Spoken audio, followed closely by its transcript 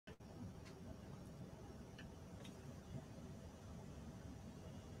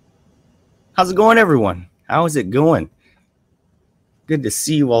How's it going, everyone? How is it going? Good to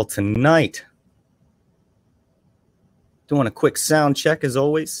see you all tonight. Doing a quick sound check as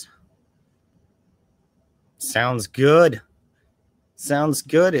always. Sounds good. Sounds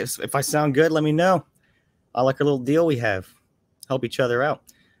good. If I sound good, let me know. I like a little deal we have. Help each other out.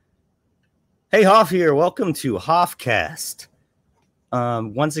 Hey, Hoff here. Welcome to Hoffcast.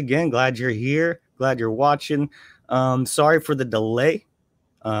 Once again, glad you're here. Glad you're watching. Sorry for the delay.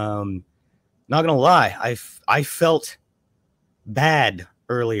 Not gonna lie, I felt bad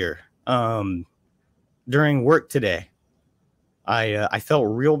earlier during work today. I felt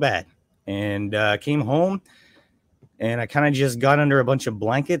real bad and came home and I kind of just got under a bunch of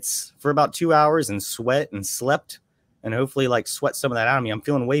blankets for about 2 hours and sweat and slept and hopefully like sweat some of that out of me. I'm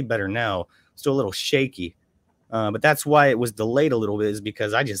feeling way better now. Still a little shaky, but that's why it was delayed a little bit, is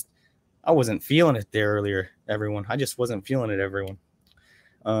because I wasn't feeling it there earlier, everyone. I just wasn't feeling it, everyone.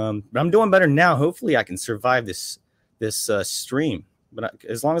 But I'm doing better now. Hopefully I can survive this stream. But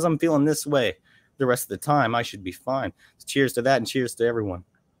as long as I'm feeling this way the rest of the time, I should be fine. So cheers to that and cheers to everyone.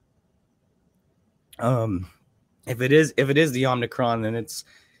 If it is the Omicron, then it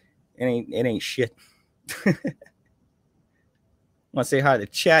ain't shit. I want to say hi to the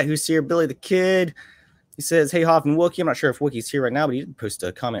chat. Who's here? Billy the Kid. He says, hey, Hoff and Wookie. I'm not sure if Wookie's here right now, but he did post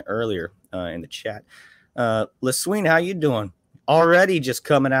a comment earlier in the chat. LaSween, how you doing? Already just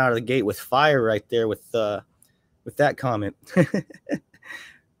coming out of the gate with fire right there with that comment.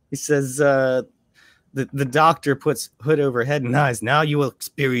 He says, the doctor puts hood over head and eyes. Now you will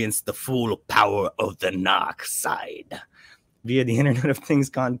experience the full power of the Narc side via the Internet of Things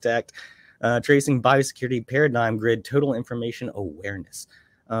contact, tracing biosecurity paradigm grid, total information awareness.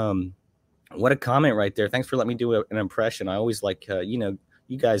 What a comment right there. Thanks for letting me do an impression. I always like, you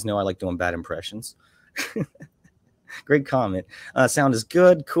guys know I like doing bad impressions. Great comment. Sound is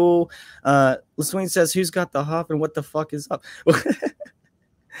good. Cool. LaSween says, who's got the Hoff and what the fuck is up?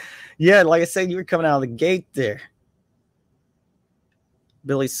 Yeah, like I said, you were coming out of the gate there.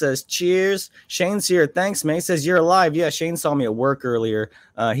 Billy says, cheers. Shane's here. Thanks, man. He says, you're alive. Yeah, Shane saw me at work earlier.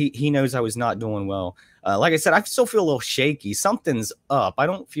 He knows I was not doing well. Like I said, I still feel a little shaky. Something's up. I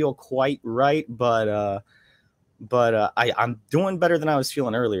don't feel quite right, but I'm doing better than I was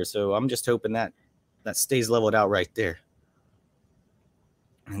feeling earlier. So I'm just hoping that stays leveled out right there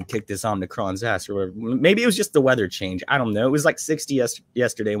and kick this Omicron's ass or whatever. Maybe it was just the weather change. I don't know. It was like 60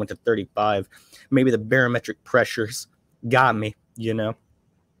 yesterday, went to 35. Maybe the barometric pressures got me,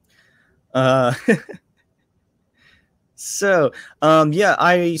 So, yeah,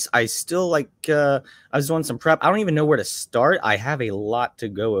 I still like, I was doing some prep. I don't even know where to start. I have a lot to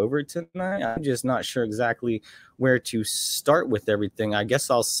go over tonight. I'm just not sure exactly where to start with everything. I guess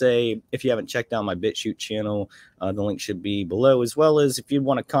I'll say, if you haven't checked out my BitChute channel, the link should be below, as well as if you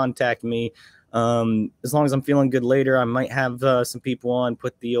want to contact me, as long as I'm feeling good later, I might have some people on,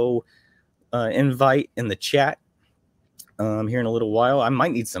 put the old invite in the chat here in a little while. I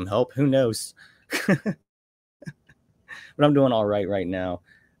might need some help. Who knows? But I'm doing all right now.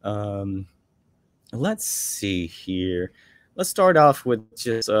 Let's see here. Let's start off with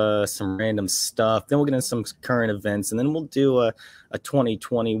just some random stuff. Then we'll get into some current events, and then we'll do a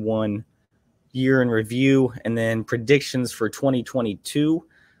 2021 year in review, and then predictions for 2022.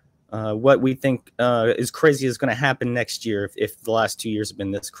 What we think is crazy is going to happen next year if the last 2 years have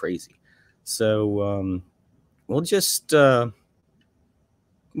been this crazy. So we'll just get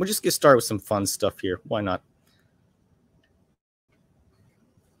started with some fun stuff here. Why not?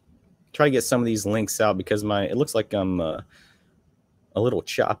 Try to get some of these links out because it looks like I'm a little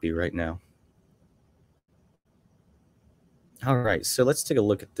choppy right now. All right, so let's take a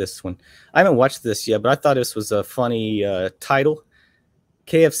look at this one. I haven't watched this yet, but I thought this was a funny title.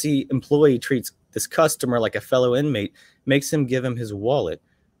 KFC employee treats this customer like a fellow inmate, makes him give him his wallet.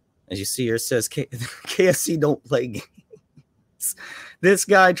 As you see here, it says KFC don't play games. This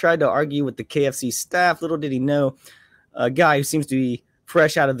guy tried to argue with the KFC staff. Little did he know, a guy who seems to be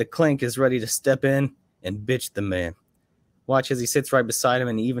fresh out of the clink is ready to step in and bitch the man. Watch as he sits right beside him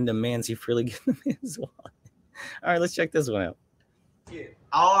and even demands he freely give him his wallet. All right, let's check this one out.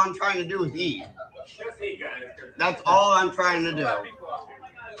 All I'm trying to do is eat. That's all I'm trying to do.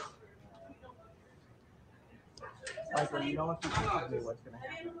 Michael, you know what you do, what's going to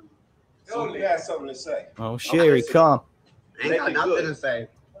happen? So you has something to say. Oh, shit, here he come. Ain't got nothing to say.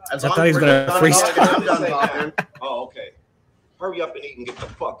 I thought he was going to freestyle. I'm done talking. Oh, okay. Hurry up and eat and get the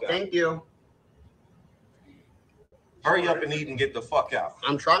fuck out. Thank you. Hurry up and eat and get the fuck out.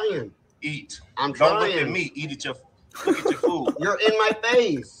 I'm trying. Eat. I'm Don't look at trying. me. Look at your food. You're in my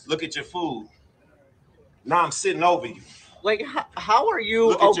face. Look at your food. Now I'm sitting over you. Like, how are you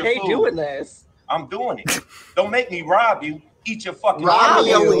Look at your okay food. doing this? I'm doing it. Don't make me rob you. Eat your fucking Rob food.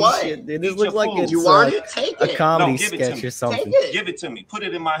 me of Holy what? shit, dude, Eat this looks your like food. it's You want it? Take a it. comedy No, give it to sketch me. or something. Take it. Give it to me. Put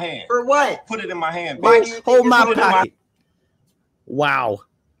it in my hand. For what? Put it in my hand. Why bitch. do you think Hold it's my Put it in my- pocket. Wow.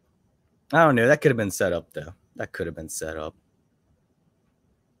 I don't know. That could have been set up, though. That could have been set up.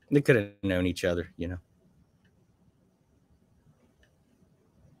 They could have known each other, you know.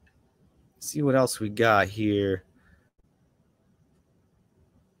 See what else we got here.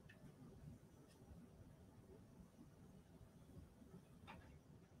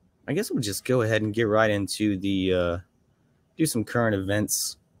 I guess we'll just go ahead and get right into the do some current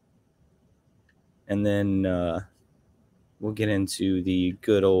events, and then we'll get into the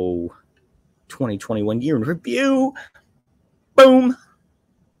good old 2021 year in review. Boom.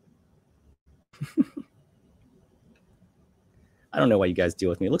 I don't know why you guys deal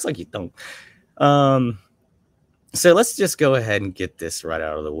with me. It looks like you don't. So let's just go ahead and get this right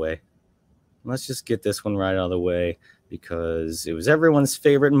out of the way. Let's just get this one right out of the way because it was everyone's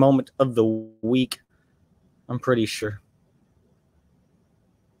favorite moment of the week. I'm pretty sure.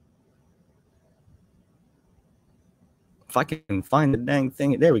 If I can find the dang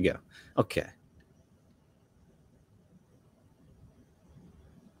thing. There we go. Okay.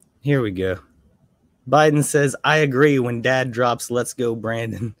 Here we go. Biden says, I agree when dad drops Let's Go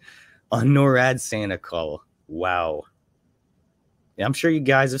Brandon on NORAD Santa call. Wow. Yeah, I'm sure you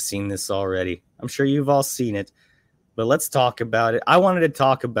guys have seen this already. I'm sure you've all seen it. But let's talk about it. I wanted to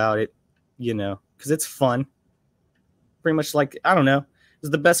talk about it, you know, because it's fun. Pretty much like, I don't know. It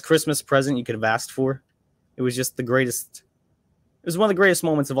was the best Christmas present you could have asked for. It was just the greatest. It was one of the greatest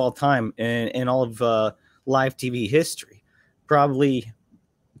moments of all time in all of live TV history. Probably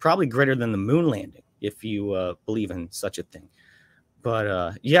greater than the moon landing, if you believe in such a thing.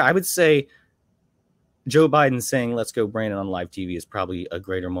 But yeah, I would say Joe Biden saying "Let's go Brandon" on live TV is probably a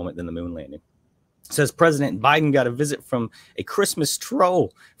greater moment than the moon landing. It says President Biden got a visit from a Christmas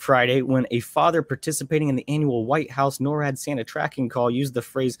troll Friday when a father participating in the annual White House NORAD Santa tracking call used the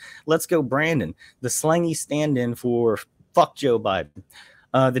phrase "Let's go Brandon," the slangy stand-in for "fuck Joe Biden."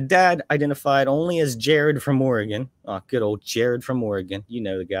 The dad, identified only as Jared from Oregon, good old Jared from Oregon, you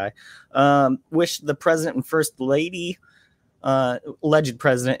know the guy, wished the president and first lady, alleged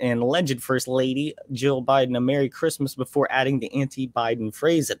president and alleged first lady, Jill Biden, a Merry Christmas before adding the anti-Biden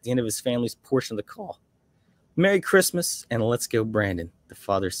phrase at the end of his family's portion of the call. Merry Christmas and let's go Brandon, the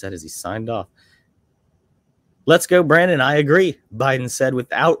father said as he signed off. Let's go Brandon, I agree, Biden said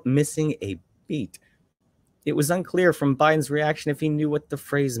without missing a beat. It was unclear from Biden's reaction if he knew what the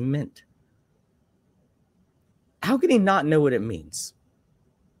phrase meant. How could he not know what it means?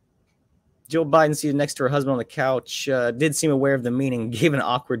 Jill Biden, seated next to her husband on the couch, did seem aware of the meaning, gave an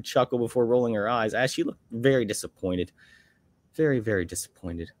awkward chuckle before rolling her eyes as she looked very disappointed. Very, very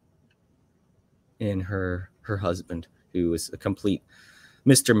disappointed in her husband, who was a complete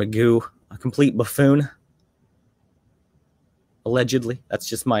Mr. Magoo, a complete buffoon. Allegedly. That's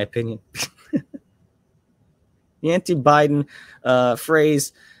just my opinion. The anti-Biden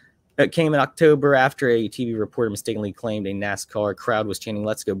phrase came in October after a TV reporter mistakenly claimed a NASCAR crowd was chanting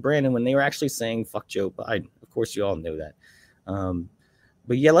 "Let's go Brandon" when they were actually saying "fuck Joe Biden." Of course, you all know that.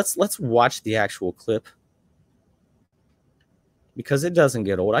 But yeah, let's watch the actual clip because it doesn't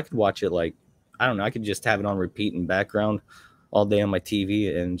get old. I could watch it like, I don't know, I could just have it on repeat in background all day on my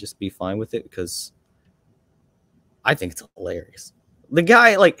TV and just be fine with it because I think it's hilarious. The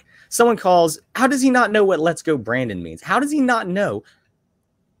guy, like, someone calls, how does he not know what "Let's go Brandon" means? How does he not know?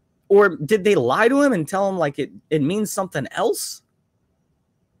 Or did they lie to him and tell him like it means something else?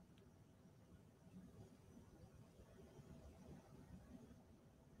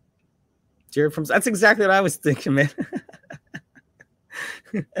 Jared from, that's exactly what I was thinking, man.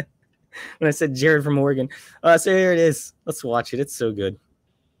 When I said Jared from Oregon. So here it is. Let's watch it. It's so good.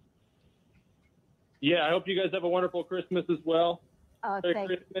 Yeah, I hope you guys have a wonderful Christmas as well. Merry Thank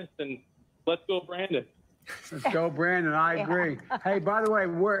Christmas and let's go, Brandon. Let's go, Brandon. I agree. Hey, by the way,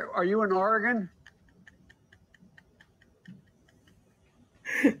 where are you in Oregon?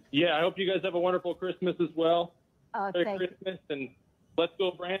 Yeah, I hope you guys have a wonderful Christmas as well. Merry Thank Christmas and let's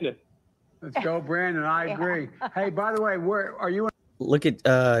go, Brandon. Let's go, Brandon. I agree. Hey, by the way, where are you in? Look at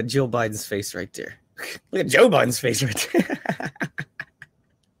Jill Biden's face right there. Look at Joe Biden's face right there.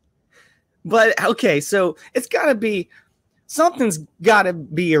 But okay, so it's got to be, something's got to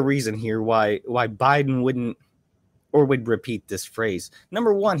be a reason here why Biden wouldn't or would repeat this phrase.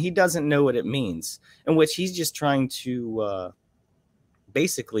 Number one, he doesn't know what it means, in which he's just trying to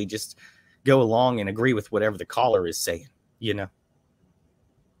basically just go along and agree with whatever the caller is saying, you know.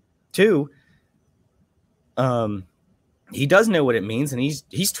 Two, he does know what it means, and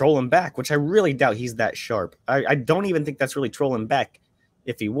he's trolling back, which I really doubt he's that sharp. I don't even think that's really trolling back.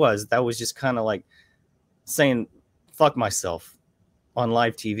 If he was, that was just kind of like saying fuck myself on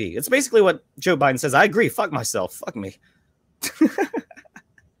live TV. It's basically what Joe Biden says. I agree. Fuck myself. Fuck me.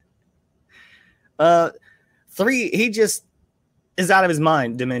 3, he just is out of his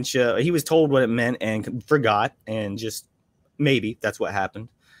mind. Dementia. He was told what it meant and forgot, and just maybe that's what happened.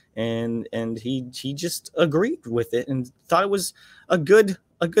 And he just agreed with it and thought it was a good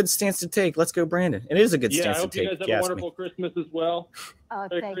stance to take. Let's go, Brandon. It is a good stance to take. I hope you guys have a wonderful Christmas as well.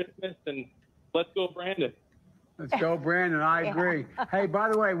 Merry Christmas, and let's go, Brandon. Let's go, Brandon. I agree. Hey, by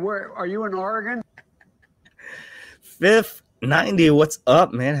the way, where are you in Oregon? Fifth 90. What's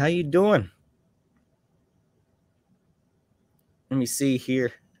up, man? How you doing? Let me see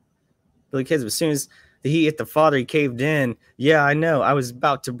here. Billy Kids, as soon as he hit the father, he caved in. Yeah, I know. I was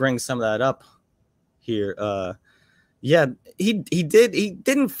about to bring some of that up here. Yeah, he did. He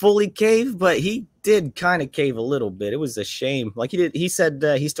didn't fully cave, but he did kind of cave a little bit. It was a shame. Like he said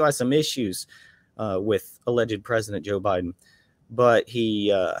he still has some issues with alleged President Joe Biden, but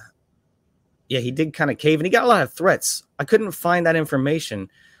he did kind of cave, and he got a lot of threats. I couldn't find that information.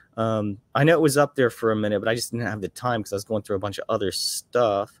 I know it was up there for a minute, but I just didn't have the time because I was going through a bunch of other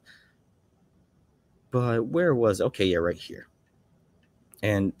stuff. But where was it? Okay, yeah, right here.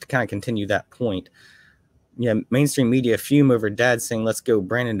 And to kind of continue that point, yeah, mainstream media fume over dad saying, let's go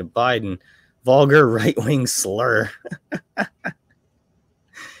Brandon to Biden. Vulgar right-wing slur.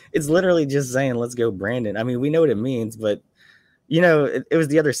 It's literally just saying, let's go Brandon. I mean, we know what it means, but, you know, it was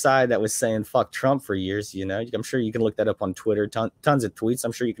the other side that was saying, fuck Trump for years, you know. I'm sure you can look that up on Twitter. Tons of tweets.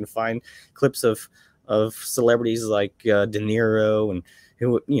 I'm sure you can find clips of celebrities like De Niro and,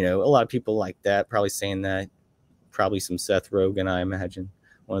 who, you know, a lot of people like that probably saying that. Probably some Seth Rogen, I imagine.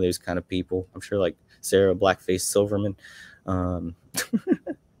 One of those kind of people. I'm sure like Sarah Blackface Silverman.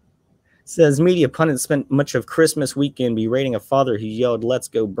 Says media pundits spent much of Christmas weekend berating a father who yelled, let's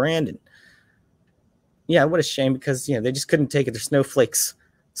go Brandon. Yeah, what a shame, because, you know, they just couldn't take it. They're snowflakes.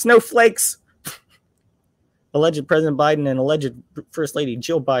 Snowflakes! Alleged President Biden and alleged First Lady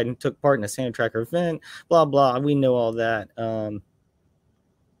Jill Biden took part in a Santa Tracker event. Blah, blah. We know all that.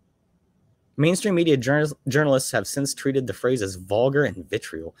 Mainstream media journalists have since treated the phrase as vulgar and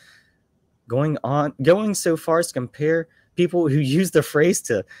vitriol, going so far as to compare people who use the phrase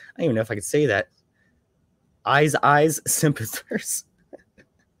to, I don't even know if I could say that, eyes sympathizers.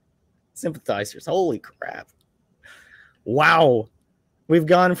 Sympathizers. Holy crap. Wow. We've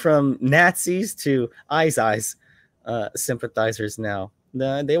gone from Nazis to eyes sympathizers now.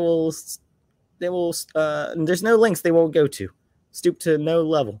 They will there's no links they won't go to. Stoop to no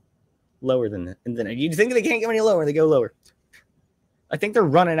level lower than that. And then you think they can't go any lower, they go lower. I think they're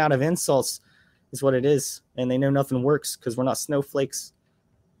running out of insults is what it is, and they know nothing works because we're not snowflakes.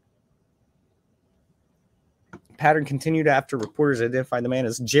 Pattern continued after reporters identified the man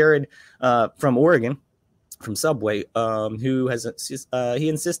as Jared from Oregon, from Subway, who has he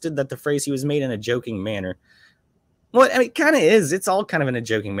insisted that the phrase he was made in a joking manner. Well, I mean, it kind of is. It's all kind of in a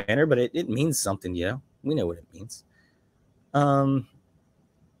joking manner, but it means something, you know. We know what it means.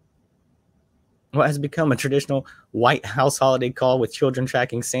 What has become a traditional White House holiday call with children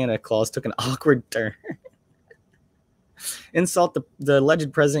tracking Santa Claus took an awkward turn. Insult the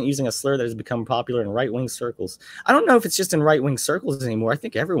alleged president using a slur that has become popular in right-wing circles. I don't know if it's just in right-wing circles anymore. I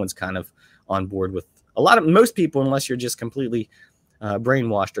think everyone's kind of on board with most people, unless you're just completely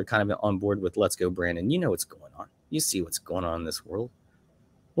brainwashed, are kind of on board with let's go Brandon. You know what's going on. You see what's going on in this world.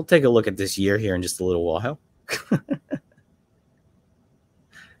 We'll take a look at this year here in just a little while.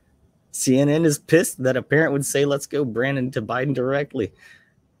 CNN is pissed that a parent would say, let's go Brandon to Biden directly.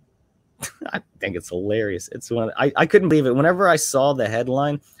 I think it's hilarious. It's one of I couldn't believe it. Whenever I saw the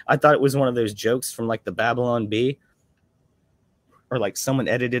headline, I thought it was one of those jokes from like the Babylon Bee, or like someone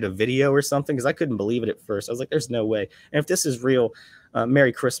edited a video or something, because I couldn't believe it at first. I was like, there's no way. And if this is real,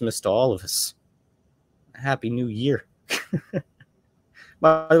 Merry Christmas to all of us. Happy New Year.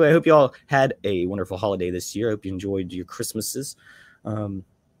 By the way, I hope you all had a wonderful holiday this year. I hope you enjoyed your Christmases. Let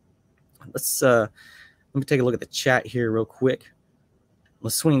me take a look at the chat here real quick.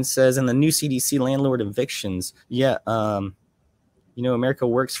 LaSween says, in the new CDC landlord evictions, yeah, you know, America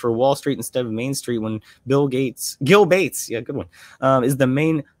works for Wall Street instead of Main Street when Gil Bates, yeah, good one, is the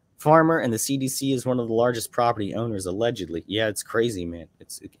main farmer, and the CDC is one of the largest property owners, allegedly. Yeah, it's crazy, man.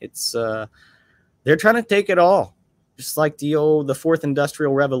 It's they're trying to take it all. Just like the fourth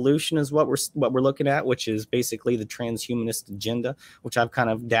industrial revolution is what we're looking at, which is basically the transhumanist agenda, which I've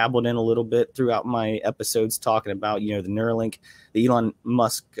kind of dabbled in a little bit throughout my episodes, talking about, you know, the Neuralink, the Elon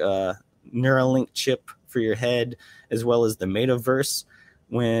Musk Neuralink chip for your head, as well as the metaverse.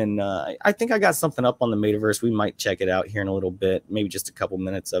 When I think I got something up on the metaverse, we might check it out here in a little bit, maybe just a couple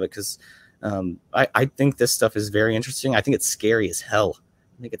minutes of it, because I think this stuff is very interesting. I think it's scary as hell.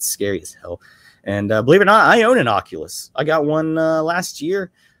 I think it's scary as hell. And believe it or not, I own an Oculus. I got one last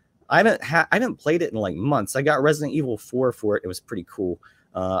year. I haven't played it in like months. I got Resident Evil 4 for it. It was pretty cool.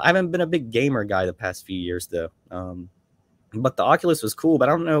 I haven't been a big gamer guy the past few years though. But the Oculus was cool. But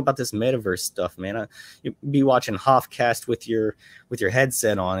I don't know about this metaverse stuff, man. You'll be watching Hoffcast with your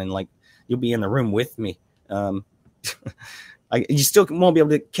headset on, and like you'll be in the room with me. You still won't be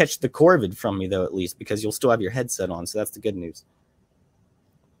able to catch the Corvid from me though, at least, because you'll still have your headset on. So that's the good news.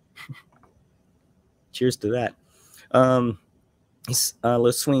 Cheers to that.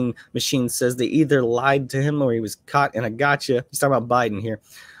 Low Swing Machine says they either lied to him or he was caught in a gotcha. He's talking about Biden here.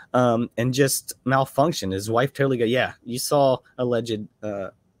 And just malfunctioned. His wife totally go, yeah, you saw alleged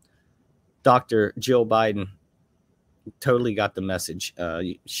Dr. Jill Biden totally got the message.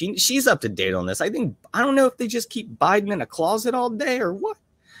 She's up to date on this. I don't know if they just keep Biden in a closet all day or what.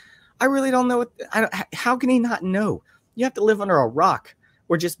 I really don't know. How can he not know? You have to live under a rock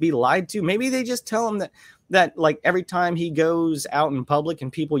or just be lied to. Maybe they just tell him that like every time he goes out in public and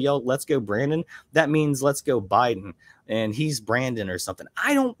people yell, "Let's go Brandon," that means let's go Biden. And he's Brandon or something.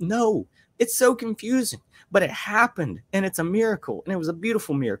 I don't know. It's so confusing, but it happened, and it's a miracle, and it was a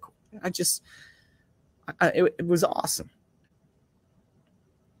beautiful miracle. It was awesome.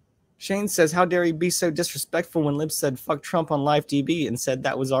 Shane says, how dare he be so disrespectful when Lib said fuck Trump on Live TV and said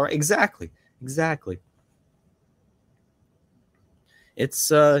that was all right. Exactly.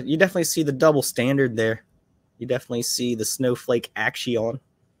 It's you definitely see the double standard there. You definitely see the snowflake action.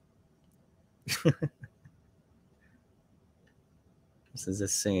 This is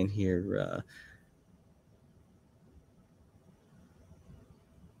this saying here.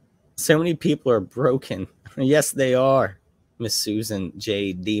 So many people are broken. Yes, they are. Miss Susan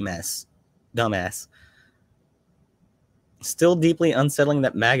J. Dumbass. Still deeply unsettling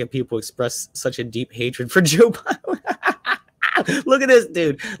that MAGA people express such a deep hatred for Joe Biden. Look at this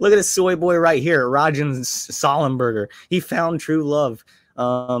dude. Look at this soy boy right here. Rajan Solenberger. He found true love.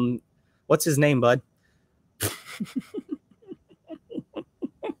 What's his name, bud?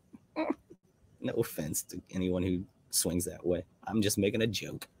 No offense to anyone who swings that way. I'm just making a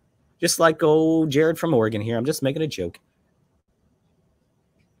joke. Just like old Jared from Oregon here. I'm just making a joke.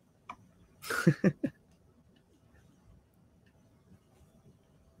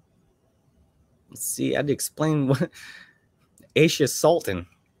 Let's see. I had to explain what Aisha Sultan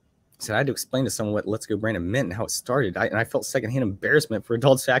said. I had to explain to someone what Let's Go Brandon meant and how it started. And I felt secondhand embarrassment for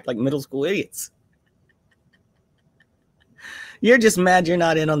adults to act like middle school idiots. You're just mad you're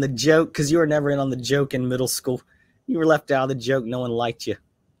not in on the joke because you were never in on the joke in middle school. You were left out of the joke. No one liked you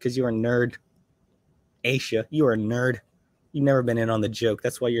because you were a nerd. Aisha, you were a nerd. You've never been in on the joke.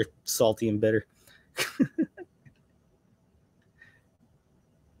 That's why you're salty and bitter.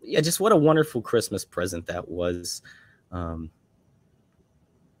 Yeah, just what a wonderful Christmas present that was.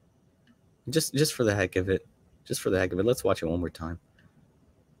 Just for the heck of it. Just for the heck of it. Let's watch it one more time.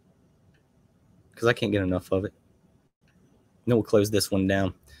 Because I can't get enough of it. Then we'll close this one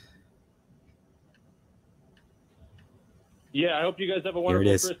down. Yeah, I hope you guys have a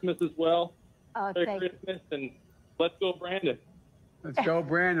wonderful Christmas as well. Merry Christmas, and let's go, Brandon. Let's go,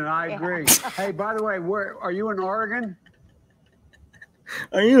 Brandon. I agree. Hey, by the way, are you in Oregon?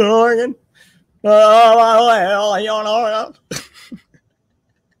 Are you in Oregon? Are you in Oregon?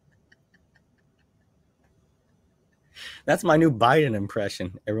 That's my new Biden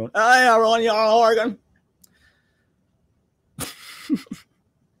impression. Everyone, hey, everyone, you're in Oregon.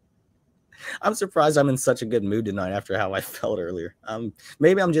 I'm surprised I'm in such a good mood tonight after how I felt earlier.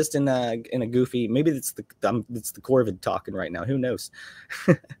 Maybe I'm just in a goofy. Maybe it's the Corvid talking right now. Who knows?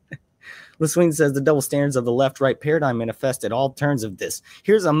 LeSwing says the double standards of the left-right paradigm manifest at all turns of this.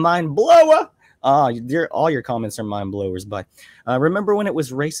 Here's a mind blower. All your comments are mind blowers. But remember when it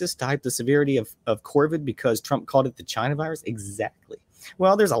was racist to hype the severity of Corvid because Trump called it the China virus? Exactly.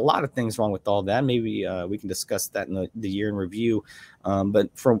 Well, there's a lot of things wrong with all that. Maybe we can discuss that in the year in review. But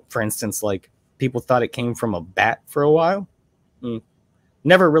for instance, like people thought it came from a bat for a while.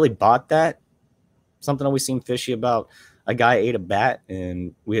 Never really bought that. Something always seemed fishy about a guy ate a bat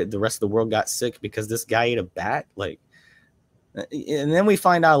and the rest of the world got sick because this guy ate a bat. Like, and then we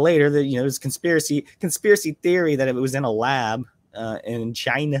find out later that, you know, there's conspiracy theory that it was in a lab in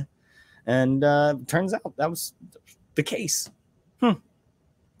China. And turns out that was the case.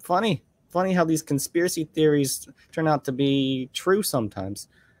 Funny how these conspiracy theories turn out to be true sometimes.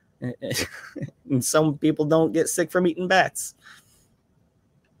 And some people don't get sick from eating bats.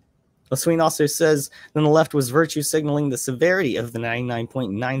 LeSween also says, then the left was virtue signaling the severity of the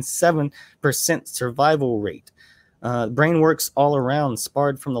 99.97% survival rate. Brain works all around,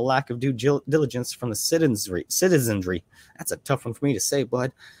 sparred from the lack of due diligence from the citizenry. That's a tough one for me to say,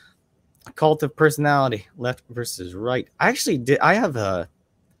 bud. Cult of personality, left versus right. I have an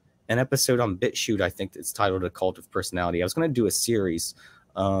episode on BitChute, I think, that's titled A Cult of Personality. I was going to do a series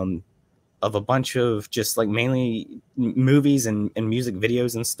of a bunch of just like mainly movies and music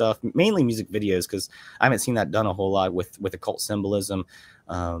videos and stuff, mainly music videos, because I haven't seen that done a whole lot with occult symbolism.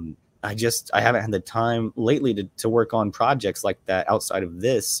 I haven't had the time lately to work on projects like that outside of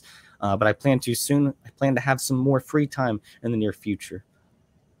this, but I plan to soon. I plan to have some more free time in the near future.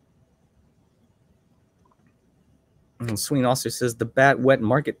 And Sween also says the bat/wet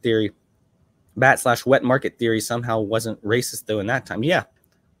market theory somehow wasn't racist though in that time. Yeah.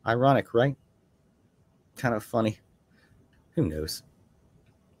 Ironic, right? Kind of funny. Who knows?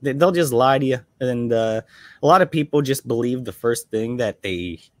 They'll just lie to you. And a lot of people just believe the first thing that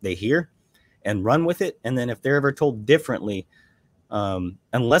they hear and run with it. And then if they're ever told differently,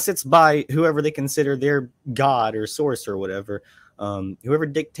 unless it's by whoever they consider their God or source or whatever, whoever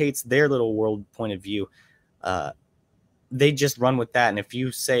dictates their little world point of view, they just run with that. And if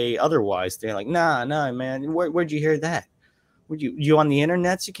you say otherwise, they're like, nah, man, where'd you hear that? You on the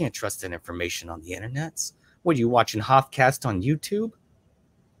internets? You can't trust that information on the internets. What are you watching Hofcast on YouTube?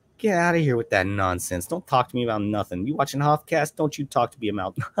 Get out of here with that nonsense. Don't talk to me about nothing. You watching Hofcast? Don't you talk to me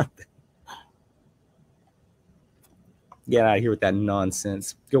about nothing. Get out of here with that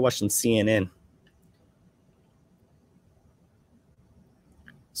nonsense. Go watch some CNN.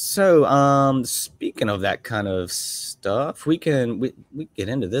 So, speaking of that kind of stuff, we get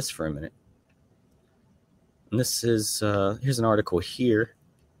into this for a minute. And this is, here's an article here.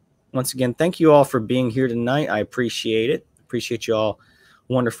 Once again, thank you all for being here tonight. I appreciate it. Appreciate you all,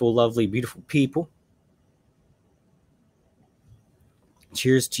 wonderful, lovely, beautiful people.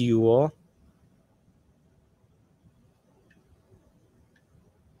 Cheers to you all.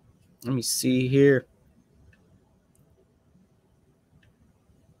 Let me see here.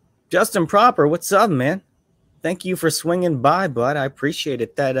 Justin Proper, what's up, man? Thank you for swinging by, bud. I appreciate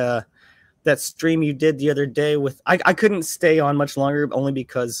it. That stream you did the other day with I couldn't stay on much longer, only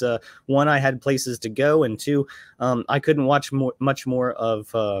because one, I had places to go, and two, I couldn't watch much more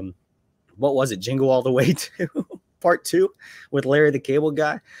of what was it, Jingle All the Way 2 part 2 with Larry the Cable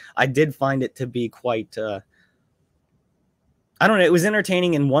Guy. I did find it to be quite I don't know, it was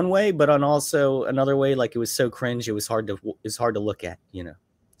entertaining in one way, but on also another way, like it was so cringe it was hard to look at, you know.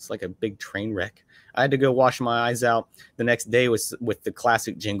 It's like a big train wreck. I had to go wash my eyes out the next day with the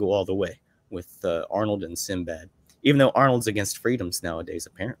classic Jingle All the Way with Arnold and Sinbad, even though Arnold's against freedoms nowadays,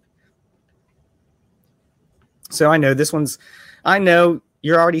 apparently. So I know this one's, I know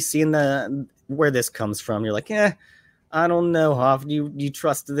you're already seeing where this comes from. You're like, I don't know, Hoff. Do you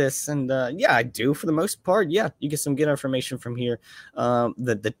trust this? And yeah, I do for the most part. Yeah, you get some good information from here.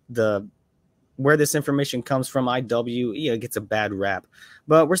 The where this information comes from, IW, yeah, it gets a bad rap.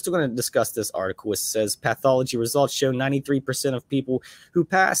 But we're still going to discuss this article. It says pathology results show 93% of people who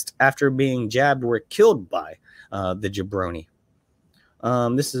passed after being jabbed were killed by the jabroni.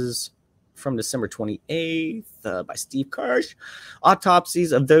 This is from December 28th by Steve Karsh.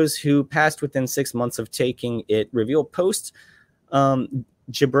 Autopsies of those who passed within 6 months of taking it reveal post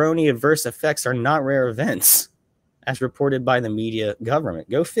jabroni adverse effects are not rare events, as reported by the media government.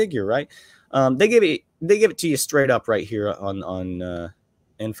 Go figure, right? They give it to you straight up right here on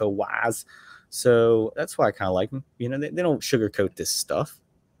InfoWise. So that's why I kind of like them. You know, they don't sugarcoat this stuff.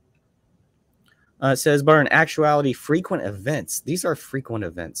 It says, but in actuality, frequent events. These are frequent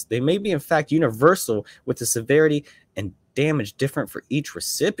events. They may be, in fact, universal, with the severity and damage different for each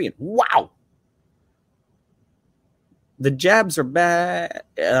recipient. Wow. The jabs are bad.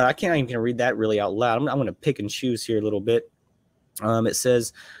 I can't even read that really out loud. I'm going to pick and choose here a little bit. It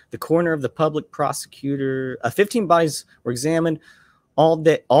says the coroner of the public prosecutor, 15 bodies were examined.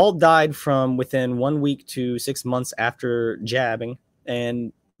 All died from within 1 week to 6 months after jabbing,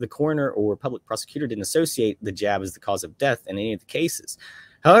 and the coroner or public prosecutor didn't associate the jab as the cause of death in any of the cases.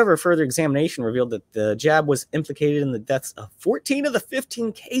 However, further examination revealed that the jab was implicated in the deaths of 14 of the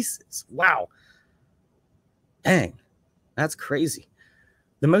 15 cases. Wow. Dang, that's crazy.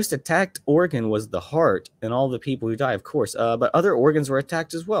 The most attacked organ was the heart, and all the people who die, of course, but other organs were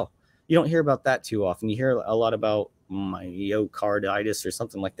attacked as well. You don't hear about that too often. You hear a lot about myocarditis or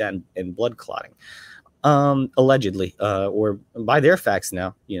something like that, and blood clotting. Allegedly, or by their facts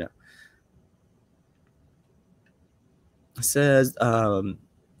now, you know. It says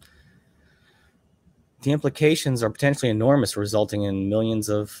the implications are potentially enormous, resulting in millions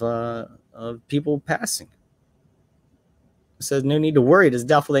of people passing. It says no need to worry. It is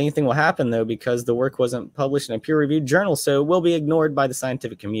doubtful that anything will happen, though, because the work wasn't published in a peer-reviewed journal, so it will be ignored by the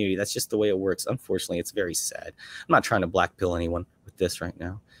scientific community. That's just the way it works. Unfortunately, it's very sad. I'm not trying to black pill anyone with this right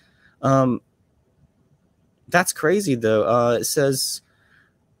now. That's crazy, though. It says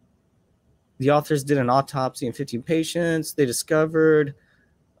the authors did an autopsy in 15 patients. They discovered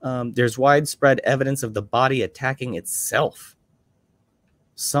there's widespread evidence of the body attacking itself,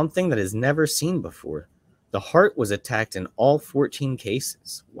 something that is never seen before. The heart was attacked in all 14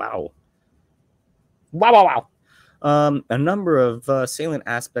 cases. Wow. Wow, wow, wow. A number of salient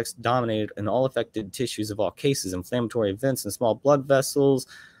aspects dominated in all affected tissues of all cases, inflammatory events and small blood vessels.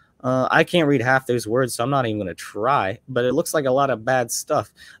 I can't read half those words, so I'm not even going to try, but it looks like a lot of bad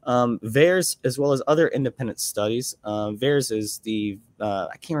stuff. VAERS, as well as other independent studies. VAERS is the,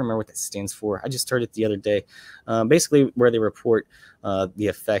 I can't remember what that stands for. I just heard it the other day. Basically, where they report the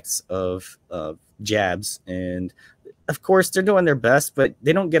effects of jabs. And of course, they're doing their best, but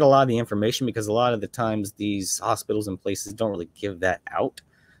they don't get a lot of the information because a lot of the times these hospitals and places don't really give that out.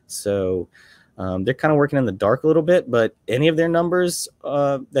 So they're kind of working in the dark a little bit, but any of their numbers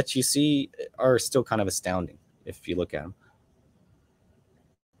that you see are still kind of astounding if you look at them.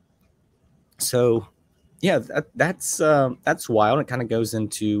 So, yeah, that's wild. It kind of goes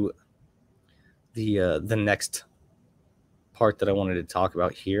into the next part that I wanted to talk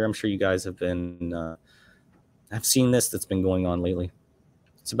about here. I'm sure you guys have been I've seen this that's been going on lately.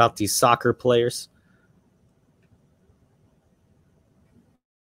 It's about these soccer players.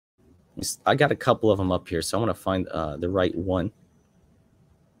 I got a couple of them up here, so I want to find the right one.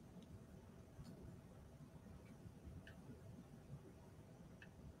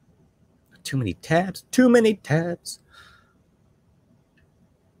 Too many tabs. Too many tabs.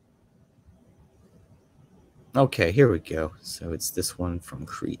 Okay, here we go. So it's this one from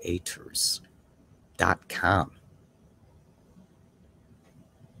creators.com.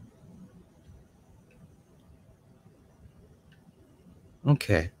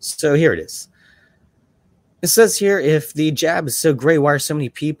 Okay, so here it is. It says here, if the jab is so great, why are so many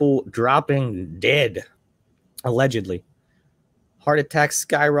people dropping dead? Allegedly. Heart attacks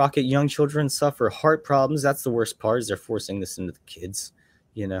skyrocket. Young children suffer heart problems. That's the worst part, is they're forcing this into the kids.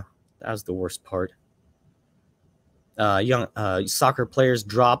 You know, that was the worst part. Young soccer players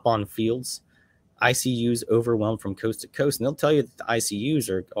drop on fields. ICUs overwhelmed from coast to coast. And they'll tell you that the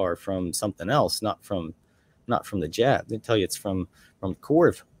ICUs are from something else, not from the jab. They tell you it's from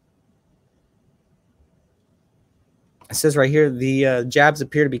Corv. It says right here, the jabs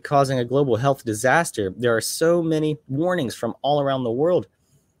appear to be causing a global health disaster. There are so many warnings from all around the world.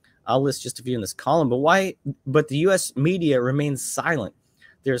 I'll list just a few in this column. But the U.S. media remains silent.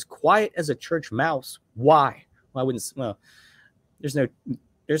 They're as quiet as a church mouse. Why? Well, there's no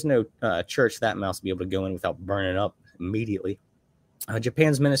church that mouse will be able to go in without burning up immediately.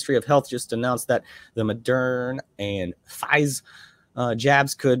 Japan's Ministry of Health just announced that the Moderna and Pfizer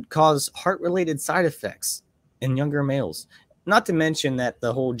jabs could cause heart-related side effects in younger males. Not to mention that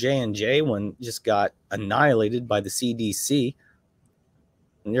the whole J&J one just got annihilated by the CDC.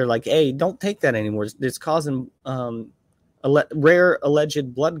 And they're like, hey, don't take that anymore. It's causing rare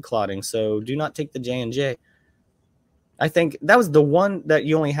alleged blood clotting, so do not take the J&J. I think that was the one that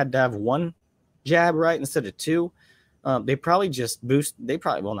you only had to have one jab, right, instead of two. They probably just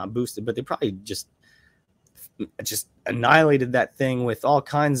not boosted, but they probably just annihilated that thing with all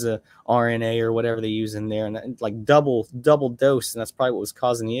kinds of RNA or whatever they use in there, and like double dose, and that's probably what was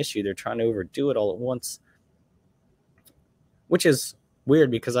causing the issue. They're trying to overdo it all at once, which is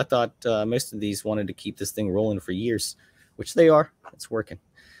weird because I thought most of these wanted to keep this thing rolling for years, which they are. It's working.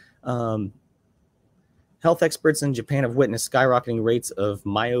 Health experts in Japan have witnessed skyrocketing rates of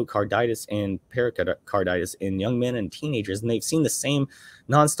myocarditis and pericarditis in young men and teenagers, and they've seen the same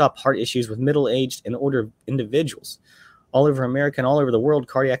nonstop heart issues with middle-aged and older individuals. All over America and all over the world,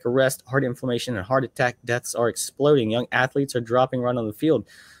 cardiac arrest, heart inflammation, and heart attack deaths are exploding. Young athletes are dropping right on the field.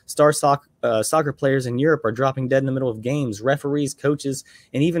 Star soccer players in Europe are dropping dead in the middle of games. Referees, coaches,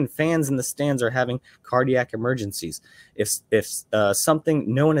 and even fans in the stands are having cardiac emergencies. If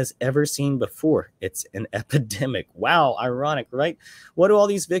something no one has ever seen before, it's an epidemic. Wow, ironic, right? What do all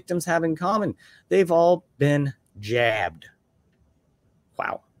these victims have in common? They've all been jabbed.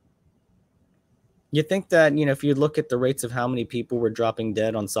 Wow. You think that, if you look at the rates of how many people were dropping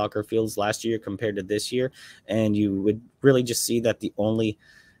dead on soccer fields last year compared to this year, and you would really just see that the only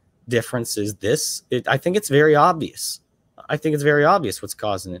difference is this, I think it's very obvious. I think it's very obvious what's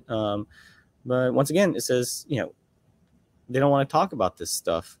causing it. But once again, it says, They don't want to talk about this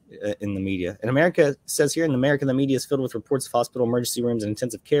stuff in the media. In America, it says here in America, the media is filled with reports of hospital emergency rooms and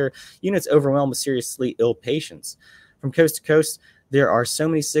intensive care units overwhelmed with seriously ill patients. From coast to coast, there are so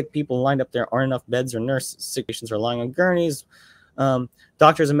many sick people lined up. There aren't enough beds or nurses. Sick patients are lying on gurneys.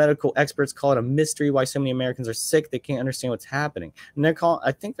 Doctors and medical experts call it a mystery why so many Americans are sick. They can't understand what's happening. And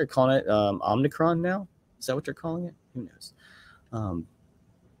I think they're calling it Omicron now. Is that what they're calling it? Who knows?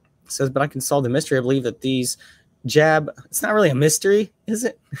 It says, but I can solve the mystery. I believe that these it's not really a mystery, is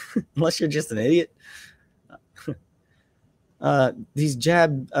it? Unless you're just an idiot. These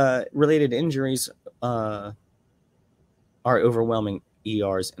jab related injuries are overwhelming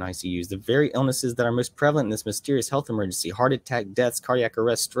ERs and ICUs. The very illnesses that are most prevalent in this mysterious health emergency, heart attack, deaths, cardiac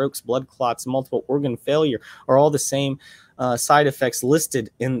arrest, strokes, blood clots, multiple organ failure, are all the same side effects listed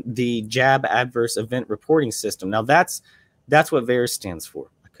in the jab adverse event reporting system. Now that's what VAERS stands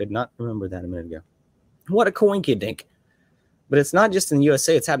for. I could not remember that a minute ago. What a coinkydink. But it's not just in the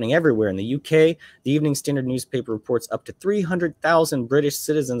USA, it's happening everywhere. In the UK, the Evening Standard newspaper reports up to 300,000 British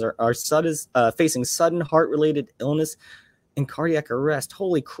citizens are facing sudden heart-related illness and cardiac arrest.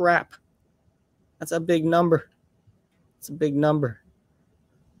 Holy crap. That's a big number. It's a big number.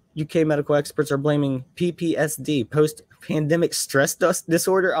 UK medical experts are blaming PTSD, post-pandemic stress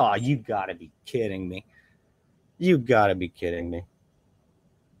disorder. Oh, you gotta be kidding me. You gotta be kidding me.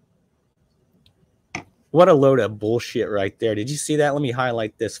 What a load of bullshit right there. Did you see that? Let me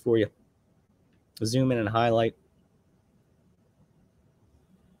highlight this for you. Zoom in and highlight.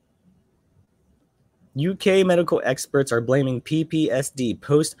 UK medical experts are blaming PTSD,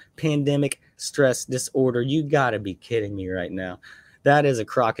 post-pandemic stress disorder. You gotta be kidding me right now. That is a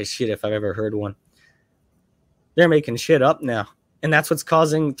crock of shit if I've ever heard one. They're making shit up now. And that's what's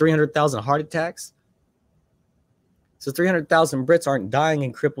causing 300,000 heart attacks. So 300,000 Brits aren't dying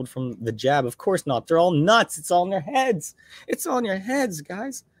and crippled from the jab. Of course not. They're all nuts. It's all in their heads. It's all in your heads,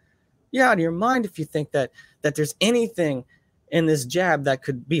 guys. You're out of your mind if you think that there's anything in this jab that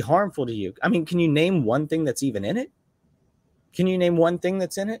could be harmful to you. I mean, can you name one thing that's even in it? Can you name one thing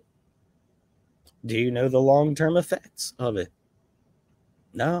that's in it? Do you know the long-term effects of it?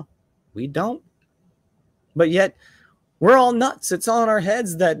 No, we don't. But yet, we're all nuts. It's all in our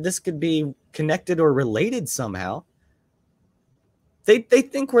heads that this could be connected or related somehow. They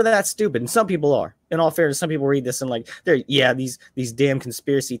think we're that stupid, and some people are. In all fairness, some people read this and like, these damn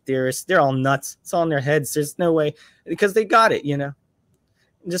conspiracy theorists, they're all nuts. It's all in their heads. There's no way, because they got it, you know.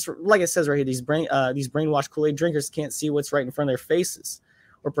 Just like it says right here, these brainwashed Kool-Aid drinkers can't see what's right in front of their faces.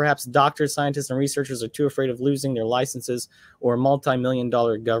 Or perhaps doctors, scientists, and researchers are too afraid of losing their licenses or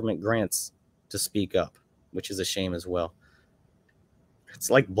multi-million-dollar government grants to speak up, which is a shame as well.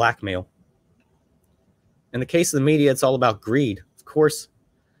 It's like blackmail. In the case of the media, it's all about greed. Of course,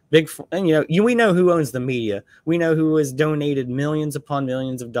 and we know who owns the media. We know who has donated millions upon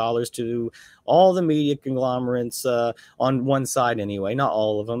millions of dollars to all the media conglomerates on one side anyway. Not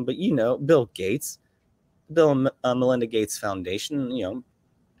all of them, but Bill Gates, Bill and Melinda Gates Foundation, the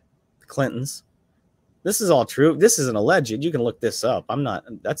Clintons. This is all true. This isn't alleged. You can look this up.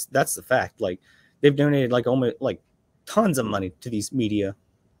 That's the fact. Like, they've donated almost tons of money to these media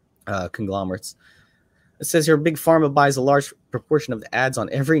conglomerates. It says here, Big Pharma buys a large proportion of the ads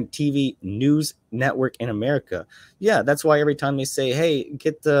on every TV news network in America. Yeah, that's why every time they say, hey,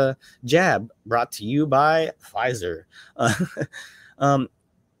 get the jab, brought to you by Pfizer.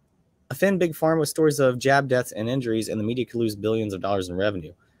 Offend Big Pharma with stories of jab deaths and injuries, and the media could lose billions of dollars in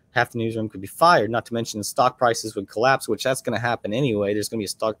revenue. Half the newsroom could be fired, not to mention stock prices would collapse, which that's going to happen anyway. There's going to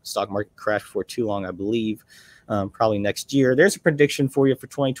be a stock market crash before too long, I believe, probably next year. There's a prediction for you for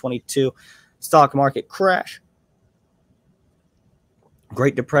 2022. Stock market crash.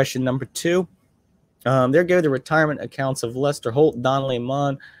 Great Depression number 2. There go the retirement accounts of Lester Holt, Don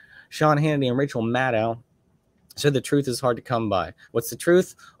Lemon, Sean Hannity, and Rachel Maddow. So the truth is hard to come by. What's the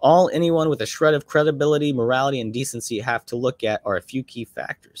truth? All anyone with a shred of credibility, morality, and decency have to look at are a few key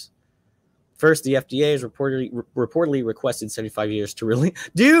factors. First, the FDA has reportedly requested 75 years to really...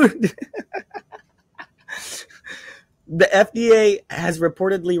 Dude! The FDA has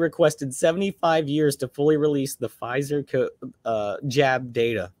reportedly requested 75 years to fully release the Pfizer jab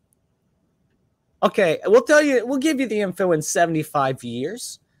data. Okay, we'll give you the info in 75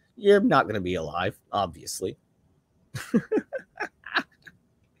 years. You're not going to be alive, obviously.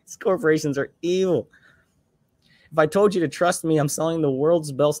 These corporations are evil. If I told you to trust me, I'm selling the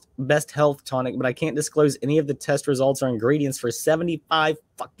world's best health tonic, but I can't disclose any of the test results or ingredients for 75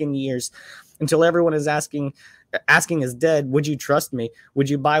 fucking years until everyone is asking is dead. Would you trust me? Would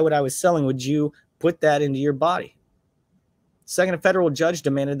you buy what I was selling? Would you put that into your body? Second, a federal judge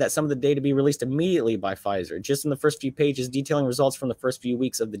demanded that some of the data be released immediately by Pfizer. Just in the first few pages detailing results from the first few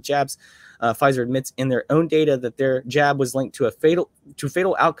weeks of the jabs, Pfizer admits in their own data that their jab was linked to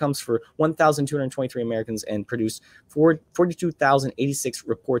fatal outcomes for 1,223 Americans and produced 42,086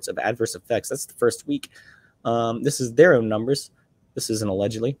 reports of adverse effects. That's the first week. This is their own numbers. This isn't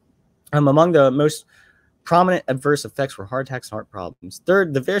allegedly. Among the most prominent adverse effects were heart attacks and heart problems.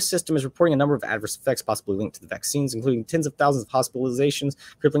 Third, the VAERS system is reporting a number of adverse effects possibly linked to the vaccines, including tens of thousands of hospitalizations,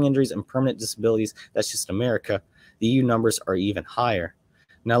 crippling injuries, and permanent disabilities. That's just America. The EU numbers are even higher.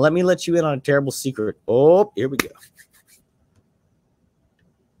 Now, let me let you in on a terrible secret. Oh, here we go.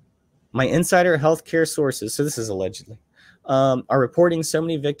 My insider healthcare sources, so this is allegedly, are reporting so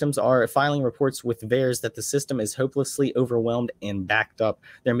many victims are filing reports with VAERS that the system is hopelessly overwhelmed and backed up.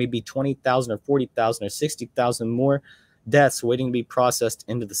 There may be 20,000 or 40,000 or 60,000 more deaths waiting to be processed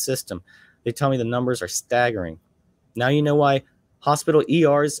into the system. They tell me the numbers are staggering. Now you know why hospital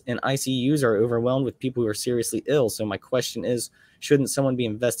ERs and ICUs are overwhelmed with people who are seriously ill. So my question is, shouldn't someone be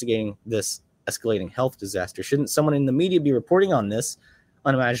investigating this escalating health disaster? Shouldn't someone in the media be reporting on this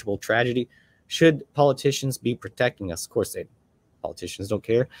unimaginable tragedy? Should politicians be protecting us? Of course, politicians don't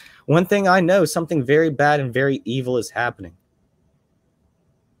care. One thing I know, something very bad and very evil is happening.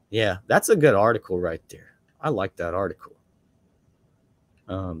 Yeah, that's a good article right there. I like that article.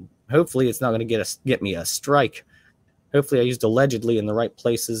 Hopefully, it's not going to get me a strike. Hopefully, I used allegedly in the right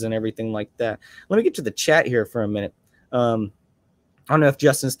places and everything like that. Let me get to the chat here for a minute. I don't know if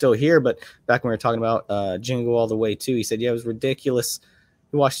Justin's still here, but back when we were talking about Jingle All the Way too, he said, yeah, it was ridiculous.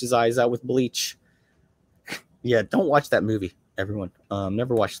 He washed his eyes out with bleach. Yeah, don't watch that movie, everyone.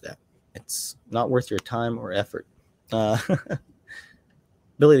 Never watch that. It's not worth your time or effort.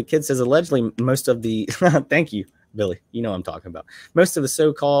 Billy the Kid says, allegedly, most of the... Thank you, Billy. You know what I'm talking about. Most of the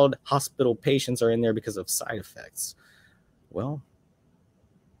so-called hospital patients are in there because of side effects. Well,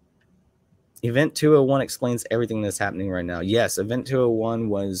 Event 201 explains everything that's happening right now. Yes, Event 201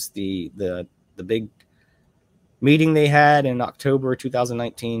 was the big meeting they had in October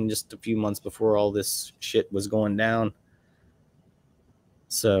 2019, just a few months before all this shit was going down.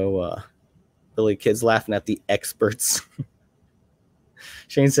 So, Billy Kid's laughing at the experts.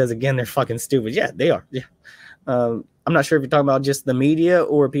 Shane says, again, they're fucking stupid. Yeah, they are. Yeah. I'm not sure if you're talking about just the media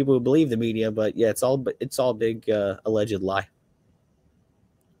or people who believe the media, but yeah, it's all big alleged lie.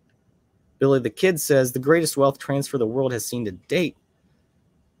 Billy the Kid says, the greatest wealth transfer the world has seen to date.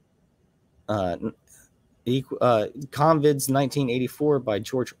 Convids 1984 by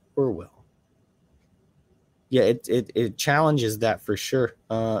George Orwell. Yeah, it challenges that for sure.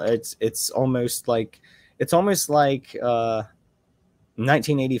 It's almost like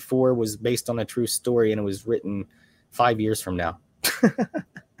 1984 was based on a true story and it was written 5 years from now.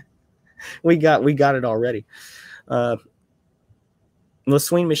 we got it already.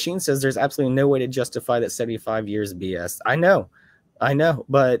 LaSween Machine says there's absolutely no way to justify that 75 years BS. I know,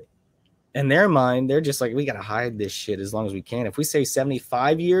 but in their mind, they're just like, we got to hide this shit as long as we can. If we say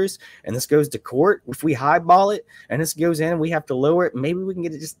 75 years and this goes to court, if we highball it and this goes in and we have to lower it, maybe we can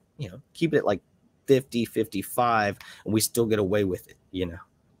get it just, keep it at like 50, 55 and we still get away with it,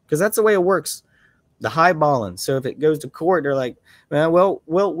 because that's the way it works. The highballing. So if it goes to court, they're like, well,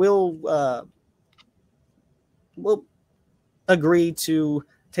 we'll agree to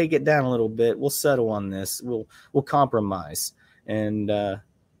take it down a little bit. We'll settle on this. We'll compromise.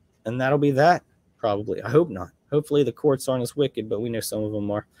 And that'll be that, probably. I hope not. Hopefully the courts aren't as wicked, but we know some of them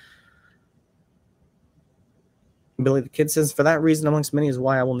are. Billy the Kid says, for that reason, amongst many, is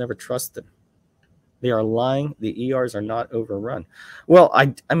why I will never trust them. They are lying. The ERs are not overrun. Well,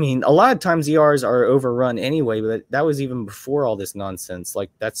 I mean, a lot of times ERs are overrun anyway, but that was even before all this nonsense. Like,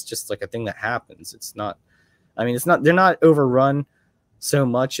 that's just like a thing that happens. It's not, they're not overrun so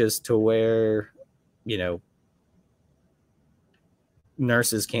much as to where,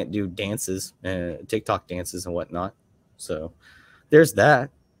 nurses can't do dances, TikTok dances and whatnot. So there's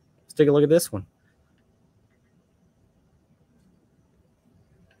that. Let's take a look at this one.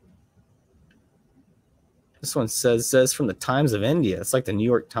 This one says from the Times of India. It's like the New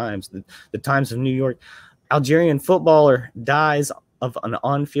York Times, the Times of New York. Algerian footballer dies of an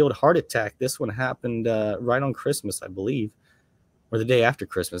on-field heart attack. This one happened right on Christmas, I believe, or the day after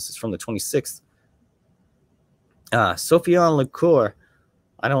Christmas. It's from the 26th. Sofiane Lecour.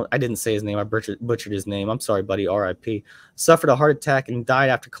 I didn't say his name. I butchered his name. I'm sorry, buddy. R.I.P. Suffered a heart attack and died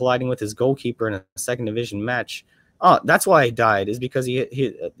after colliding with his goalkeeper in a second division match. Oh, that's why he died, is because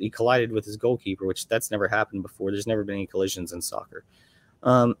he collided with his goalkeeper, which that's never happened before. There's never been any collisions in soccer.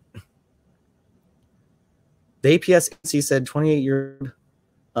 The APS said 28-year-old.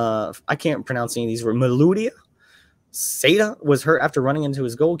 I can't pronounce any of these. Maloudia Seda was hurt after running into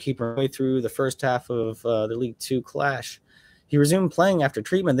his goalkeeper way through the first half of the League Two clash. He resumed playing after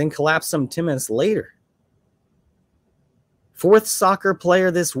treatment, then collapsed some 10 minutes later. Fourth soccer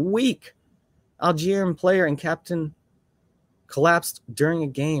player this week. Algerian player and captain collapsed during a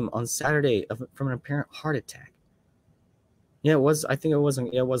game on Saturday from an apparent heart attack. Yeah, it was. I think it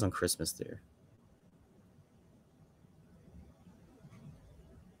wasn't. Yeah, it was on Christmas there.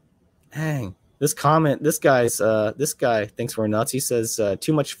 Dang. This comment, this guy thinks we're nuts. He says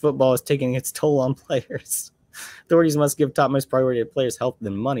too much football is taking its toll on players. Authorities must give topmost priority to players' health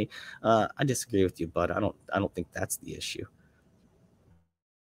than money. I disagree with you, bud. I don't think that's the issue.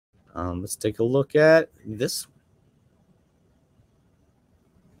 Let's take a look at this one.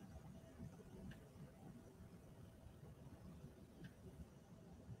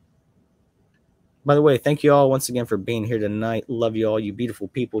 By the way, thank you all once again for being here tonight. Love you all, you beautiful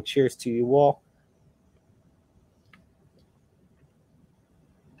people. Cheers to you all.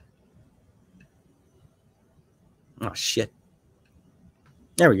 Oh, shit.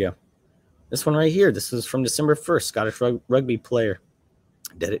 There we go. This one right here. This is from December 1st. Scottish rugby player.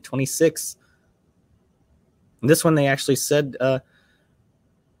 Dead at 26. And this one they actually said that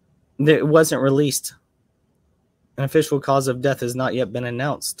it wasn't released. An official cause of death has not yet been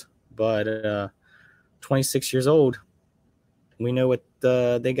announced. But 26 years old. We know what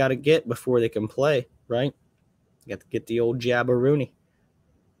they got to get before they can play, right? You got to get the old jabberoonie.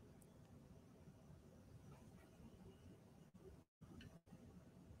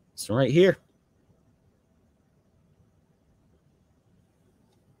 So right here.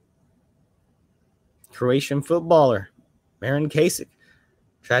 Croatian footballer Marin Kasic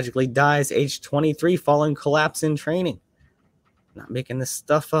tragically dies aged 23 following collapse in training. Not making this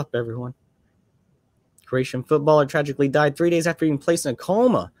stuff up, everyone. Croatian footballer tragically died 3 days after being placed in a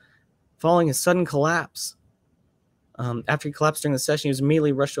coma following a sudden collapse. After he collapsed during the session, he was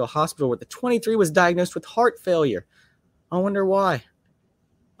immediately rushed to a hospital where the 23 was diagnosed with heart failure. I wonder why.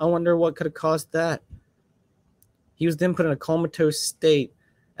 I wonder what could have caused that. He was then put in a comatose state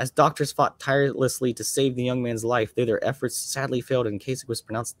as doctors fought tirelessly to save the young man's life. Though their efforts sadly failed and Kasich was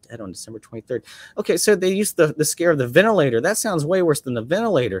pronounced dead on December 23rd. Okay, so they used the scare of the ventilator. That sounds way worse than the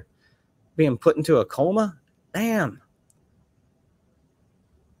ventilator. Being put into a coma? Damn.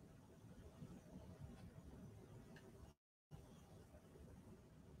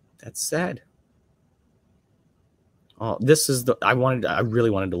 That's sad. Oh, this is I really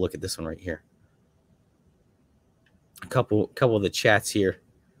wanted to look at this one right here. A couple of the chats here.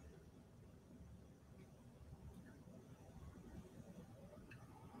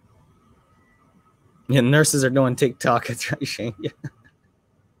 Yeah, nurses are doing TikTok. That's right, Shane. Yeah.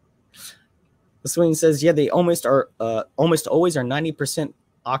 The Swing says, yeah, they almost always are 90%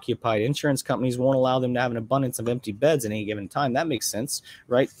 occupied. Insurance companies won't allow them to have an abundance of empty beds at any given time. That makes sense,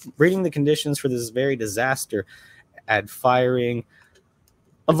 right? Reading the conditions for this very disaster, add firing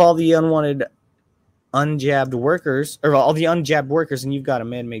of all the unwanted unjabbed workers, or all the unjabbed workers, and you've got a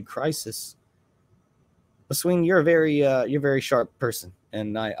man-made crisis. The Swing, you're a very sharp person,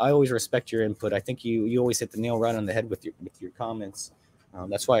 and I always respect your input. I think you always hit the nail right on the head with your comments.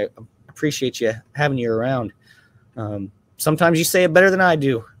 That's why I appreciate you having you around. Sometimes you say it better than I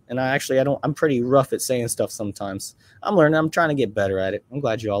do, and I'm pretty rough at saying stuff sometimes. I'm learning. I'm trying to get better at it. I'm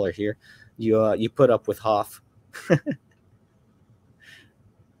glad you all are here. You put up with Hoff.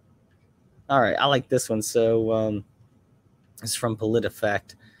 All right, I like this one. So it's from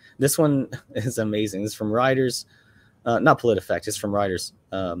PolitiFact. This one is amazing. It's from Riders. Not PolitiFact. It's from Riders.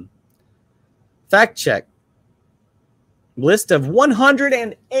 Fact check. List of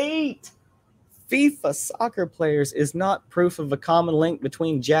 108 FIFA soccer players is not proof of a common link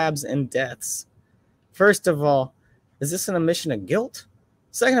between jabs and deaths. First of all, is this an admission of guilt?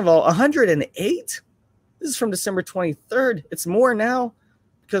 Second of all, 108? This is from December 23rd. It's more now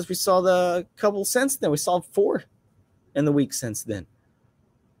because we saw the couple since then. We saw 4 in the week since then.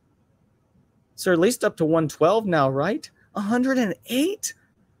 So at least up to 112 now, right? 108?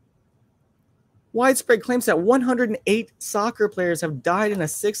 Widespread claims that 108 soccer players have died in a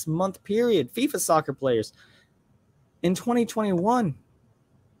 6-month period. FIFA soccer players in 2021.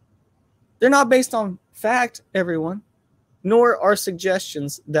 They're not based on fact, everyone, nor are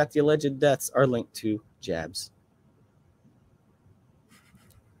suggestions that the alleged deaths are linked to jabs.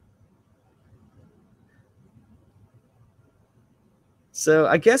 So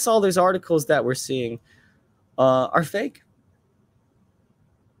I guess all those articles that we're seeing are fake.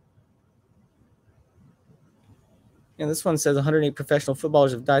 And this one says 108 professional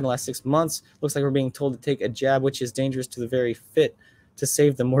footballers have died in the last 6 months. Looks like we're being told to take a jab, which is dangerous to the very fit, to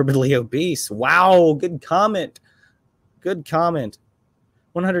save the morbidly obese. Wow, good comment. Good comment.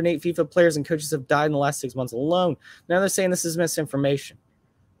 108 FIFA players and coaches have died in the last 6 months alone. Now they're saying this is misinformation,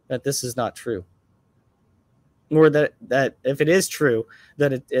 that this is not true. Or that if it is true,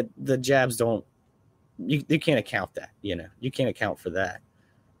 that the jabs don't, you can't account that, you know. You can't account for that.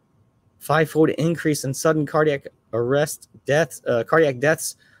 5-fold increase in sudden cardiac deaths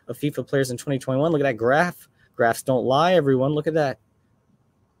of FIFA players in 2021. Look at that graph. Graphs don't lie, everyone. Look at that.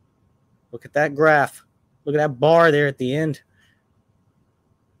 Look at that graph. Look at that bar there at the end.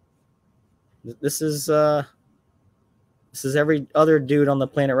 This is every other dude on the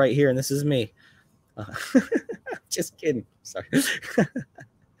planet right here, and this is me. Just kidding. Sorry.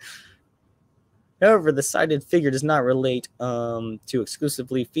 However, the cited figure does not relate to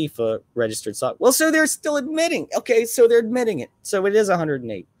exclusively FIFA registered soccer. Well, so they're still admitting. Okay, so they're admitting it. So it is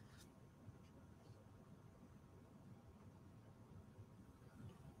 108.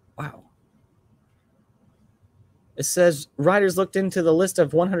 Wow. It says, writers looked into the list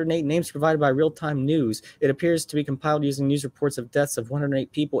of 108 names provided by Real-Time News. It appears to be compiled using news reports of deaths of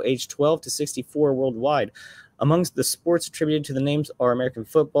 108 people aged 12 to 64 worldwide. Amongst the sports attributed to the names are American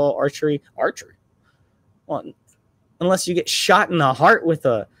football, archery. Well, unless you get shot in the heart with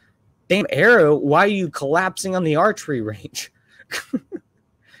a damn arrow, why are you collapsing on the archery range?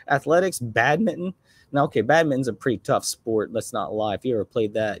 Athletics, badminton. Now, okay, badminton's a pretty tough sport. Let's not lie. If you ever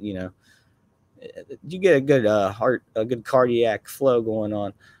played that, you know, you get a good a good cardiac flow going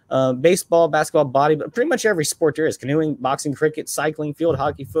on. Baseball, basketball, body, but pretty much every sport there is. Canoeing, boxing, cricket, cycling, field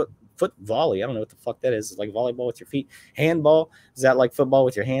hockey, foot volley. I don't know what the fuck that is. It's like volleyball with your feet. Handball, is that like football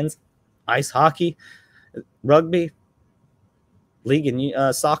with your hands? Ice hockey, rugby, league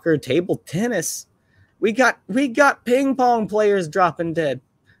and soccer, table tennis. We got ping pong players dropping dead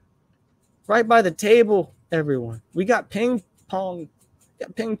right by the table. Everyone, we got ping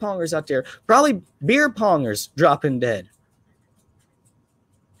pongers out there. Probably beer pongers dropping dead.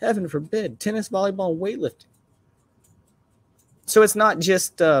 Heaven forbid. Tennis, volleyball, and weightlifting. So it's not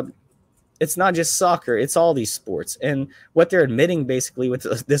just soccer. It's all these sports. And what they're admitting basically with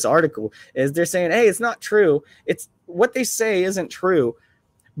this article is they're saying, hey, it's not true. It's what they say isn't true.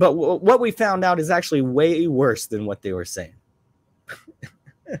 But what we found out is actually way worse than what they were saying.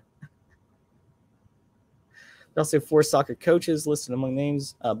 Also, 4 soccer coaches listed among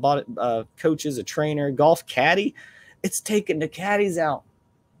names. Coaches, a trainer, golf caddy. It's taking the caddies out.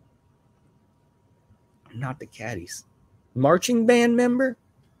 Not the caddies. Marching band member.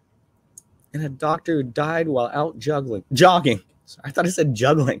 And a doctor who died while out jogging. Sorry, I thought I said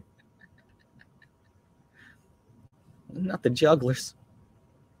juggling. Not the jugglers.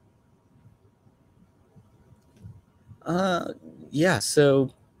 Yeah,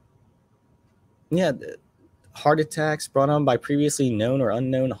 so yeah, heart attacks brought on by previously known or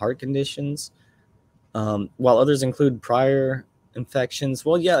unknown heart conditions, while others include prior infections.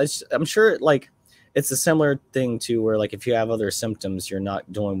 Well, yeah, I'm sure like it's a similar thing to where like if you have other symptoms, you're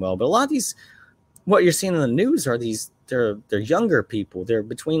not doing well. But a lot of these, what you're seeing in the news are they're younger people. They're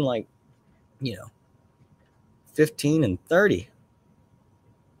between like, 15 and 30.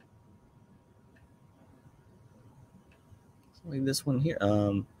 Like this one here.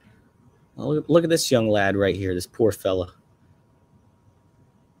 Look at this young lad right here. This poor fella.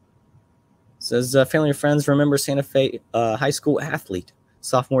 It says family and friends remember Santa Fe high school athlete.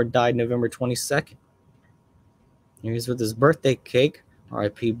 Sophomore died November 22nd. Here's with his birthday cake.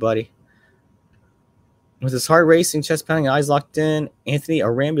 R.I.P. buddy. With his heart racing, chest pounding, eyes locked in, Anthony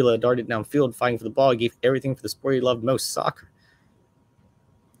Arambula darted downfield fighting for the ball. He gave everything for the sport he loved most, soccer.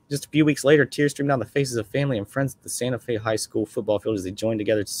 Just a few weeks later, tears streamed down the faces of family and friends at the Santa Fe High School football field as they joined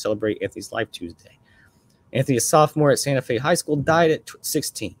together to celebrate Anthony's life Tuesday. Anthony, a sophomore at Santa Fe High School, died at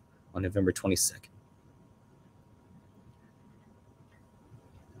 16 on November 22nd.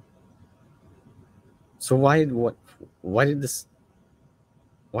 So why did this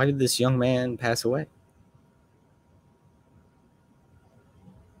young man pass away?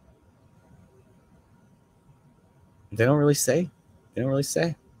 They don't really say.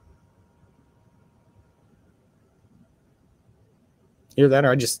 Either that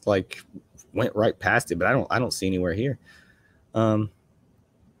or I just like went right past it, but I don't see anywhere here. Yeah,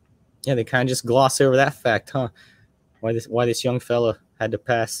 they kind of just gloss over that fact, huh? Why this young fella had to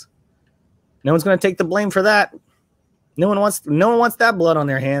pass. No one's going to take the blame for that. No one wants that blood on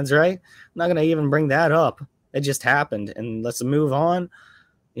their hands, right? I'm not going to even bring that up. It just happened, and let's move on.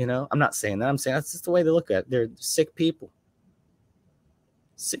 I'm not saying that. I'm saying that's just the way they look at it. They're sick people.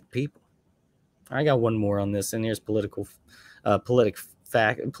 Sick people. I got one more on this, and here's politic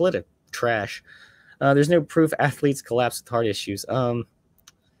trash. There's no proof athletes collapse with heart issues. So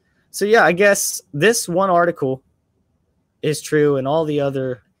yeah, I guess this one article is true, and all the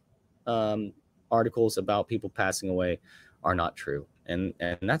other articles about people passing away are not true. And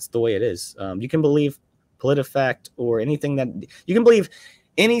that's the way it is. You can believe PolitiFact or anything that you can believe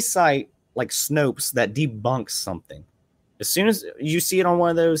any site like Snopes that debunks something. As soon as you see it on one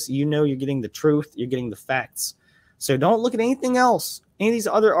of those, you know you're getting the truth, you're getting the facts. So don't look at anything else, any of these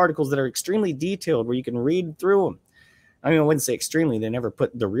other articles that are extremely detailed where you can read through them. I mean, I wouldn't say extremely. They never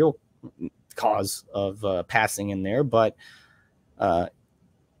put the real cause of passing in there, but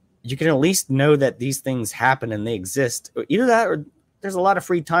you can at least know that these things happen and they exist. Either that or there's a lot of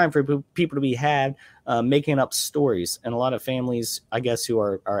free time for people to be had making up stories, and a lot of families, I guess, who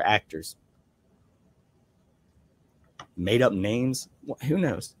are actors. Made up names, who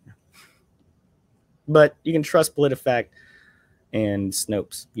knows? But you can trust PolitiFact and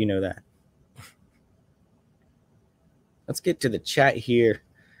Snopes. You know that. Let's get to the chat here,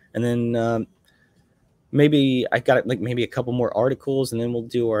 and then maybe I got like maybe a couple more articles, and then we'll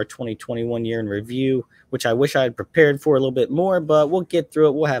do our 2021 year in review, which I wish I had prepared for a little bit more, but we'll get through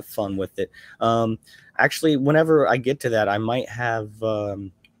it. We'll have fun with it. Actually, whenever I get to that, I might have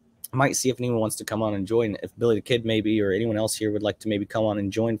I might see if anyone wants to come on and join. If Billy the Kid maybe or anyone else here would like to maybe come on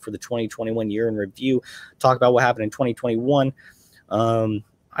and join for the 2021 year in review, talk about what happened in 2021.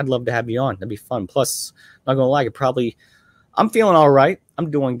 I'd love to have you on. That'd be fun. Plus, not gonna lie, I'm feeling all right.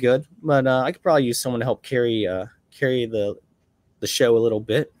 I'm doing good, but I could probably use someone to help carry the show a little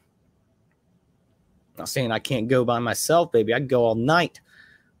bit. Not saying I can't go by myself, baby. I'd go all night.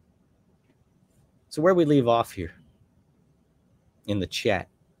 So where we leave off here in the chat.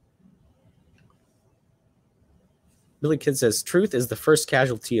 Billy Kid says, truth is the first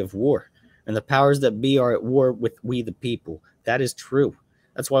casualty of war, and the powers that be are at war with we the people. That is true.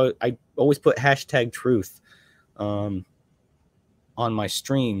 That's why I always put #truth on my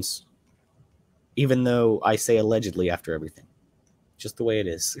streams, even though I say allegedly after everything. Just the way it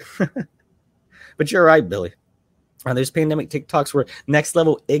is. But you're right, Billy. There's pandemic TikToks where next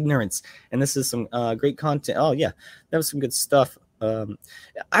level ignorance, and this is some great content. Oh yeah, that was some good stuff.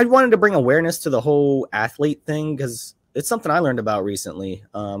 I wanted to bring awareness to the whole athlete thing because it's something I learned about recently.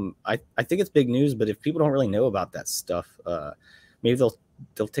 I think it's big news, but if people don't really know about that stuff, maybe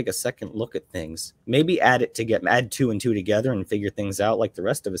they'll take a second look at things. Maybe add 2 and 2 together and figure things out like the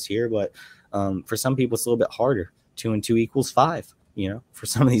rest of us here. But for some people, it's a little bit harder. 2 and 2 equals 5. You know, for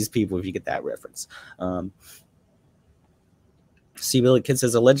some of these people, if you get that reference. See, Billy Kid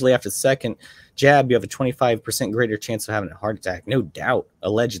says, allegedly after the second jab, you have a 25% greater chance of having a heart attack. No doubt,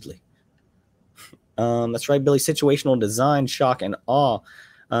 allegedly. That's right, Billy. Situational design, shock, and awe.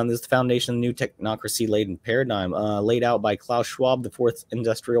 This is the foundation of the new technocracy-laden paradigm, laid out by Klaus Schwab, the Fourth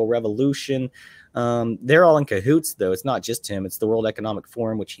Industrial Revolution. They're all in cahoots, though. It's not just him. It's the World Economic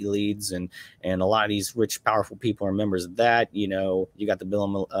Forum, which he leads, and a lot of these rich, powerful people are members of that. You know, you got the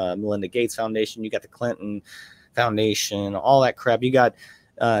Bill and Melinda Gates Foundation. You got the Clinton Foundation, all that crap. You got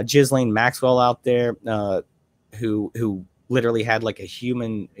Ghislaine Maxwell out there, who literally had like she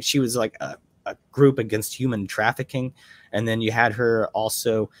was like a group against human trafficking. And then you had her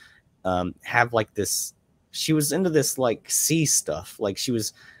also have like this, she was into this like sea stuff. Like she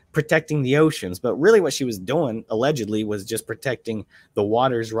was protecting the oceans, but really what she was doing allegedly was just protecting the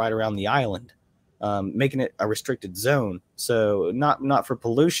waters right around the island, making it a restricted zone. So not for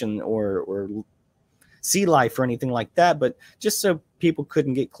pollution or sea life or anything like that, but just so people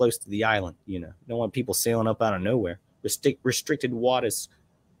couldn't get close to the island. You know, don't want people sailing up out of nowhere. Restricted waters.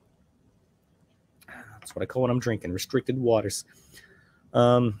 That's what I call when I'm drinking. Restricted waters.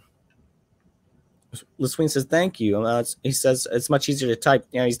 LeSween says thank you. He says it's much easier to type.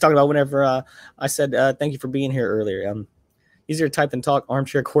 You know, he's talking about whenever I said thank you for being here earlier. Easier to type than talk.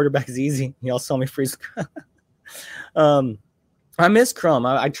 Armchair quarterback is easy. Y'all saw me freeze. I miss Crumb.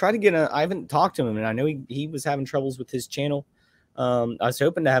 I tried to get I haven't talked to him, and I know he was having troubles with his channel. I was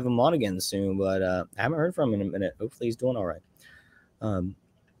hoping to have him on again soon, but I haven't heard from him in a minute. Hopefully he's doing all right.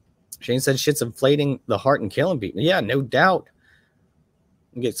 Shane said shit's inflating the heart and killing people. Yeah, no doubt.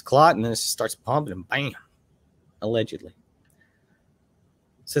 It gets clot and then it starts pumping and bam. Allegedly.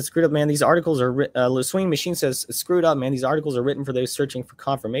 Says screwed up, man. These articles are Swing Machine says screwed up, man. These articles are written for those searching for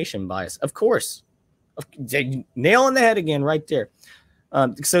confirmation bias. Of course. Nail on the head again right there.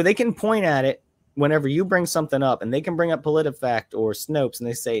 So they can point at it whenever you bring something up, and they can bring up PolitiFact or Snopes and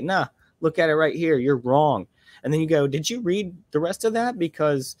they say, nah, look at it right here. You're wrong. And then you go, did you read the rest of that?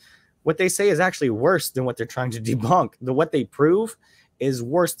 Because what they say is actually worse than what they're trying to debunk. What they prove is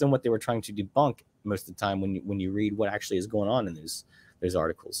worse than what they were trying to debunk most of the time when you read what actually is going on in those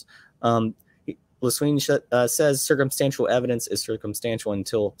articles. LeSween says circumstantial evidence is circumstantial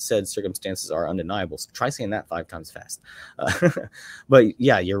until said circumstances are undeniable. So try saying that 5 times fast. But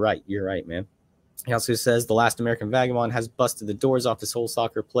yeah, you're right. You're right, man. He also says the last American Vagabond has busted the doors off this whole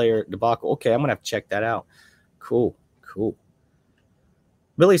soccer player debacle. Okay, I'm going to have to check that out. Cool, cool.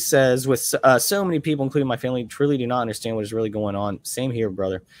 Billy says, with so many people, including my family, truly do not understand what is really going on. Same here,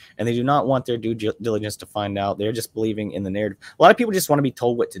 brother. And they do not want their due diligence to find out. They're just believing in the narrative. A lot of people just want to be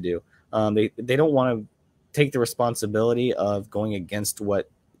told what to do. They don't want to take the responsibility of going against what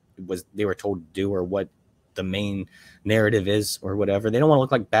they were told to do or what the main narrative is or whatever. They don't want to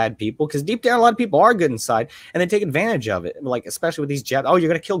look like bad people because deep down, a lot of people are good inside and they take advantage of it. Like, especially with these jabs. Oh, you're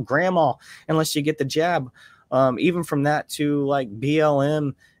going to kill grandma unless you get the jab. Even from that to like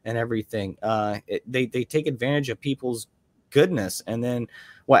BLM and everything, they take advantage of people's goodness. And then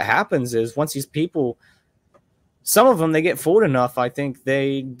what happens is once these people, some of them, they get fooled enough. I think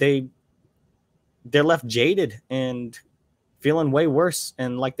they're left jaded and feeling way worse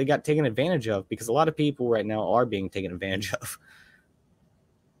and like they got taken advantage of, because a lot of people right now are being taken advantage of.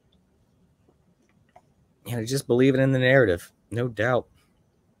 You know, just believe it in the narrative, no doubt.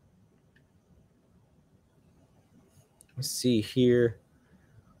 Let's see here.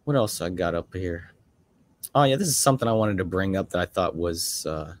 What else I got up here? Oh yeah, this is something I wanted to bring up that I thought was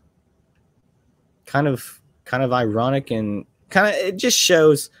kind of ironic and it just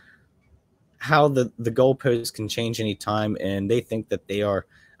shows how the goalposts can change anytime, and they think that they are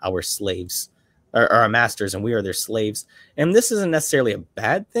our slaves or our masters and we are their slaves. And this isn't necessarily a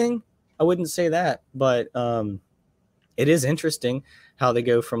bad thing. I wouldn't say that, but it is interesting how they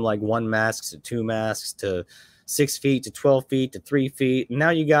go from like 1 mask to 2 masks to 6 feet to 12 feet to 3 feet. And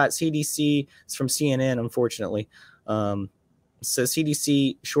now you got CDC. It's from CNN, unfortunately. So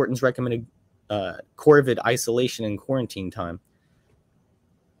CDC shortens recommended COVID isolation and quarantine time.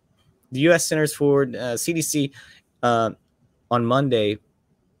 The U.S. Centers for CDC on Monday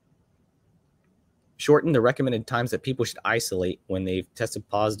shortened the recommended times that people should isolate when they've tested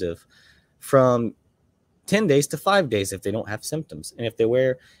positive from 10 days to 5 days if they don't have symptoms, and if they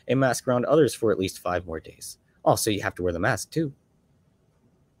wear a mask around others for at least 5 more days. Also, you have to wear the mask too.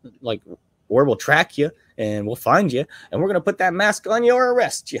 Like, or we'll track you and we'll find you and we're going to put that mask on you or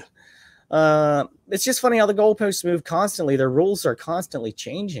arrest you. It's just funny how the goalposts move constantly. Their rules are constantly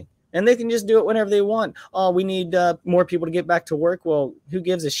changing and they can just do it whenever they want. Oh, we need more people to get back to work. Well, who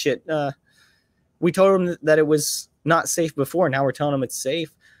gives a shit? We told them that it was not safe before. Now we're telling them it's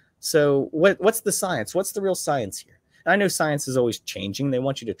safe. So what's the science? What's the real science here? And I know science is always changing. They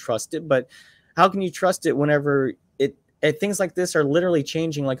want you to trust it, but how can you trust it whenever things like this are literally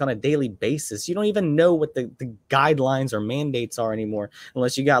changing like on a daily basis? You don't even know what the guidelines or mandates are anymore,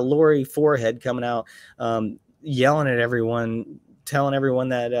 unless you got Lori Forehead coming out yelling at everyone, telling everyone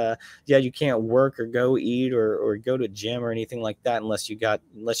that yeah, you can't work or go eat or go to a gym or anything like that unless you got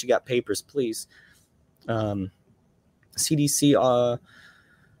papers, please. CDC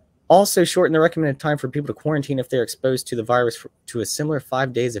also shortened the recommended time for people to quarantine if they're exposed to the virus to a similar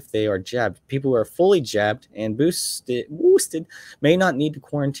 5 days if they are jabbed. People who are fully jabbed and boosted may not need to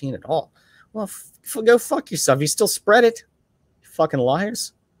quarantine at all. Well, go fuck yourself. You still spread it, you fucking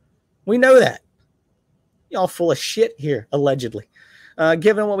liars. We know that. Y'all full of shit here, allegedly.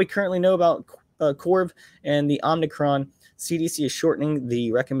 Given what we currently know about Corv and the Omicron, CDC is shortening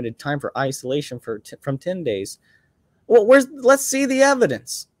the recommended time for isolation from 10 days. Well, let's see the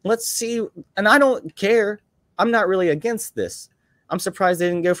evidence. Let's see. And I don't care. I'm not really against this. I'm surprised they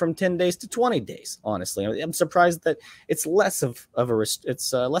didn't go from 10 days to 20 days, honestly. I'm surprised that it's less of a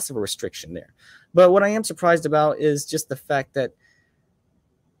restriction there. But what I am surprised about is just the fact that,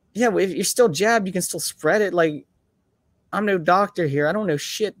 yeah, if you're still jabbed, you can still spread it. Like, I'm no doctor here. I don't know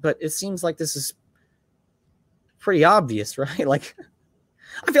shit, but it seems like this is pretty obvious, right? Like,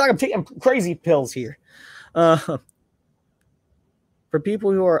 I feel like I'm taking crazy pills here. For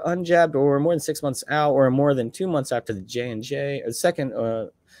people who are unjabbed or more than 6 months out or more than 2 months after the J&J, or second,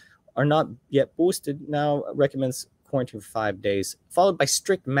 are not yet boosted, now recommends quarantine for 5 days, followed by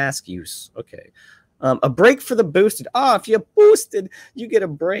strict mask use. Okay. A break for the boosted. If you're boosted, you get a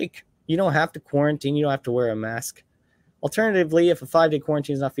break. You don't have to quarantine. You don't have to wear a mask. Alternatively, if a 5-day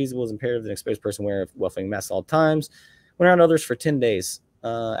quarantine is not feasible, it's imperative that an exposed person wear a well-fitting mask at all times when around others for 10 days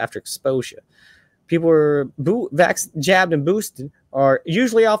after exposure. People who are jabbed and boosted are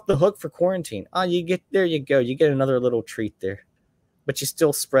usually off the hook for quarantine. There you go. You get another little treat there, but you're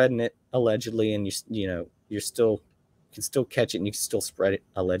still spreading it allegedly, and you can still catch it and you can still spread it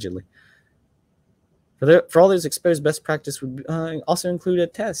allegedly. For all those exposed, best practice would also include a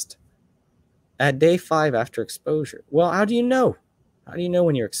test at day 5 after exposure. Well, how do you know? How do you know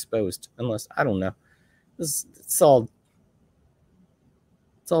when you're exposed? Unless, I don't know. It's all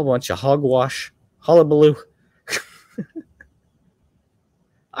a bunch of hogwash, hullabaloo.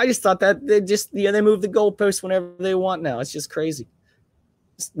 I just thought that they move the goalposts whenever they want now. It's just crazy.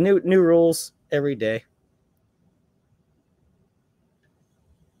 It's new rules every day.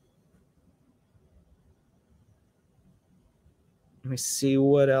 Let me see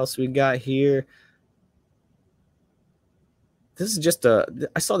what else we got here. This is just I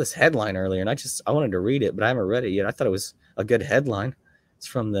saw this headline earlier, and I wanted to read it, but I haven't read it yet. I thought it was a good headline. It's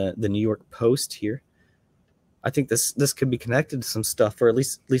from the New York Post here. I think this could be connected to some stuff, or at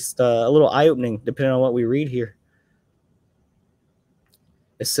least a little eye-opening, depending on what we read here.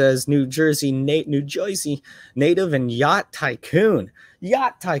 It says New Jersey native and yacht tycoon.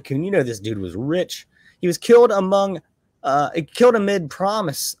 Yacht tycoon. You know this dude was rich. He was killed amid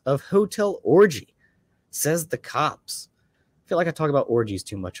promise of hotel orgy, says the cops. I feel like I talk about orgies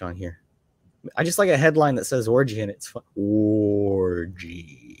too much on here. I just like a headline that says orgy in it. It's fun.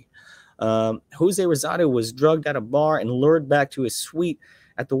 Orgy. Jose Rosado was drugged at a bar and lured back to his suite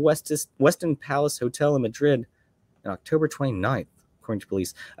at the Westin Palace Hotel in Madrid on October 29th, according to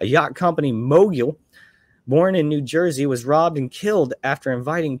police. A yacht company mogul born in New Jersey was robbed and killed after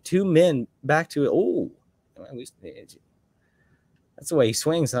inviting two men back to it. Oh, that's the way he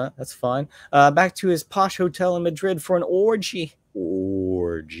swings, huh? That's fine. Back to his posh hotel in Madrid for an orgy.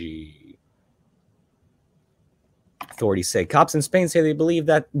 Orgy. Authorities say. Cops in Spain say they believe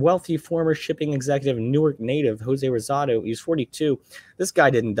that wealthy former shipping executive and Newark native Jose Rosado, he was 42. This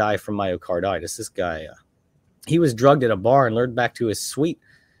guy didn't die from myocarditis. This guy, he was drugged at a bar and lured back to his suite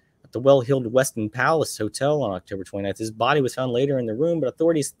at the well-heeled Westin Palace Hotel on October 29th. His body was found later in the room, but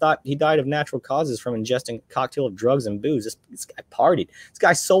authorities thought he died of natural causes from ingesting a cocktail of drugs and booze. This guy partied. This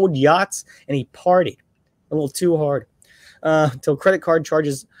guy sold yachts, and he partied a little too hard. Until credit card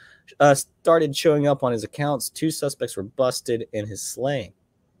charges started showing up on his accounts, two suspects were busted in his slaying.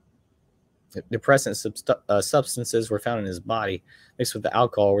 Depressant substances were found in his body, mixed with the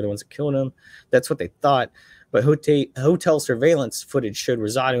alcohol were the ones that killed him. That's what they thought. But hotel surveillance footage showed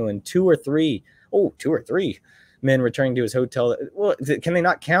Rosado and two or three men returning to his hotel. Well, can they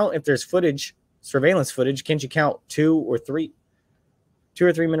not count if there's surveillance footage? Can't you count two or three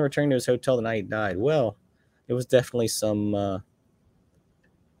men returning to his hotel the night he died? Well, it was definitely some, I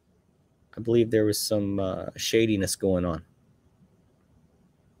believe there was some shadiness going on.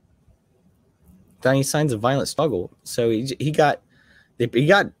 Any signs of violent struggle. So he got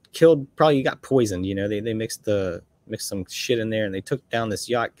killed. Probably he got poisoned. You know, they mixed some shit in there and they took down this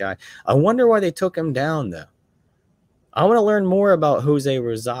yacht guy. I wonder why they took him down though. I want to learn more about Jose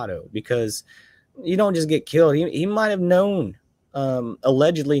Rosado, because you don't just get killed. He might have known,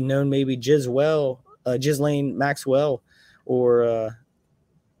 allegedly known maybe Ghislaine Maxwell or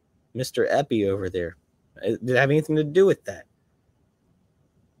Mr. Epi over there. Did it have anything to do with that?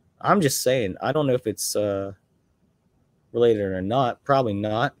 I'm just saying, I don't know if it's related or not. Probably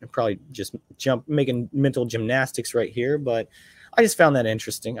not. I'm probably just making mental gymnastics right here, but I just found that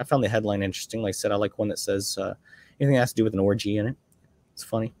interesting. I found the headline interesting. Like I said, I like one that says anything that has to do with an orgy in it. It's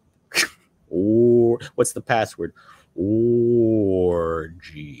funny. Or what's the password? Orgy.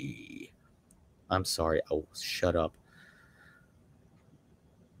 I'm sorry. Oh, shut up.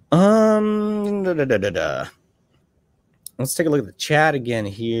 Let's take a look at the chat again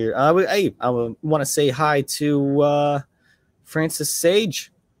here. I want to say hi to Francis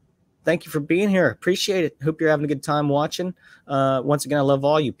Sage. Thank you for being here. Appreciate it. Hope you're having a good time watching. Once again, I love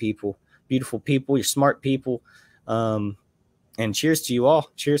all you people. Beautiful people. You're smart people. And cheers to you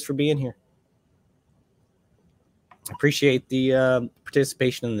all. Cheers for being here. Appreciate the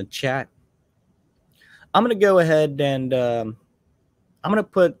participation in the chat. I'm going to go ahead and I'm going to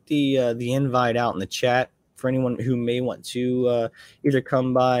put the invite out in the chat for anyone who may want to either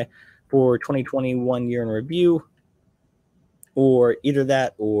come by for 2021 year in review, or either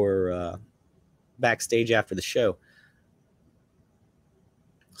that or backstage after the show.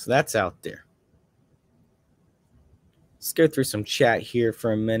 So that's out there. Let's go through some chat here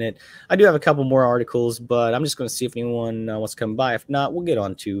for a minute. I do have a couple more articles, but I'm just going to see if anyone wants to come by. If not, we'll get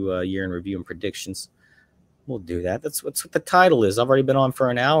on to year in review and predictions. We'll do that. That's what the title is. I've already been on for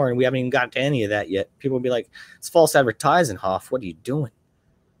an hour, and we haven't even gotten to any of that yet. People will be like, it's false advertising, Hoff. What are you doing?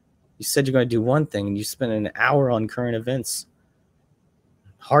 You said you're going to do one thing, and you spent an hour on current events.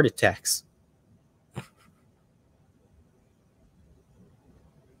 Heart attacks.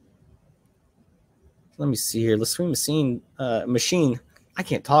 Let me see here. Let's swing machine. I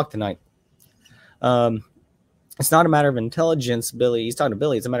can't talk tonight. It's not a matter of intelligence, Billy. He's talking to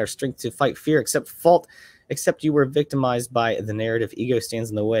Billy. It's a matter of strength to fight fear, accept fault, except you were victimized by the narrative. Ego stands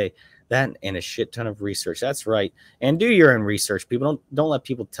in the way. That and a shit ton of research. That's right. And do your own research. People don't let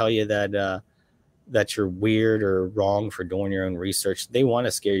people tell you that that you're weird or wrong for doing your own research. They want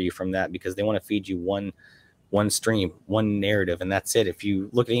to scare you from that because they want to feed you one stream, one narrative, and that's it. If you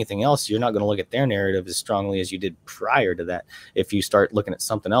look at anything else, you're not going to look at their narrative as strongly as you did prior to that. If you start looking at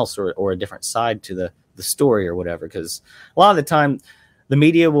something else or a different side to the story or whatever, because a lot of the time the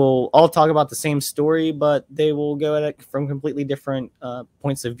media will all talk about the same story, but they will go at it from completely different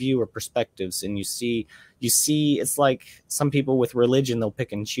points of view or perspectives. And you see, it's like some people with religion, they'll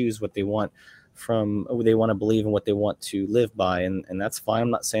pick and choose what they want from, what they want to believe and what they want to live by. And that's fine.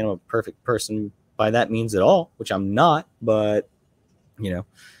 I'm not saying I'm a perfect person by that means at all, which I'm not, but you know,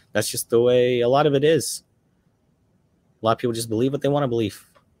 that's just the way a lot of it is. A lot of people just believe what they want to believe.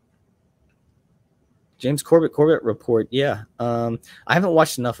 James Corbett report. Yeah. I haven't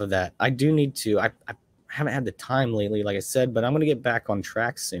watched enough of that. I do need to. I haven't had the time lately, like I said, but I'm going to get back on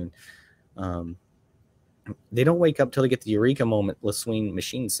track soon. They don't wake up till they get the eureka moment, LaSween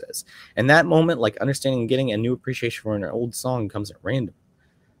Machine says. And that moment, like understanding and getting a new appreciation for an old song, comes at random.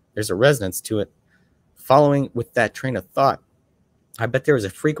 There's a resonance to it. Following with that train of thought, I bet there is a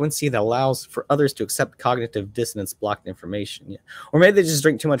frequency that allows for others to accept cognitive dissonance blocked information. Yeah. Or maybe they just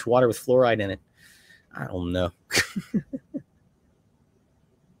drink too much water with fluoride in it. I don't know.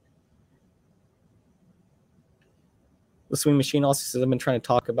 The Swing Machine also says, I've been trying to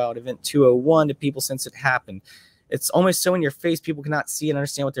talk about Event 201 to people since it happened. It's almost so in your face, people cannot see and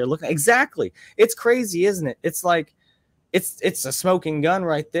understand what they're looking at. Exactly. It's crazy, isn't it? It's like, it's a smoking gun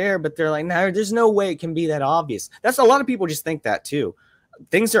right there, but they're like, no, there's no way it can be that obvious. That's a lot of people just think that too.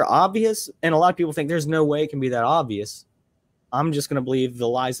 Things are obvious, and a lot of people think there's no way it can be that obvious. I'm just going to believe the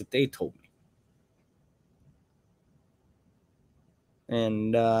lies that they told me.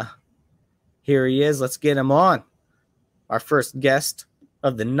 And here he is. Let's get him on. Our first guest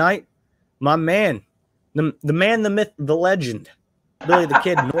of the night, my man, the man, the myth, the legend, Billy the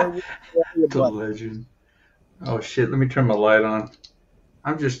Kid. The legend. Oh, shit. Let me turn my light on.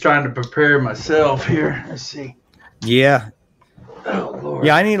 I'm just trying to prepare myself here. Let's see. Yeah. Oh, Lord.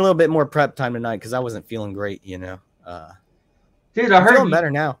 Yeah, I need a little bit more prep time tonight because I wasn't feeling great, you know. Dude, I heard feeling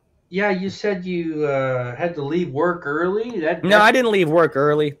better now. Yeah, you said you had to leave work early. No, I didn't leave work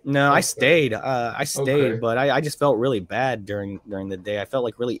early. No, okay. I stayed. Okay. But I just felt really bad during the day. I felt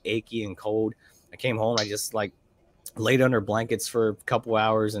like really achy and cold. I came home. I just like laid under blankets for a couple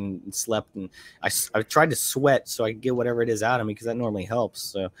hours and slept. And I tried to sweat so I could get whatever it is out of me because that normally helps.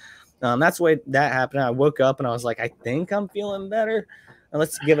 So that's the way that happened. I woke up and I was like, I think I'm feeling better.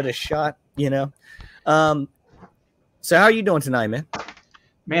 Let's give it a shot, you know. So how are you doing tonight, man?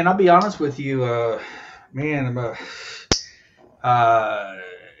 Man, I'll be honest with you, man.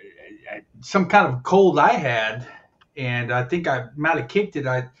 Some kind of cold I had, and I think I might have kicked it.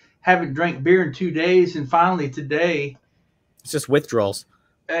 I haven't drank beer in 2 days, and finally today. It's just withdrawals.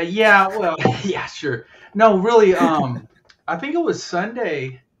 Yeah, well, yeah, sure. No, really. I think it was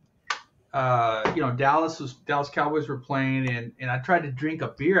Sunday. You know, Dallas Cowboys were playing, and I tried to drink a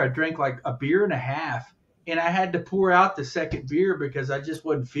beer. I drank like a beer and a half. And I had to pour out the second beer because I just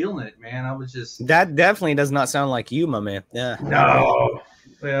wasn't feeling it, man. I was just... That definitely does not sound like you, my man. Yeah. No.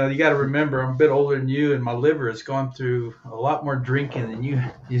 Well, you got to remember, I'm a bit older than you, and my liver has gone through a lot more drinking than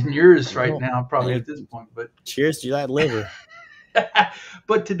yours right now, probably at this point. But cheers to that liver.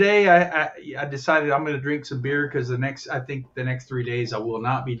 But today I decided I'm going to drink some beer because I think the next 3 days I will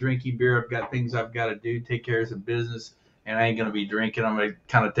not be drinking beer. I've got things I've got to do, take care of some business, and I ain't going to be drinking. I'm going to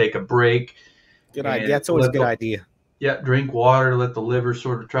kind of take a break. Good idea. That's always a good idea. Yeah, drink water, let the liver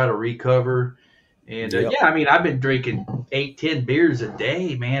sort of try to recover. And yeah, I mean, I've been drinking 8-10 beers a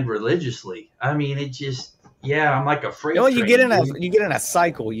day, man, religiously. I mean, it just, yeah, I'm like a freight train. You get in a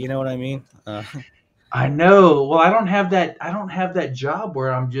cycle. You know what I mean? I know. Well, I don't have that job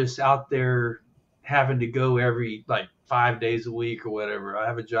where I'm just out there having to go every like 5 days a week or whatever. I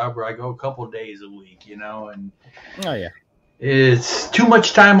have a job where I go a couple of days a week, you know, and oh yeah, it's too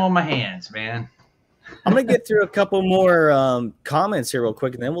much time on my hands, man. I'm going to get through a couple more comments here real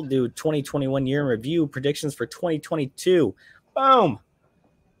quick, and then we'll do 2021 year in review, predictions for 2022. Boom.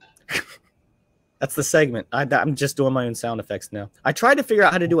 That's the segment. I'm just doing my own sound effects now. I tried to figure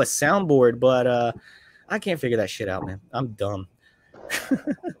out how to do a soundboard, but I can't figure that shit out, man. I'm dumb.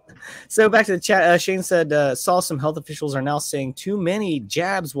 So back to the chat. Shane said, saw some health officials are now saying too many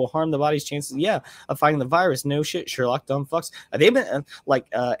jabs will harm the body's chances, of fighting the virus. No shit, Sherlock, dumb fucks. They've been like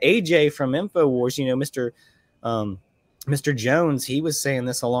AJ from InfoWars, you know, Mr. Jones, he was saying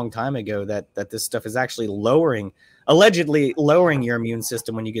this a long time ago that this stuff is actually allegedly lowering your immune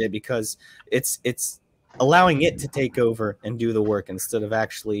system when you get it because it's allowing it to take over and do the work instead of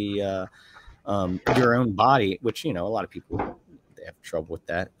actually your own body, which, you know, a lot of people, they have trouble with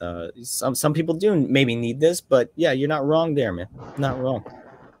that. Some people do maybe need this, but yeah, you're not wrong there, man. Not wrong.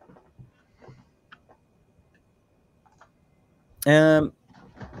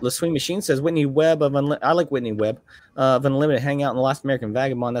 LaSwing Machine says Whitney Webb of I like Whitney Webb of Unlimited Hangout in The Last American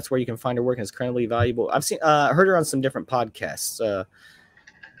Vagabond. That's where you can find her work and it's incredibly valuable. I've seen heard her on some different podcasts.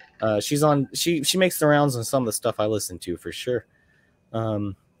 She's on she makes the rounds on some of the stuff I listen to for sure.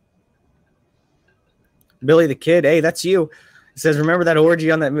 Billy the Kid, hey, that's you. It says, remember that orgy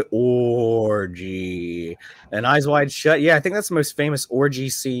on that orgy and Eyes Wide Shut? Yeah, I think that's the most famous orgy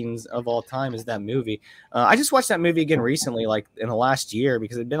scenes of all time is that movie. I just watched that movie again recently, like in the last year,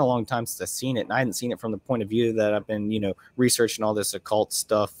 because it'd been a long time since I've seen it, and I hadn't seen it from the point of view that I've been, you know, researching all this occult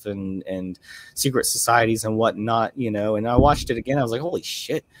stuff and secret societies and whatnot, you know. And I watched it again. I was like, holy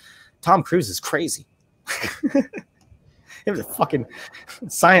shit, Tom Cruise is crazy. It was a fucking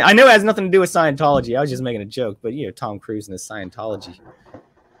science. I know it has nothing to do with Scientology. I was just making a joke, but you know, Tom Cruise and his Scientology.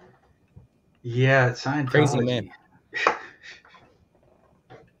 Yeah, Scientology. Crazy man.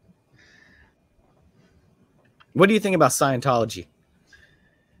 What do you think about Scientology?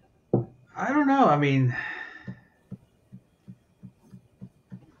 I don't know. I mean,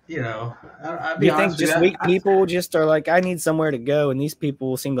 you know, do you think just weak people just are like, I need somewhere to go, and these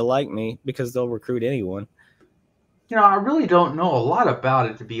people seem to like me because they'll recruit anyone? You know, I really don't know a lot about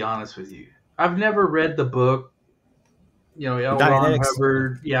it, to be honest with you. I've never read the book. You know, L. Ron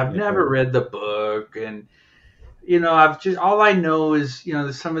Hubbard. Yeah, I've never read the book, and you know, I've just all I know is, you know,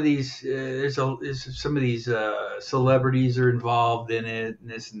 there's some of these celebrities are involved in it, and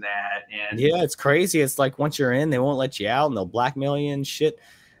this and that, and yeah, it's crazy. It's like once you're in, they won't let you out, and they'll blackmail you and shit.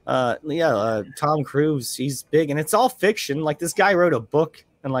 Tom Cruise, he's big, and it's all fiction. Like this guy wrote a book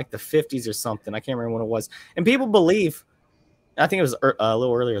in like the 50s or something. I can't remember when it was. And people believe, I think it was a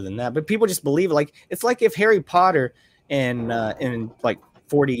little earlier than that, but people just believe it. Like, it's like if Harry Potter in like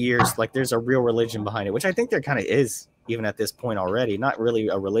 40 years, like there's a real religion behind it, which I think there kind of is even at this point already. Not really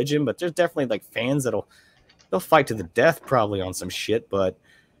a religion, but there's definitely like fans they'll fight to the death probably on some shit, but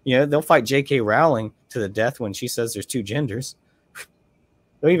you know, they'll fight J.K. Rowling to the death when she says there's two genders.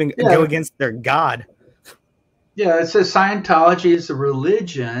 They'll even go against their God. Yeah, it says Scientology is a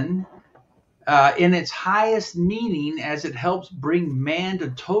religion in its highest meaning as it helps bring man to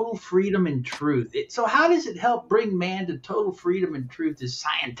total freedom and truth. So how does it help bring man to total freedom and truth is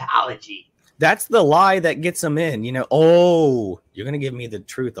Scientology. That's the lie that gets them in, you know. Oh, you're going to give me the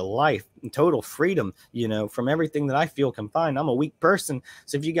truth of life and total freedom, you know, from everything that I feel confined. I'm a weak person.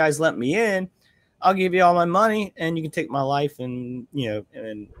 So if you guys let me in, I'll give you all my money and you can take my life and, you know,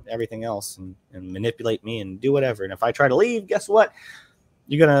 and everything else and manipulate me and do whatever. And if I try to leave, guess what?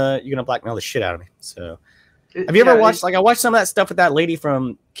 You're gonna blackmail the shit out of me. So have you ever watched, like I watched some of that stuff with that lady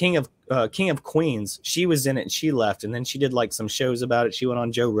from King of Queens. She was in it and she left. And then she did like some shows about it. She went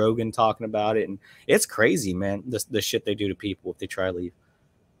on Joe Rogan talking about it. And it's crazy, man, the shit they do to people if they try to leave.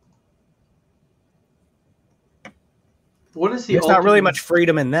 What is There's not really much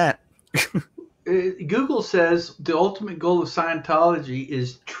freedom in that. Google says the ultimate goal of Scientology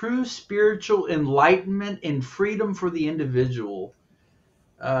is true spiritual enlightenment and freedom for the individual.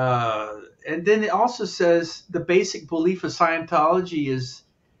 And then it also says the basic belief of Scientology is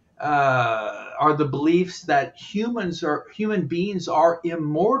are the beliefs that human beings are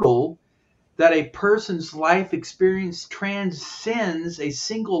immortal, that a person's life experience transcends a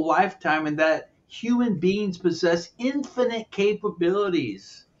single lifetime, and that human beings possess infinite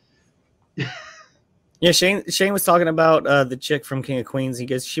capabilities. Yeah, Shane was talking about the chick from King of Queens. He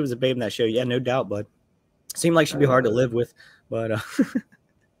goes, she was a babe in that show. Yeah, no doubt, bud. Seemed like she'd be hard to live with, but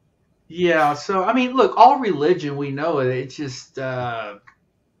yeah. So I mean, look, all religion, we know it. It's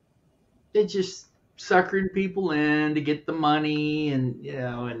just suckering people in to get the money, and you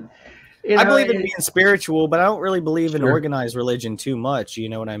know, I believe in being spiritual, but I don't really believe in organized religion too much. You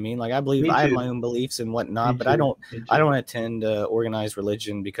know what I mean? Like I believe I have my own beliefs and whatnot, but I don't attend organized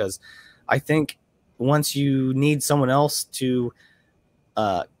religion because I think once you need someone else to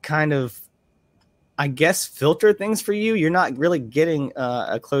kind of, I guess, filter things for you, you're not really getting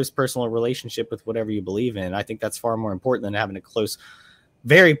a close personal relationship with whatever you believe in. I think that's far more important than having a close,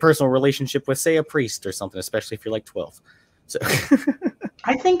 very personal relationship with, say, a priest or something, especially if you're like 12. So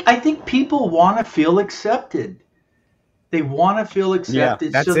I think people want to feel accepted. They want to feel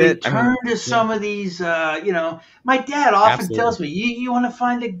accepted, so they turn to some of these. You know, my dad often tells me, "You want to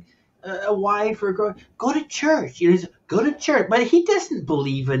find a wife or go to church. You know, go to church." But he doesn't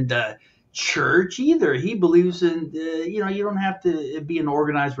believe in the church either. He believes in, you know, you don't have to be an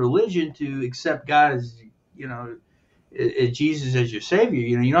organized religion to accept God as, you know, Jesus as your savior.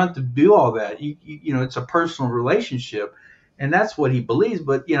 You know, you don't have to do all that. You know, it's a personal relationship, and that's what he believes.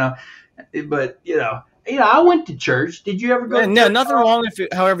 But you know, I went to church. Did you ever go? No, nothing wrong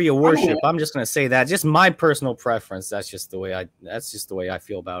if however you worship. I'm just gonna say that. Just my personal preference. That's just the way I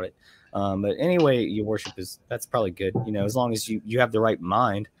feel about it. But anyway, you worship that's probably good. You know, as long as you have the right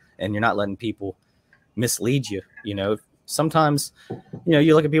mind and you're not letting people mislead you. You know. Sometimes, you know,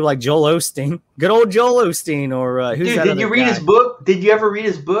 you look at people like Joel Osteen, good old Joel Osteen, or who's that? Did you read his book? Did you ever read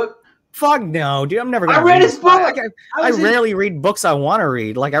his book? Fuck no, dude. I'm never gonna. I read his book. I rarely read books I want to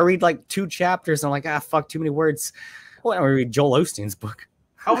read. Like I read like 2 chapters, and I'm like, fuck, too many words. Why don't we read Joel Osteen's book?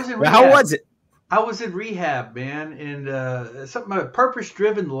 How was it? I was in rehab, man, and something about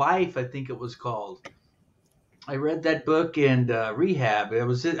Purpose-Driven Life, I think it was called. I read that book in rehab. I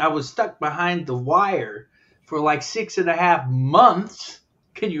was stuck behind the wire for like 6.5 months.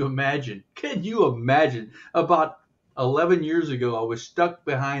 Can you imagine? About 11 years ago, I was stuck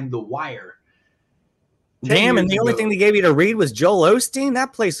behind the wire. Damn, and the only thing they gave you to read was Joel Osteen?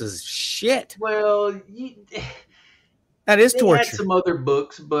 That place is shit. Well, that is torture. Had some other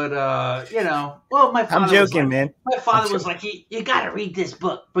books, but you know, well, my father. I'm joking, man. My father was like, "You got to read this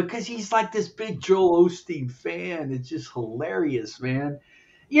book because he's like this big Joel Osteen fan. It's just hilarious, man."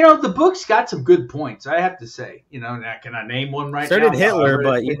 You know, the book's got some good points, I have to say. You know, now, can I name one right now? So did Hitler,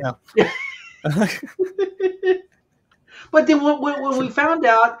 but you know. But then when we found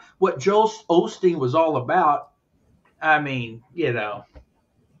out what Joel Osteen was all about, I mean, you know,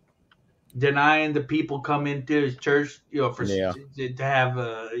 denying the people come into his church, you know, to have,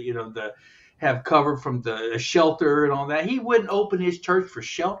 you know, have cover from the shelter and all that. He wouldn't open his church for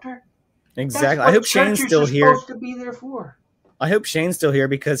shelter. Exactly. I hope Shane's still here. Supposed to be there for. I hope Shane's still here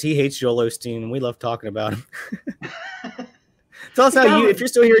because he hates Joel Osteen and we love talking about him. Tell us if you're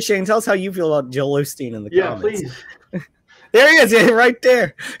still here, Shane, tell us how you feel about Joel Osteen in the comments. Yeah, please. There he is, right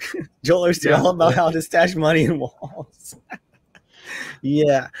there. Joel Osteen, all about how to stash money in walls.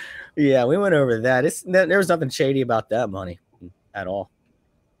 Yeah, we went over that. There was nothing shady about that money at all.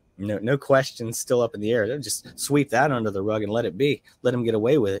 No questions still up in the air. They'll just sweep that under the rug and let it be. Let him get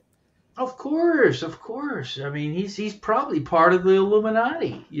away with it. Of course. I mean, he's probably part of the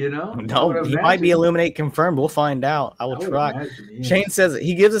Illuminati, you know? No, he might be Illuminate confirmed. We'll find out. I will try. Imagine. Shane says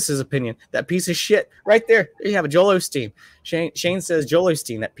he gives us his opinion. That piece of shit. Right there. There you have it, Joel Osteen. Shane says Joel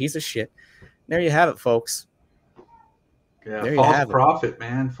Osteen, that piece of shit. There you have it, folks. Yeah, there false prophet,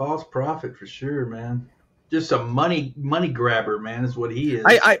 man. False prophet for sure, man. Just a money grabber, man, is what he is.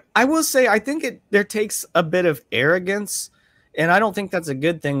 I will say, I think there takes a bit of arrogance. And I don't think that's a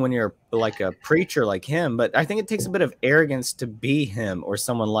good thing when you're like a preacher like him, but I think it takes a bit of arrogance to be him or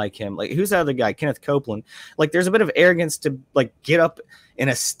someone like him. Like, who's that other guy? Kenneth Copeland. Like, there's a bit of arrogance to like get up in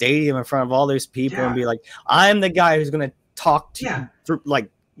a stadium in front of all those people and be like, I'm the guy who's going to talk to you through like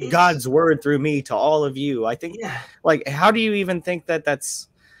God's word through me to all of you. I think like, how do you even think that's,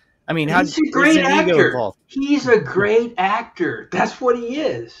 I mean, he's a great actor. He's a great actor. That's what he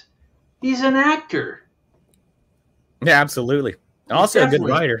is. He's an actor. Yeah, absolutely. Also a good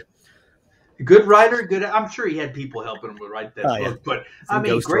writer. Good writer, good. I'm sure he had people helping him to write that book. But I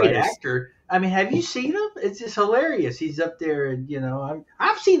mean, great actor. I mean, have you seen him? It's just hilarious. He's up there, and you know,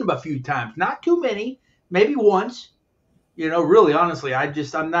 I've seen him a few times, not too many, maybe once. You know, really, honestly,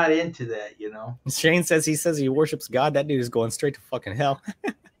 I'm not into that. You know. Shane says he worships God. That dude is going straight to fucking hell.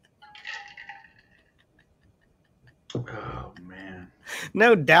 Oh man.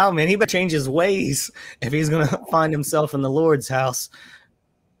 No doubt, man. He better change his ways if he's going to find himself in the Lord's house.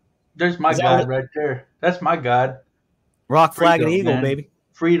 There's my God right there. That's my God. Rock, flag, and eagle, baby.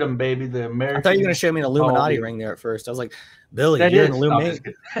 Freedom, baby. The American. I thought you were going to show me an Illuminati ring there at first. I was like, Billy, you're an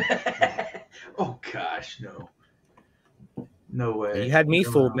Illuminati. Oh, gosh, no. No way. You had me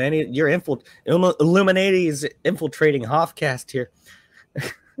fooled, man. You're Illuminati is infiltrating Hoffcast here.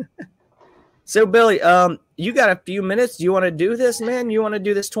 So, Billy, you got a few minutes. Do you want to do this, man? You want to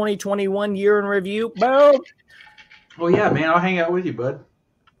do this 2021 year in review? Boom. Well, yeah, man. I'll hang out with you, bud.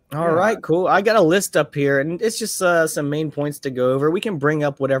 All right, cool. I got a list up here, and it's just some main points to go over. We can bring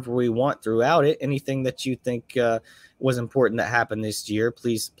up whatever we want throughout it. Anything that you think was important that happened this year,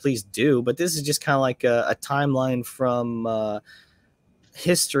 please do. But this is just kind of like a timeline from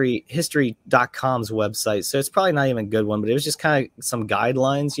history.com's website, so it's probably not even a good one, but it was just kind of some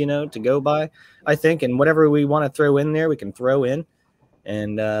guidelines, you know, to go by, I think, and whatever we want to throw in there we can throw in,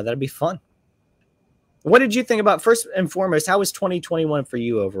 and that'd be fun. What did you think about, first and foremost, how was 2021 for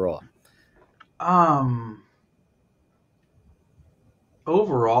you overall?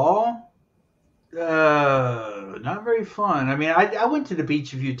 Overall, Not very fun. I mean, I went to the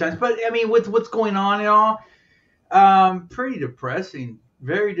beach a few times, but I mean, with what's going on and all, pretty depressing.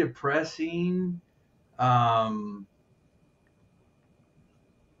 Very depressing.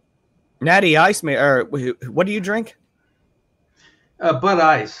 Natty Ice, or what do you drink? Bud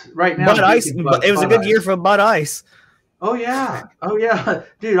Ice. Right now, Bud Ice. It was a good year for Bud Ice. Oh yeah,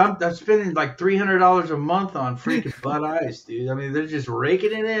 dude. I'm spending like $300 a month on freaking Bud Ice, dude. I mean, they're just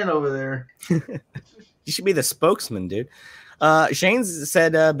raking it in over there. You should be the spokesman, dude. Shane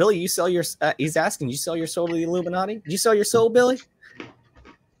said, Billy, you sell your. He's asking, you sell your soul to the Illuminati? Did you sell your soul, Billy?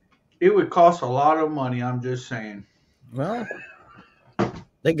 It would cost a lot of money. I'm just saying. Well,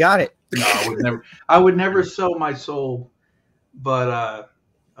 they got it. No, I would never sell my soul, but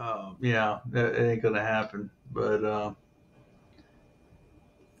yeah, that ain't gonna happen. But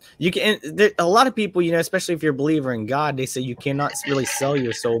you can. A lot of people, you know, especially if you're a believer in God, they say you cannot really sell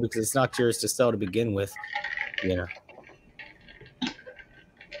your soul because it's not yours to sell to begin with. You know.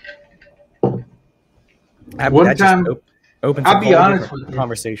 One time, I'll be honest with you.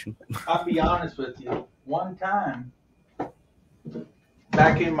 Conversation. I'll be honest with you. One time,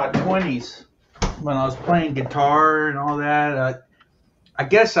 back in my 20s, when I was playing guitar and all that, I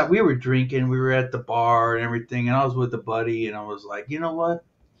guess we were drinking. We were at the bar and everything, and I was with a buddy, and I was like, you know what?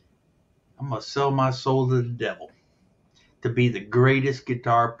 I'm gonna sell my soul to the devil to be the greatest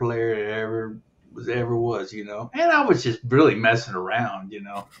guitar player that ever was, you know. And I was just really messing around, you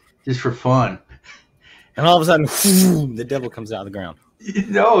know, just for fun. And all of a sudden, whoom, the devil comes out of the ground.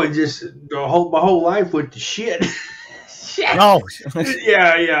 No, it just my whole life went to shit. Shit. Oh,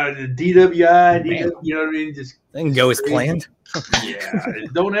 yeah, the DWI, you know what I mean? Just didn't go as planned. Yeah,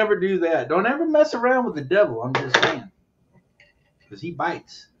 don't ever do that. Don't ever mess around with the devil. I'm just saying, because he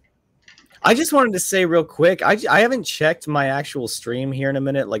bites. I just wanted to say real quick, I haven't checked my actual stream here in a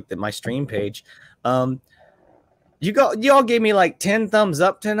minute, like my stream page. You all gave me like 10 thumbs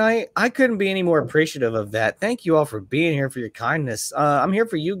up tonight. I couldn't be any more appreciative of that. Thank you all for being here, for your kindness. I'm here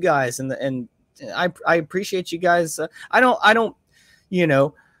for you guys, and I appreciate you guys. I don't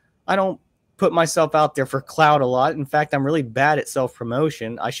put myself out there for clout a lot. In fact, I'm really bad at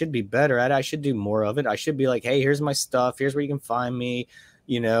self-promotion. I should be better at it. I should do more of it. I should be like, hey, here's my stuff. Here's where you can find me.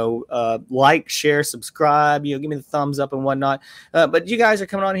 You know, like, share, subscribe, you know, give me the thumbs up and whatnot. But you guys are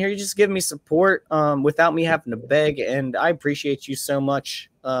coming on here. You just give me support without me having to beg. And I appreciate you so much.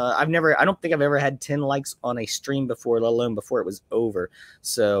 I don't think I've ever had 10 likes on a stream before, let alone before it was over.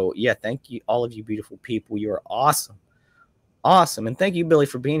 So yeah, thank you, all of you beautiful people. You are awesome. Awesome. And thank you, Billy,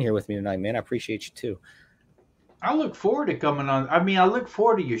 for being here with me tonight, man. I appreciate you too. I look forward to coming on. I mean, I look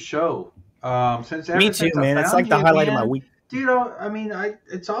forward to your show. Me too, man. It's like the highlight of my week. Dude, I mean,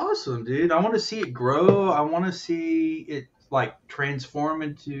 it's awesome, dude. I want to see it grow. I want to see it like transform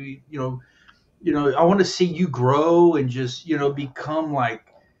into, you know, I want to see you grow and just, you know, become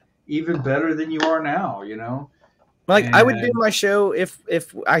like even better than you are now, you know. Like, I would do my show if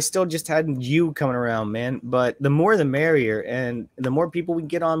I still just had you coming around, man. But the more the merrier, and the more people we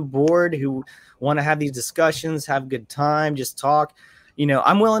get on board who want to have these discussions, have a good time, just talk. You know,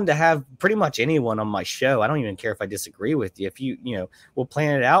 I'm willing to have pretty much anyone on my show. I don't even care if I disagree with you. If you know, we'll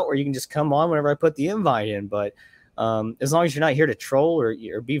plan it out, or you can just come on whenever I put the invite in. But as long as you're not here to troll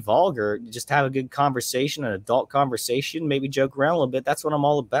or be vulgar, just have a good conversation, an adult conversation, maybe joke around a little bit. That's what I'm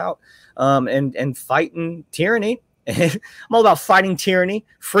all about. And fighting tyranny. I'm all about fighting tyranny,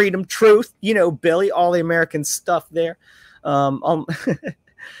 freedom, truth. You know, Billy, all the American stuff there. But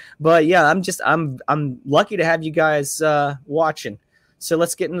yeah, I'm lucky to have you guys watching. So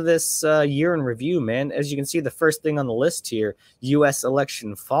let's get into this year in review, man. As you can see, the first thing on the list here, U.S.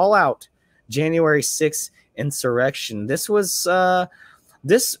 election fallout, January 6th insurrection. This was a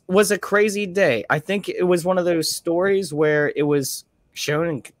crazy day. I think it was one of those stories where it was shown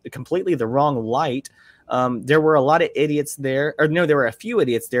in completely the wrong light. There were a lot of idiots there, or no, there were a few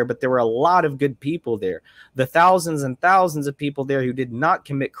idiots there, but there were a lot of good people there. The thousands and thousands of people there who did not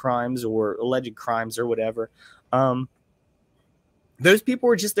commit crimes or alleged crimes or whatever. Those people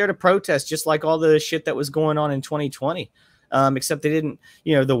were just there to protest, just like all the shit that was going on in 2020. Except they didn't,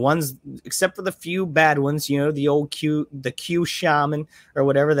 you know, the ones, except for the few bad ones, you know, the Q shaman or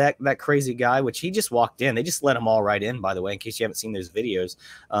whatever, that crazy guy, which he just walked in. They just let him all right in, by the way, in case you haven't seen those videos.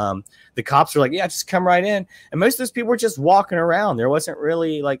 The cops were like, yeah, just come right in. And most of those people were just walking around. There wasn't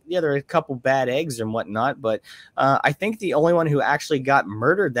really like, yeah, there were a couple bad eggs and whatnot. But I think the only one who actually got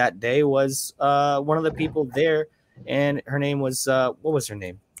murdered that day was one of the people there. And her name was, what was her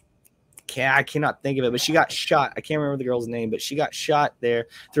name? cannot think of it, but she got shot. I can't remember the girl's name, but she got shot there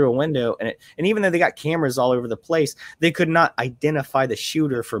through a window. And even though they got cameras all over the place, they could not identify the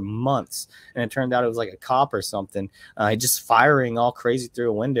shooter for months. And it turned out it was like a cop or something, just firing all crazy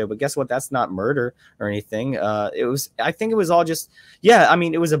through a window. But guess what? That's not murder or anything. I think it was all just, I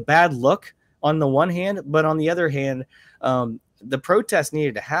mean, it was a bad look on the one hand, but on the other hand, the protest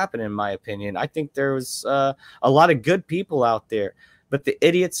needed to happen, in my opinion. I think there was a lot of good people out there, but the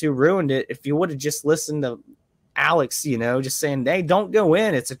idiots who ruined it, if you would have just listened to Alex, just saying, hey, don't go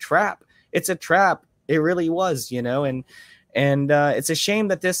in. It's a trap. It's a trap. It really was, and it's a shame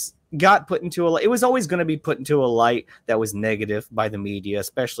that this got put into it was always going to be put into a light that was negative by the media,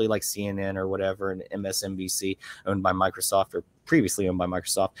 especially like CNN or whatever, and MSNBC, owned by Microsoft, or previously owned by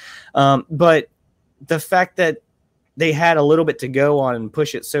Microsoft. But the fact that they had a little bit to go on and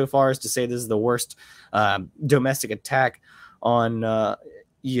push it so far as to say this is the worst domestic attack on on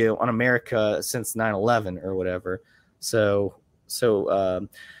America since 9/11 or whatever. So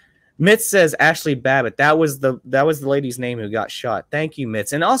Mitz says Ashley Babbitt. That was the lady's name who got shot. Thank you,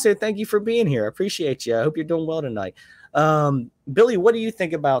 Mitz, and also thank you for being here. I appreciate you. I hope you're doing well tonight. Billy, what do you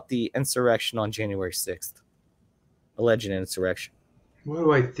think about the insurrection on January 6th? Alleged insurrection. What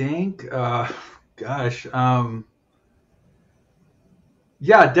do I think? Gosh.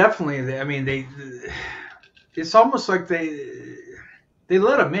 Yeah, definitely. I mean, it's almost like they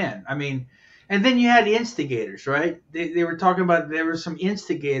let them in. I mean, and then you had instigators, right? They were talking about, there were some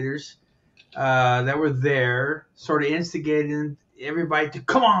instigators that were there, sort of instigating everybody to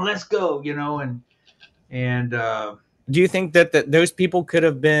come on, let's go, and do you think that those people could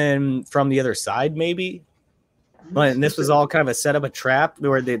have been from the other side, maybe? But this was all kind of a setup, a trap,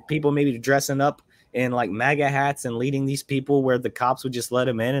 where the people maybe dressing up in like MAGA hats and leading these people, where the cops would just let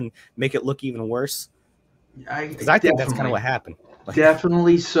them in and make it look even worse. Because I think that's kind of what happened. Like,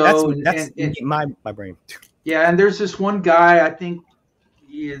 definitely so. That's my brain. Yeah, and there's this one guy, I think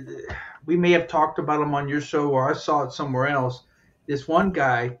we may have talked about him on your show, or I saw it somewhere else. This one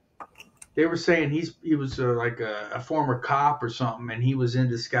guy, they were saying he was like a former cop or something, and he was in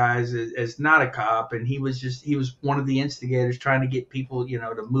disguise as not a cop, and he was one of the instigators trying to get people,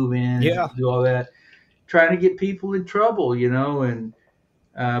 to move in, and do all that, trying to get people in trouble, and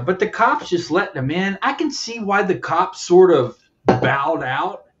but the cops just let them in. I can see why the cops sort of bowed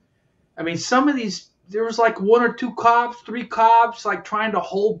out. I mean, some of these, there was like 1 or 2 cops, 3 cops, like trying to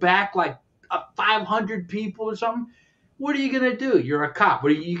hold back like 500 people or something. What are you going to do? You're a cop.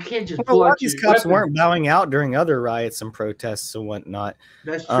 You can't just pull out these cops weren't bowing out during other riots and protests and whatnot.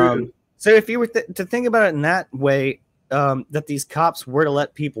 That's true. So if you were to think about it in that way, that these cops were to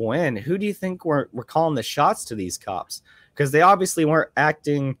let people in, who do you think were calling the shots to these cops? Because they obviously weren't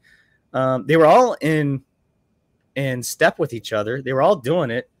acting. They were all in step with each other. They were all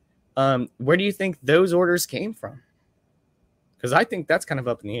doing it. Where do you think those orders came from? Because I think that's kind of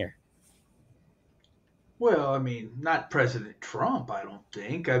up in the air. Well, I mean, not President Trump, I don't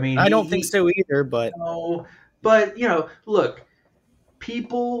think. I mean, I don't think so either, but no, but look,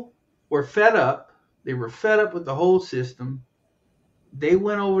 people were fed up. They were fed up with the whole system. They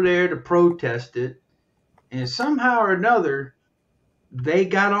went over there to protest it, and somehow or another, they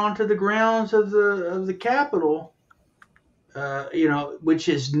got onto the grounds of the Capitol. Which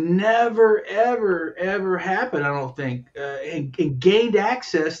has never, ever, ever happened, I don't think, and gained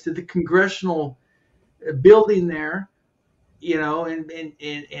access to the congressional building there, and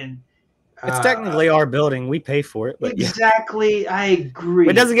it's technically our building. We pay for it. But exactly, I agree.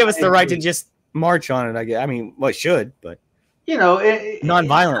 It doesn't give us the right to just march on it. I guess. I mean, well, it should, but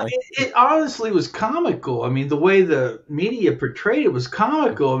non-violently. It honestly was comical. I mean, the way the media portrayed it was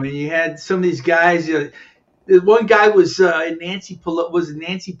comical. I mean, you had some of these guys. One guy was in Nancy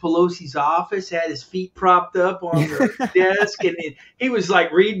Pelosi's office, had his feet propped up on the desk, and he was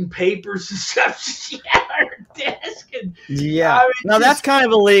like reading papers and stuff at her desk. And, now that's kind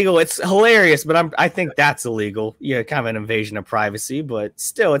of illegal. It's hilarious, but I think that's illegal. Yeah, kind of an invasion of privacy, but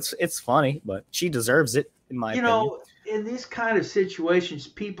still, it's funny. But she deserves it, in my opinion. In these kind of situations,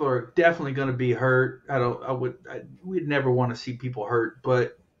 people are definitely going to be hurt. We'd never want to see people hurt,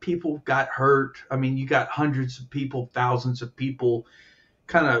 but people got hurt. I mean, you got hundreds of people, thousands of people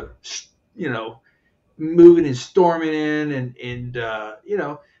kind of, moving and storming in and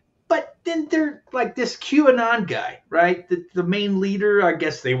but then they're like this QAnon guy, right? The main leader, I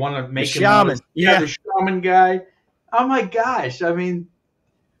guess they want to make him shaman. The shaman guy. Oh my gosh. I mean,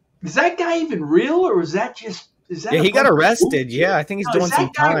 is that guy even real, or is that just, he got arrested. Yeah. I think he's doing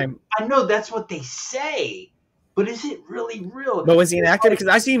some time. I know that's what they say. But is it really real? But was he an actor? Because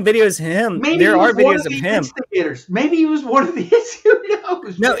I've seen videos of him. Maybe there are videos of him. Instigators. Maybe he was one of the who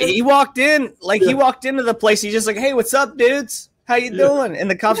knows? No, he walked in he walked into the place. He's just like, "Hey, what's up, dudes? How you doing?" And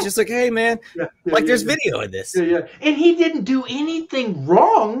the cops just like, "Hey, man." There's video of this. Yeah. And he didn't do anything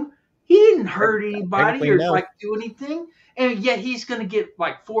wrong. He didn't hurt anybody or do anything. And yet he's going to get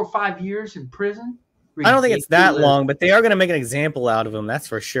 4 or 5 years in prison. I don't think it's that long, but they are going to make an example out of him. That's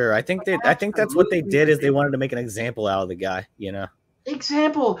for sure. I think that's what they did is they wanted to make an example out of the guy.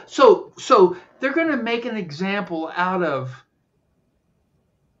 Example. So they're going to make an example out of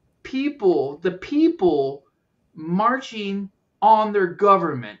the people marching on their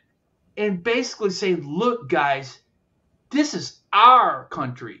government and basically saying, "Look, guys, this is our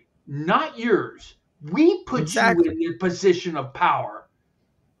country, not yours. We put you in your position of power.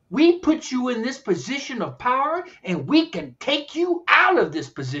 We put you in this position of power, and we can take you out of this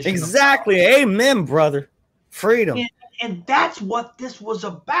position." Exactly. Of power. Amen, brother. Freedom. And that's what this was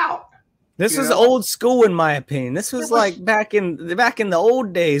about. This was old school, in my opinion. This was like back in the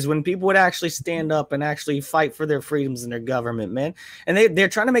old days when people would actually stand up and actually fight for their freedoms in their government, man. And they're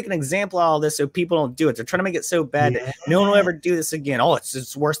trying to make an example out of this so people don't do it. They're trying to make it so bad that no one will ever do this again. Oh,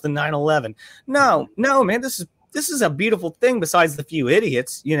 it's worse than 9/11. No, man. This is a beautiful thing besides the few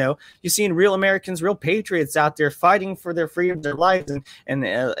idiots. You're seeing real Americans, real patriots out there fighting for their freedom, their lives, and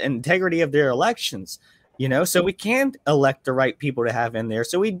integrity of their elections. So we can elect the right people to have in there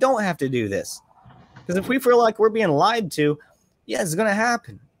so we don't have to do this. Because if we feel like we're being lied to, it's going to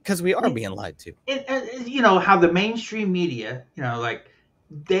happen because we are being lied to. And how the mainstream media,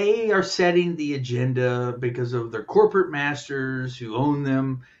 they are setting the agenda because of their corporate masters who own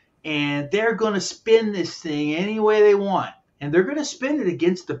them. And they're going to spin this thing any way they want. And they're going to spin it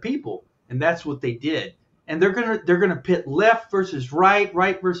against the people. And that's what they did. And they're going to pit left versus right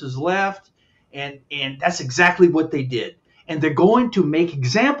versus left. And that's exactly what they did. And they're going to make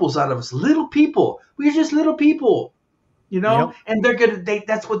examples out of us, little people. We're just little people, Yep. And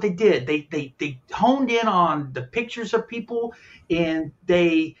that's what they did. They honed in on the pictures of people, and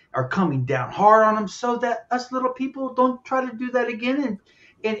they are coming down hard on them so that us little people don't try to do that again.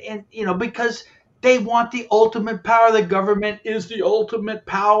 And because they want the ultimate power. The government is the ultimate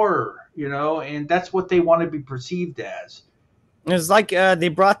power, and that's what they want to be perceived as. It's like they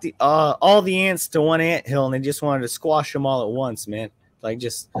brought all the ants to one anthill and they just wanted to squash them all at once, man.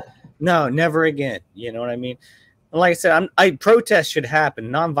 No, never again. You know what I mean? And like I said, protest should happen.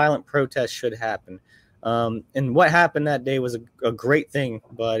 Nonviolent protest should happen. And what happened that day was a great thing,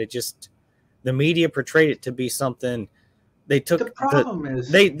 but the media portrayed it to be something. The problem is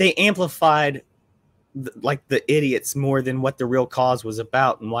they amplified the idiots more than what the real cause was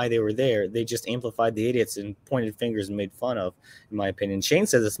about and why they were there. They just amplified the idiots and pointed fingers and made fun of, in my opinion. Shane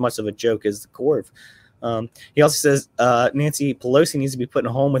says it's much of a joke as the Corv. He also says Nancy Pelosi needs to be put in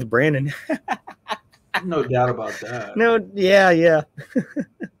a home with Brandon. No doubt about that. No, yeah.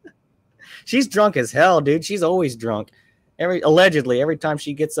 She's drunk as hell, dude. She's always drunk. Allegedly, every time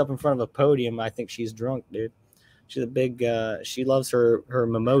she gets up in front of a podium, I think she's drunk, dude. She's a big. She loves her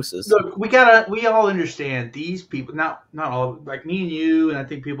mimosas. Look, we all understand these people. Not all, like me and you, and I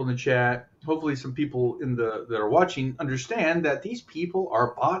think people in the chat. Hopefully, some people that are watching understand that these people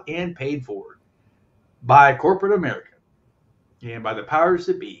are bought and paid for by corporate America and by the powers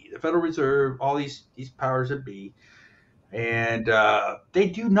that be, the Federal Reserve, all these powers that be, and they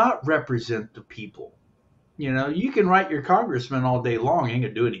do not represent the people. You can write your congressman all day long, ain't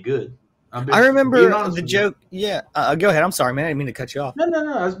gonna do any good. I remember the joke. Yeah, go ahead. I'm sorry, man. I didn't mean to cut you off. No.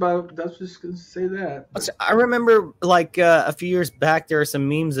 I was just going to say that. I remember a few years back, there are some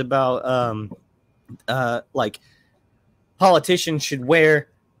memes about politicians should wear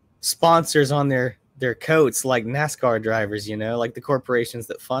sponsors on their coats like NASCAR drivers, like the corporations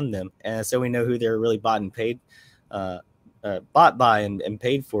that fund them. And so we know who they're really bought and paid, bought by and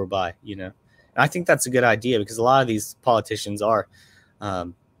paid for by, And I think that's a good idea because a lot of these politicians are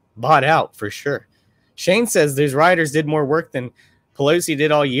bought out for sure. Shane says those riders did more work than Pelosi did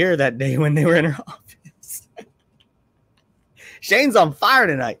all year that day when they were in her office. Shane's on fire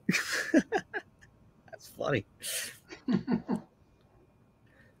tonight. That's funny.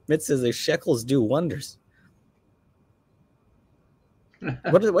 Mitt says those shekels do wonders.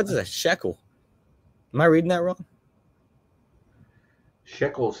 What is a shekel? Am I reading that wrong?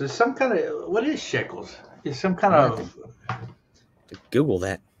 Shekels is some kind of. What is shekels? It's some kind of. Google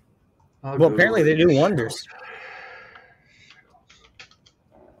that. Apparently they do wonders.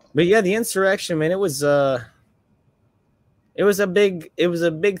 But yeah, the insurrection, man, it was a big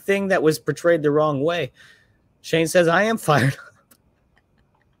thing that was portrayed the wrong way. Shane says I am fired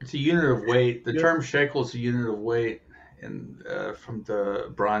up. It's a unit of weight. The term shekel is a unit of weight from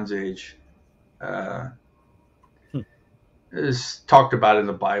the Bronze Age. It's talked about in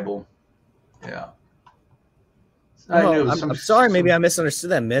the Bible. Yeah. I'm sorry, maybe I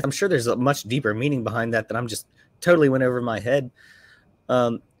misunderstood that myth. I'm sure there's a much deeper meaning behind that I'm just totally went over my head.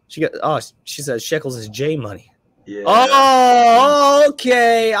 She says shekels is J money. Yeah. Oh,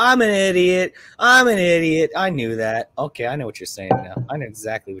 okay. I'm an idiot. I knew that. Okay, I know what you're saying now. I know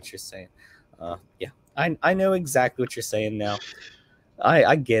exactly what you're saying. Yeah, I know exactly what you're saying now.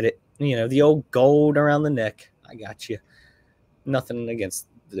 I get it. You know, the old gold around the neck. I got you. Nothing against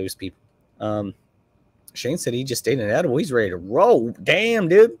those people. Shane said he just ate an edible. He's ready to roll. Damn,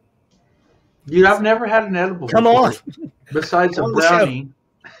 dude. Dude, I've never had an edible. Come on. Besides a brownie.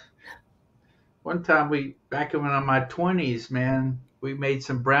 One time back in my 20s, man, we made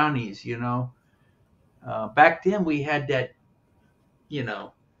some brownies, you know. Back then we had that, you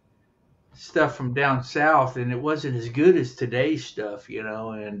know, stuff from down south, and it wasn't as good as today's stuff, you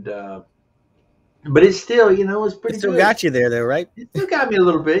know, and but it's still, you know, it's pretty good. Still got you there, though, right? It still got me a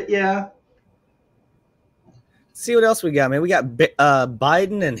little bit, yeah. See what else we got, man. We got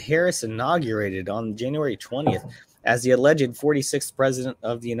Biden and Harris inaugurated on January 20th as the alleged 46th president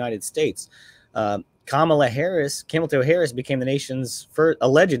of the United States. Kamala Harris became the nation's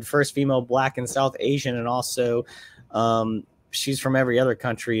alleged first female Black and South Asian, and also she's from every other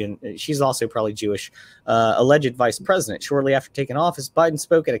country, and she's also probably Jewish, alleged vice president. Shortly after taking office, Biden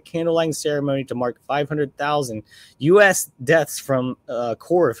spoke at a candlelighting ceremony to mark 500,000 U.S. deaths from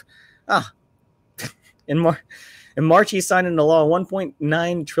COVID. In March, he signed into law a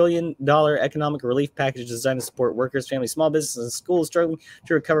 $1.9 trillion economic relief package designed to support workers, families, small businesses, and schools struggling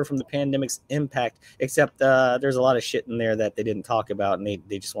to recover from the pandemic's impact. Except there's a lot of shit in there that they didn't talk about, and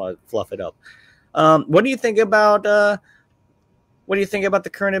they just want to fluff it up. What do you think about the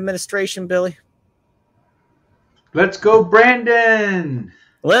current administration, Billy? Let's go, Brandon.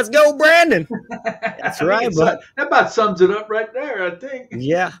 Let's go, Brandon. That's right, but that about sums it up right there, I think.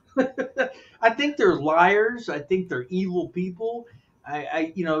 Yeah. I think they're liars. I think they're evil people.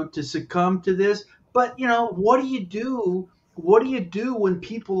 I you know, to succumb to this. But, you know, what do you do? What do you do when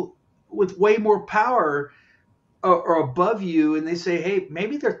people with way more power are above you and they say, hey,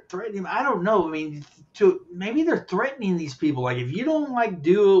 maybe they're threatening? I don't know. I mean, maybe they're threatening these people. Like, if you don't like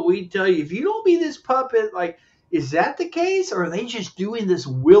do what we tell you, if you don't be this puppet, like, is that the case? Or are they just doing this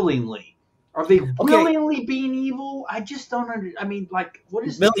willingly? Are they willingly being evil? I just don't understand. I mean, like, what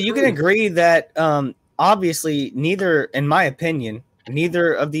is Billy, you can agree that obviously neither, in my opinion,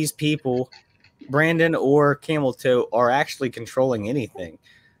 neither of these people, Brandon or Camel Toe, are actually controlling anything.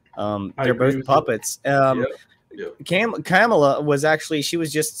 They're both puppets. Kamala was actually, she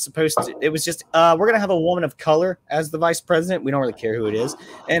was just supposed to, it was just, we're going to have a woman of color as the vice president. We don't really care who it is.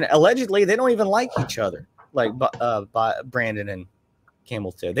 And allegedly, they don't even like each other, like Brandon and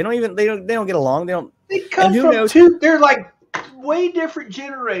Camel Toe. They don't get along. They come from they're like way different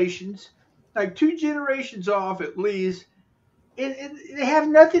generations, like 2 generations off at least, and they have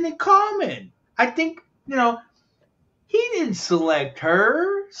nothing in common. I think, you know, he didn't select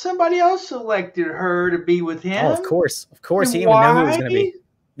her. Somebody else selected her to be with him. Oh, of course. He didn't even know who it was going to be.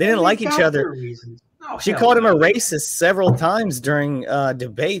 They didn't like each other. Oh, she called him a racist several times during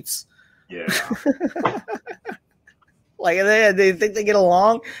debates. Yeah. Like, they think they get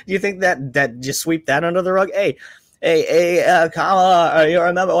along? Do you think that just sweep that under the rug? Hey, Kamala, you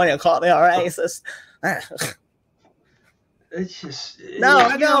remember when you called me a racist? It's just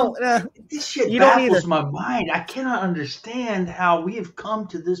this shit baffles my mind. I cannot understand how we have come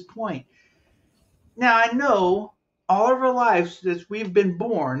to this point. Now, I know all of our lives since we've been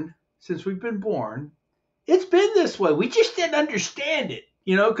born, it's been this way. We just didn't understand it.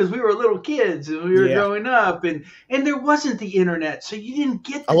 You know, because we were little kids and we were growing up, and there wasn't the internet, so you didn't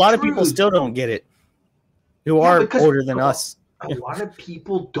get the A lot truth. of people still don't get it, who are older than us. A lot of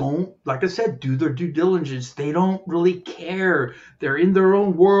people don't, like I said, do their due diligence. They don't really care. They're in their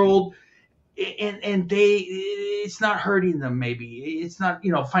own world, and it's not hurting them. Maybe it's not,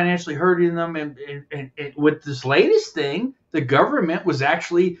 you know, financially hurting them. And with this latest thing, the government was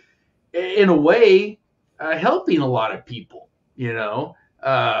actually, in a way, helping a lot of people. You know.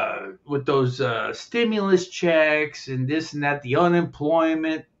 With those stimulus checks and this and that, the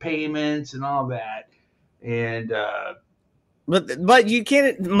unemployment payments and all that, and but you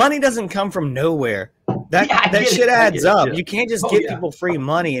can't. Money doesn't come from nowhere. That shit adds up. Yeah. You can't just give people free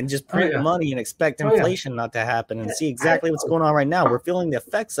money and just print money and expect inflation not to happen and see exactly what's going on right now. We're feeling the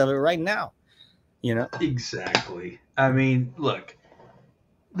effects of it right now. You know exactly. I mean, look,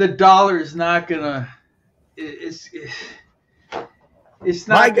 the dollar is not gonna. it's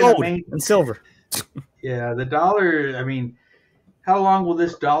not gold and silver. Yeah, the dollar. I mean, how long will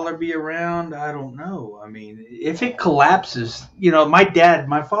this dollar be around? I don't know. I mean, if it collapses,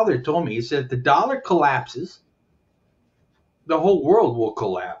 my father told me, he said, if the dollar collapses, the whole world will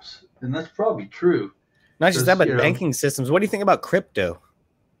collapse. And that's probably true. Not just that, but banking systems. What do you think about crypto?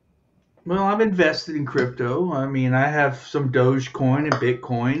 Well, I'm invested in crypto. I mean, I have some Dogecoin and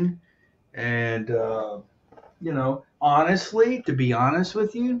Bitcoin. And, honestly, to be honest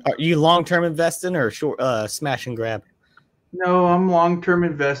with you. Are you long-term investing or short smash and grab? No, I'm long-term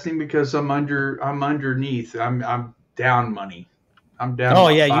investing because I'm underneath. I'm down money. I'm down. Oh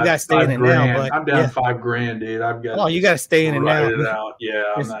yeah, you got to stay in it now. But I'm down $5,000, dude. I've got. Oh, you got to stay in it now. Write it out. Yeah,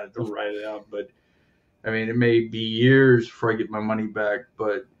 I'm not to write it out, but I mean, it may be years before I get my money back.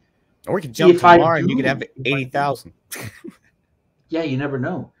 But or we could jump tomorrow and you could have 80,000. Yeah, you never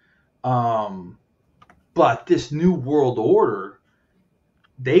know. But this new world order,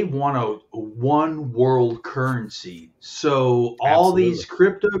 they want a one world currency. So all these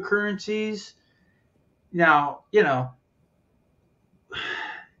cryptocurrencies, now,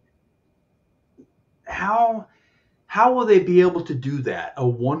 how will they be able to do that? A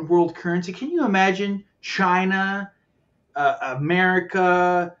one world currency? Can you imagine China,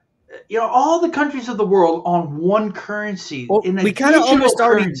 America, all the countries of the world on one currency? Well, we kind of almost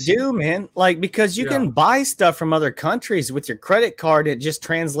already do, man. Like, because you can buy stuff from other countries with your credit card. It just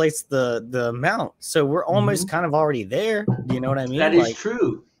translates the amount. So we're almost kind of already there. You know what I mean? That is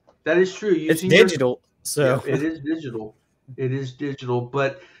true. That is true. It's digital. So it is digital. It is digital.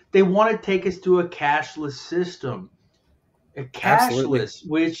 But they want to take us to a cashless system. A cashless,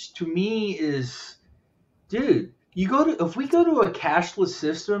 which to me is, dude. If we go to a cashless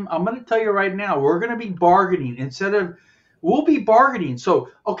system, I'm going to tell you right now, we're going to be bargaining we'll be bargaining. So,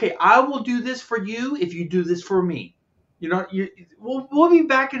 okay, I will do this for you if you do this for me. We'll be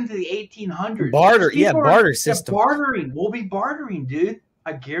back into the 1800s. Barter system. Bartering. We'll be bartering, dude.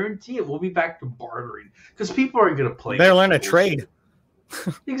 I guarantee it. We'll be back to bartering because people aren't going to play. Better learn to trade.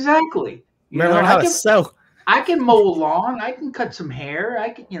 Exactly. Better learn how to sew. I can mow a lawn. I can cut some hair. I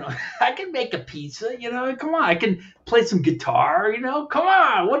can make a pizza. Come on. I can play some guitar. Come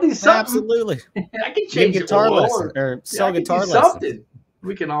on. What is something? Absolutely. I can change guitar lesson or sell guitar lessons.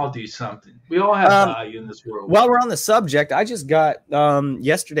 We can all do something. We all have value in this world. While we're on the subject, I just got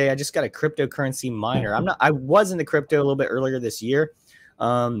yesterday. I just got a cryptocurrency miner. I was into crypto a little bit earlier this year.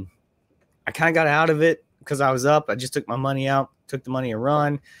 I kind of got out of it because I was up. I just took my money out, took the money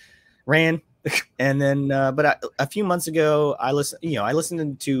and ran. And then, but a few months ago, I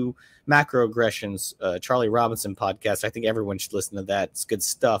listened to Macroaggressions, Charlie Robinson podcast. I think everyone should listen to that. It's good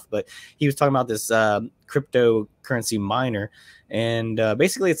stuff. But he was talking about this cryptocurrency miner, and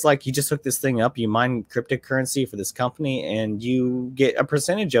basically, it's like you just hook this thing up, you mine cryptocurrency for this company, and you get a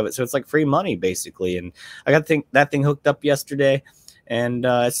percentage of it. So it's like free money, basically. And I got that thing hooked up yesterday, and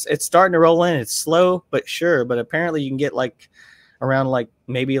it's starting to roll in. It's slow but sure. But apparently, you can get around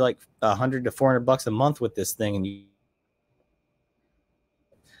maybe $100 to $400 a month with this thing.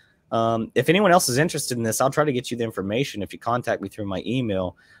 And if anyone else is interested in this, I'll try to get you the information if you contact me through my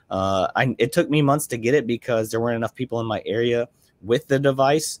email. It took me months to get it because there weren't enough people in my area with the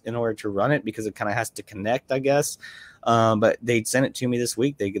device in order to run it, because it kind of has to connect, I guess. But they sent it to me this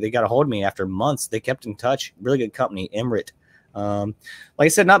week. They got a hold of me after months. They kept in touch. Really good company, Emrit. Like I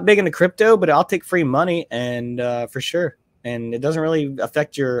said, not big into crypto, but I'll take free money and for sure. And it doesn't really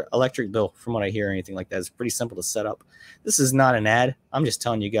affect your electric bill from what I hear or anything like that. It's pretty simple to set up. This is not an ad. I'm just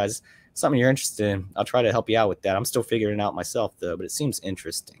telling you guys something you're interested in. I'll try to help you out with that. I'm still figuring it out myself, though, but it seems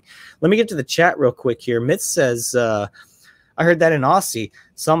interesting. Let me get to the chat real quick here. Mitz says, I heard that in Aussie,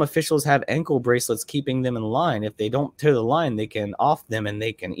 some officials have ankle bracelets keeping them in line. If they don't toe the line, they can off them and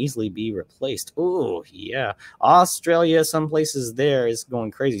they can easily be replaced. Oh, yeah. Australia, some places there is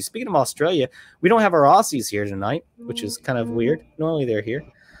going crazy. Speaking of Australia, we don't have our Aussies here tonight, which is kind of weird. Normally they're here.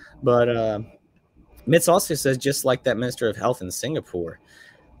 But Mitz also says, just like that Minister of Health in Singapore,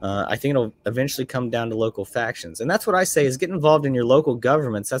 I think it'll eventually come down to local factions. And that's what I say is get involved in your local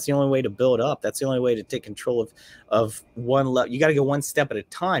governments. That's the only way to build up. That's the only way to take control of one level. You got to go one step at a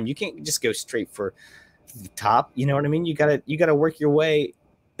time. You can't just go straight for the top. You know what I mean? You got to work your way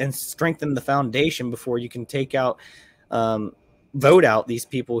and strengthen the foundation before you can take out, vote out these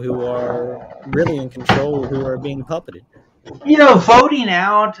people who are really in control, who are being puppeted. Voting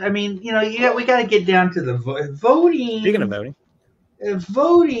out. I mean, we got to get down to the voting. Speaking of voting.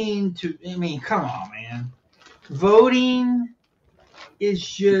 Come on, man. Voting is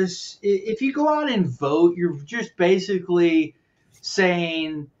just, if you go out and vote, you're just basically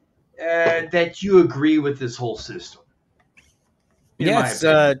saying that you agree with this whole system. Yes,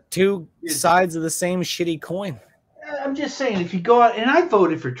 two sides of the same shitty coin. I'm just saying, if you go out, and I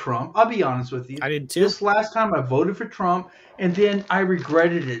voted for Trump, I'll be honest with you. I did too. This last time I voted for Trump, and then I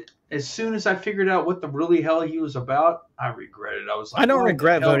regretted it. As soon as I figured out what the really hell he was about, I regretted it. I was like, I don't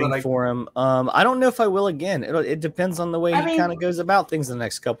regret voting for him. I don't know if I will again. It depends on the way he kind of goes about things in the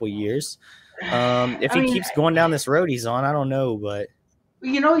next couple of years. If he keeps going down this road he's on, I don't know, but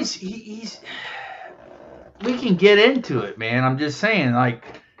you know, he's we can get into it, man. I'm just saying, like,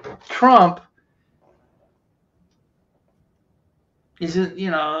 Trump isn't, you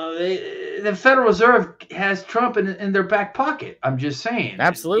know, the Federal Reserve has Trump in their back pocket. I'm just saying.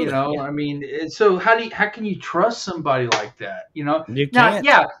 Absolutely. You know, I mean, so how can you trust somebody like that? You know, you can't.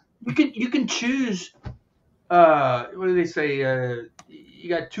 Now, yeah, you can choose. What do they say? You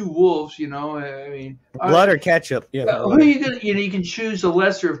got two wolves. You know, I mean, blood or ketchup. Yeah. Who are you gonna? You know, you can choose the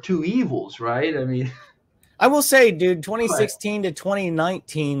lesser of two evils, right? I mean, I will say, dude, 2016 to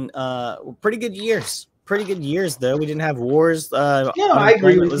 2019, pretty good years. Pretty good years, though. We didn't have wars. Yeah, I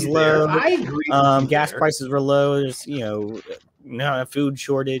agree with was you low. there. I agree. Gas prices were low. There's, you know, no food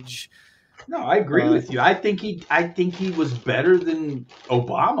shortage. No, I agree with you. I think he was better than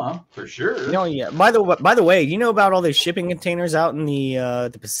Obama for sure. No, yeah. By the way, you know about all those shipping containers out in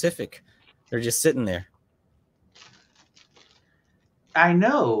the Pacific? They're just sitting there. I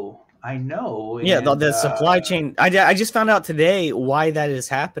know. Yeah, the supply chain. I just found out today why that is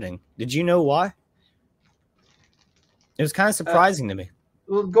happening. Did you know why? It was kind of surprising to me.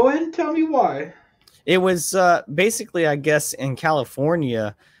 Well, go ahead and tell me why. It was basically, I guess, in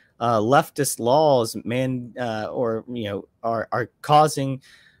California, leftist laws, are causing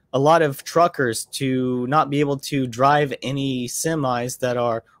a lot of truckers to not be able to drive any semis that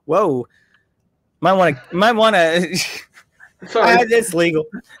are. Whoa, might want to. Sorry, it's legal.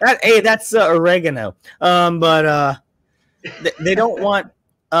 That's oregano. But they don't want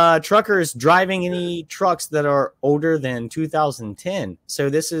truckers driving any trucks that are older than 2010. So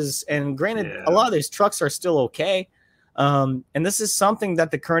this is, and granted, a lot of those trucks are still okay. And this is something that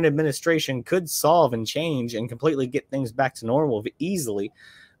the current administration could solve and change and completely get things back to normal easily.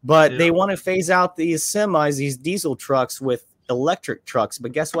 But they want to phase out these semis, these diesel trucks with electric trucks.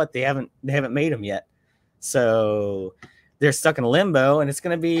 But guess what? They haven't made them yet. So they're stuck in limbo, and it's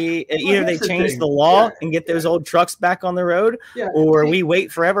going to be either they change the law and get those old trucks back on the road, or we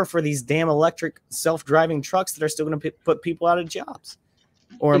wait forever for these damn electric self-driving trucks that are still going to put people out of jobs.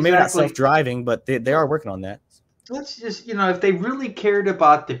 Or maybe not self-driving, but they are working on that. Let's just, you know, if they really cared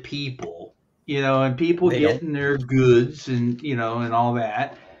about the people, you know, and people getting their goods and, you know, and all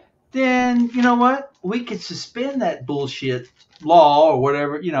that, then, you know what? We could suspend that bullshit law or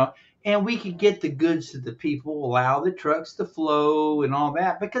whatever, you know, and we could get the goods to the people, allow the trucks to flow and all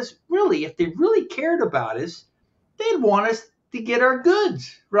that. Because really, if they really cared about us, they'd want us to get our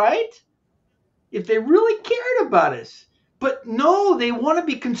goods, right? If they really cared about us. But no, they want to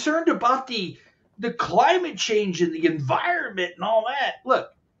be concerned about the climate change and the environment and all that. Look,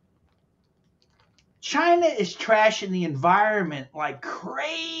 China is trashing the environment like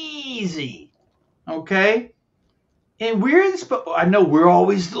crazy, okay? And I know we're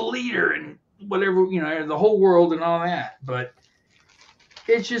always the leader and whatever, you know, the whole world and all that. But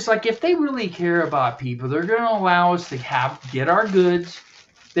it's just like, if they really care about people, they're going to allow us to get our goods.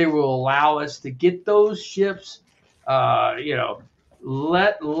 They will allow us to get those ships, you know,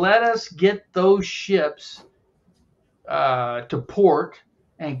 let us get those ships to port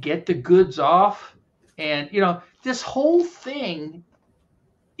and get the goods off. And, you know, this whole thing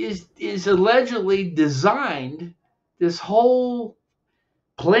is allegedly designed. This whole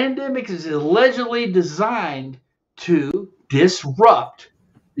pandemic is allegedly designed to disrupt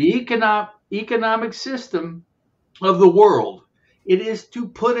the economic system of the world. It is to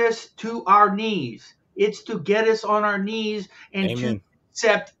put us to our knees. It's to get us on our knees and to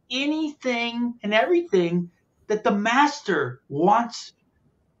accept anything and everything that the master wants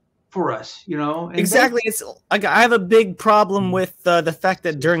for us, you know? And exactly. It's like, I have a big problem with the fact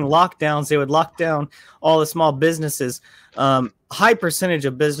that during lockdowns, they would lock down all the small businesses. High percentage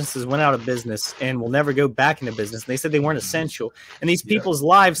of businesses went out of business and will never go back into business. They said they weren't essential. And these people's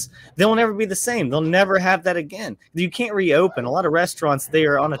lives, they'll never be the same. They'll never have that again. You can't reopen. A lot of restaurants, they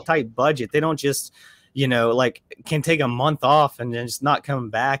are on a tight budget. They don't just, you know, like, can take a month off and then just not come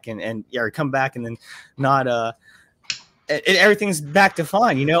back or come back and then not everything's back to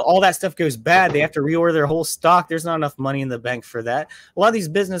fine. You know, all that stuff goes bad. They have to reorder their whole stock. There's not enough money in the bank for that. A lot of these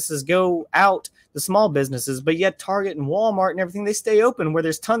businesses go out, the small businesses, but yet Target and Walmart and everything, they stay open where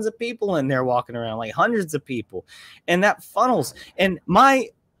there's tons of people in there walking around, like hundreds of people. And that funnels. And my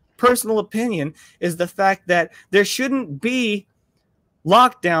personal opinion is the fact that there shouldn't be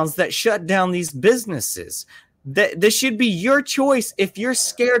lockdowns that shut down these businesses. This should be your choice if you're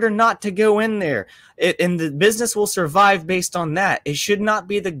scared or not to go in there. And the business will survive based on that. It should not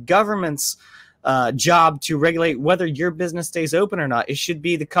be the government's job to regulate whether your business stays open or not. It should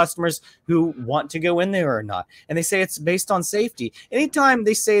be the customers who want to go in there or not. And they say it's based on safety. Anytime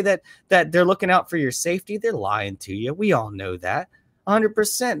they say that they're looking out for your safety, they're lying to you. We all know that.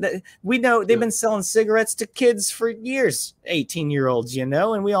 100%. We know they've been selling cigarettes to kids for years, 18-year-olds, you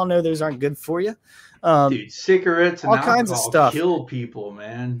know, and we all know those aren't good for you. Dude, cigarettes and all kinds of stuff kill people,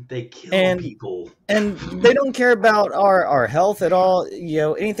 man. They kill people, and they don't care about our health at all, you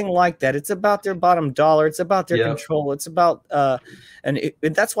know, anything like that. It's about their bottom dollar. It's about their control. It's about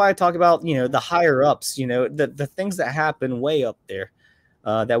that's why I talk about, you know, the higher ups, you know, the things that happen way up there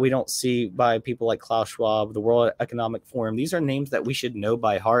that we don't see by people like Klaus Schwab, the World Economic Forum. These are names that we should know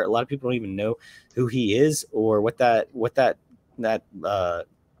by heart. A lot of people don't even know who he is or what that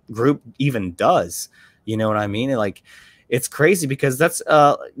group even does. You know what I mean? Like, it's crazy because that's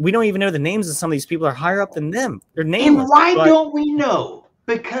we don't even know the names of some of these people are higher up than them. They're nameless. And why don't we know?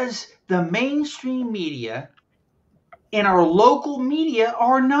 Because the mainstream media and our local media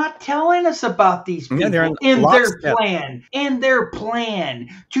are not telling us about these people and their plan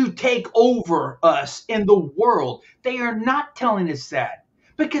to take over us in the world. They are not telling us that.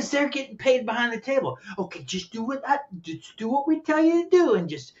 Because they're getting paid behind the table. Okay, just do what we tell you to do, and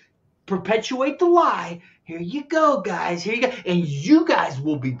just perpetuate the lie. Here you go, guys. Here you go, and you guys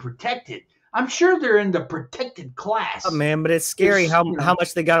will be protected. I'm sure they're in the protected class. Oh, man, but it's scary how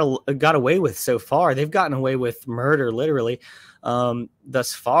much they got away with so far. They've gotten away with murder, literally,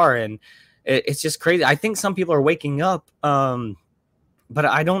 thus far, and it's just crazy. I think some people are waking up, but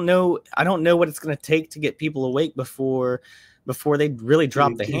I don't know what it's going to take to get people awake before they really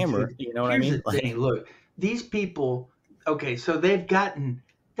drop the hammer. You know what I mean? Look, these people, okay, so they're getting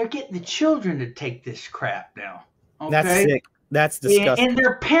the children to take this crap now. Okay? That's sick. That's disgusting. And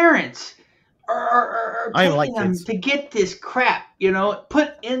their parents are taking them to get this crap, you know,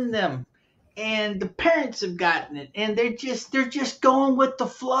 put in them. And the parents have gotten it, and they're just going with the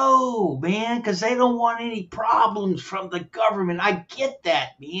flow, man, because they don't want any problems from the government. I get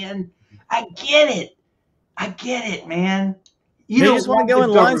that, man. I get it, man. They just want to go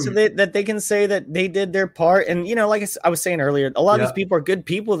in line so that they can say that they did their part. And, you know, like I was saying earlier, a lot of these people are good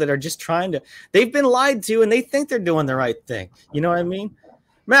people that are just trying to, they've been lied to and they think they're doing the right thing. You know what I mean?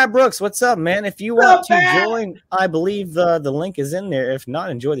 Matt Brooks, what's up, man? If you want to join, I believe the link is in there. If not,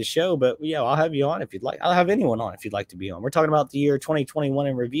 enjoy the show. But, yeah, I'll have you on if you'd like. I'll have anyone on if you'd like to be on. We're talking about the year 2021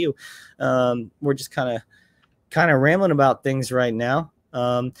 in review. We're just kind of rambling about things right now.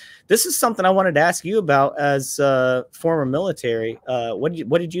 This is something I wanted to ask you about as former military. What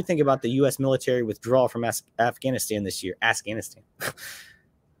did you think about the U.S. military withdrawal from Afghanistan this year? Afghanistan.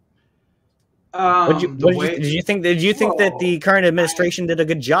 Did you think that the current administration did a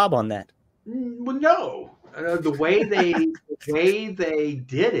good job on that? Well, no. The way they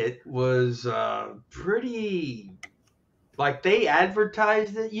did it was pretty. Like, they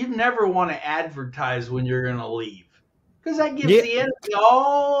advertised it. You never want to advertise when you're going to leave. Because that gives the enemy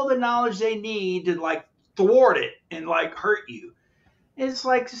all the knowledge they need to, like, thwart it and, like, hurt you. It's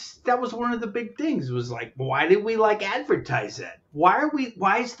like, that was one of the big things. It was like, why did we, like, advertise that? Why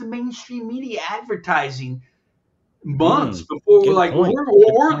is the mainstream media advertising months before we're like,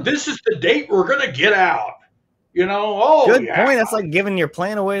 this is the date we're going to get out? You know? Good point. That's like giving your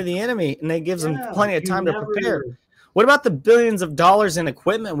plan away to the enemy, and it gives them plenty of time to prepare. What about the billions of dollars in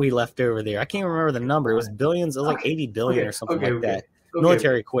equipment we left over there? I can't remember the number. It was billions. It was like 80 billion or something like that.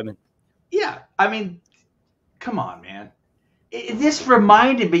 Military equipment. Yeah. I mean, come on, man. This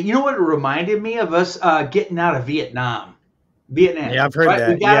reminded me. You know what it reminded me of? Us getting out of Vietnam. Yeah, I've heard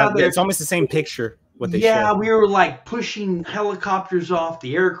that. Yeah, it's almost the same picture. What they showed. We were like pushing helicopters off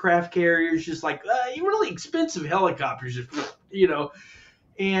the aircraft carriers, just like really expensive helicopters, you know.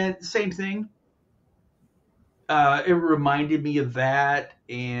 And same thing. It reminded me of that.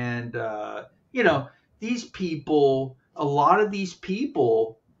 And, you know, these people, a lot of these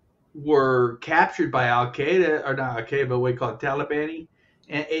people were captured by Al-Qaeda, or not Al-Qaeda, but what we call it, Taliban.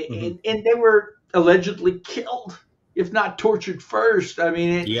 And they were allegedly killed, if not tortured first. I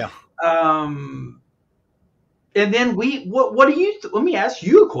mean, and then what do you, let me ask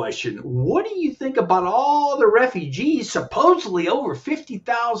you a question. What do you think about all the refugees, supposedly over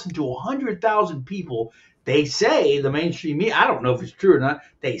 50,000 to 100,000 people? They say, the mainstream media, I don't know if it's true or not,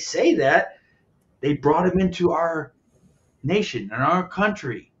 they say that they brought them into our nation and our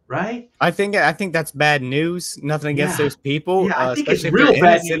country, right? I think that's bad news. Nothing against those people, I think especially it's real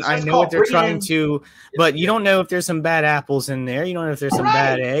bad news. I know what they're trying to, but you don't know if there's some bad apples in there. You don't know if there's some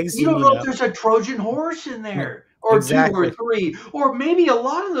bad eggs. You don't know if there's a Trojan horse in there, or 2 or 3, or maybe a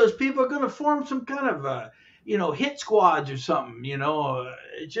lot of those people are going to form some kind of hit squads or something.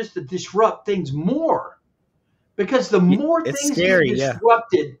 Just to disrupt things more. Because the more things get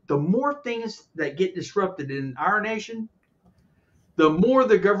disrupted, the more things that get disrupted in our nation, the more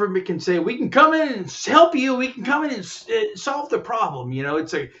the government can say, we can come in and help you. We can come in and solve the problem.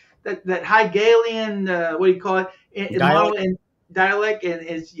 It's that Hegelian, what do you call it? Dialect, and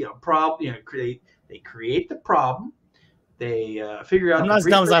it's problem. They create the problem. They figure out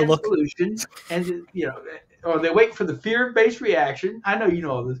the solution, and or they wait for the fear-based reaction. I know you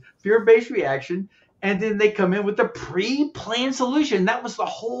know this fear-based reaction. And then they come in with a pre-planned solution. That was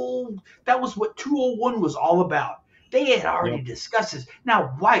what 201 was all about. They had already discussed this. Now,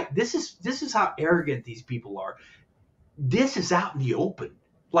 White, this is how arrogant these people are. This is out in the open.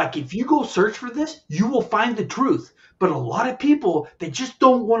 Like, if you go search for this, you will find the truth. But a lot of people, they just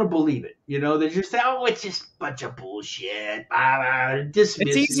don't want to believe it. They just say, oh, it's just a bunch of bullshit. It's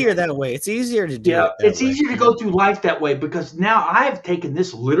easier that way. It's easier to do it. It's easier to go through life that way, because now I've taken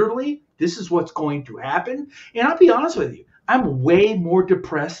this literally. This is what's going to happen. And I'll be honest with you, I'm way more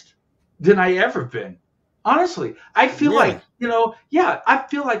depressed than I ever been. Honestly, I feel like, I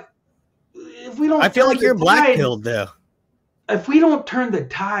feel like if we don't, I feel like you're black-pilled though. If we don't turn the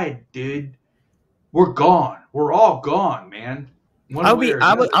tide, dude, we're gone. We're all gone, man. I'm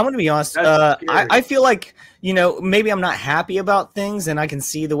going to be honest. I feel like, maybe I'm not happy about things and I can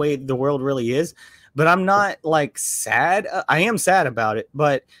see the way the world really is, but I'm not like sad. I am sad about it,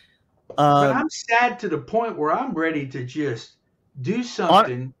 but I'm sad to the point where I'm ready to just do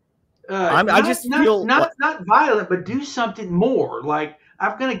something. Not violent, but do something more. Like,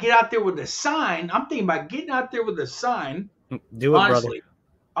 I'm gonna get out there with a sign. I'm thinking about getting out there with a sign. Do it, brother.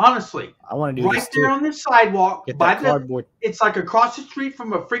 Honestly, I want to do right this there on the sidewalk. Get that cardboard. It's like across the street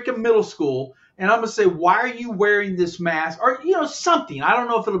from a freaking middle school, and I'm gonna say, "Why are you wearing this mask?" Or something. I don't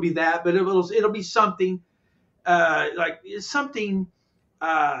know if it'll be that, but it'll be something. Like something.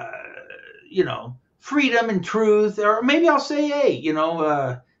 Freedom and truth, or maybe I'll say, hey,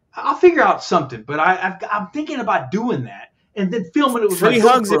 I'll figure out something. But I'm thinking about doing that, and then filming it with free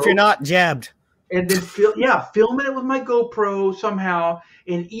hugs if you're not jabbed, and then filming it with my GoPro somehow.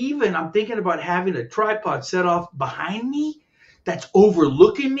 And even I'm thinking about having a tripod set off behind me that's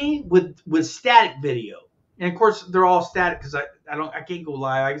overlooking me with static video. And of course, they're all static because I can't go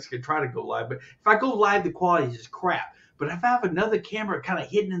live. I guess I could try to go live, but if I go live, the quality is just crap. But if I have another camera kind of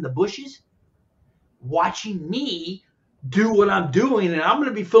hidden in the bushes, watching me do what I'm doing, and I'm going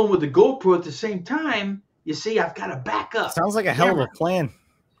to be filming with the GoPro at the same time, you see, I've got to back up. Sounds like a hell of a plan.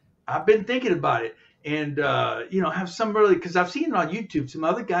 I've been thinking about it. And, have somebody, because I've seen it on YouTube, some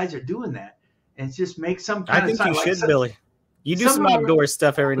other guys are doing that. And just make some kind of sign. I think you should, Billy. You do some outdoor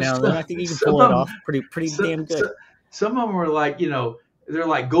stuff every now and then. I think you can pull it off pretty damn good. Some of them are like, they're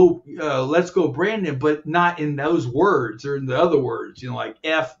like, go, let's go, Brandon, but not in those words or in the other words, like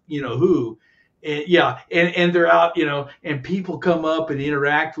F, who. And and they're out, and people come up and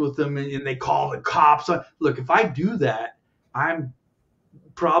interact with them, and they call the cops. Look, if I do that, I'm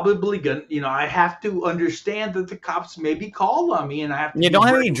probably gonna, I have to understand that the cops may be called on me, and I have to. You don't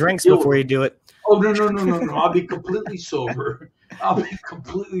have any drinks before you do it. Oh no! I'll be completely sober. I'll be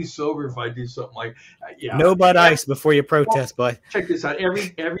completely sober if I do something like no Bud Ice before you protest, bud. Check this out.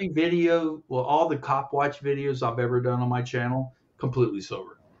 Every video, all the cop watch videos I've ever done on my channel, completely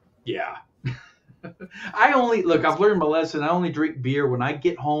sober. Yeah. I've learned my lesson. I only drink beer when I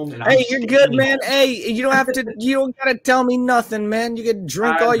get home. And you're good, man. Hey, you don't gotta tell me nothing, man. You can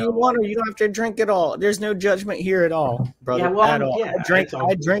drink all you want, or you don't have to drink at all. There's no judgment here at all, brother. At all.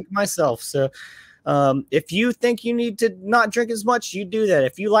 I drink myself. So if you think you need to not drink as much, you do that.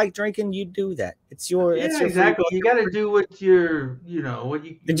 If you like drinking, you do that. It's your exactly. You got to do what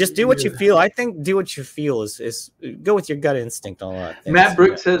and just do what you feel. I think do what you feel is go with your gut instinct on a lot of things. Matt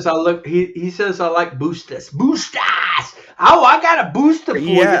Brooks says he says I like boostas. Oh, I got a booster for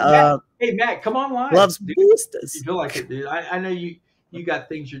you. Matt. Hey Matt, come on live. Loves boostas. You feel like it, dude. I know you got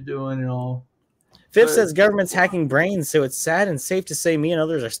things you're doing and all. Fifth says government's hacking brains, so it's sad and safe to say me and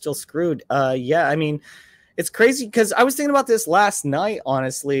others are still screwed. Yeah, I mean, it's crazy because I was thinking about this last night,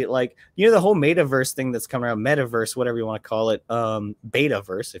 honestly. Like, the whole metaverse thing that's coming around, metaverse, whatever you want to call it,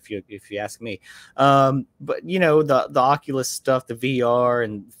 betaverse, if you ask me. But the Oculus stuff, the VR,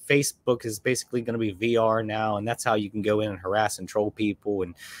 and Facebook is basically going to be VR now, and that's how you can go in and harass and troll people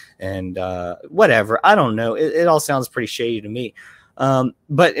and whatever. I don't know. It all sounds pretty shady to me.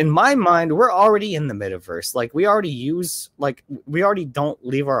 But in my mind, we're already in the metaverse. Like we already don't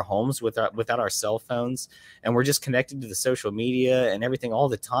leave our homes without our cell phones, and we're just connected to the social media and everything all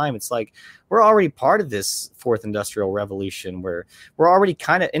the time. It's like we're already part of this fourth industrial revolution where we're already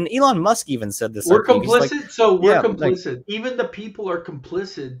kind of, and Elon Musk even said this. We're complicit. So we're complicit. Like, even the people are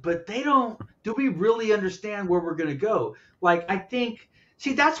complicit, but they don't, do we really understand where we're going to go? Like, I think,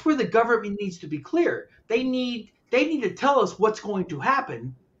 see, that's where the government needs to be clear. They need to tell us what's going to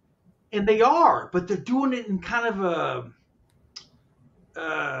happen, and they are, but they're doing it in kind of a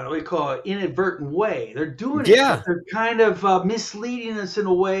what do you call it, inadvertent way. They're doing it, but they're kind of misleading us in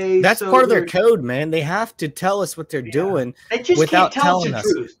a way. That's part of their code, man. They have to tell us what they're doing. They just can't tell us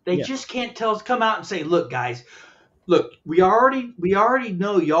the truth. They just can't tell us, come out and say, look, guys, look, we already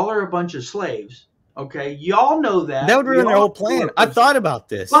know y'all are a bunch of slaves. Okay, y'all know that. That would ruin their whole plan. I thought about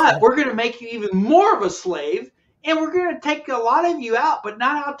this. But we're going to make you even more of a slave, and we're going to take a lot of you out, but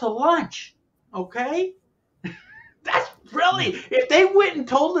not out to lunch. Okay? That's really, if they went and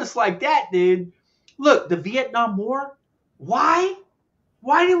told us like that, dude. Look, the Vietnam War, why?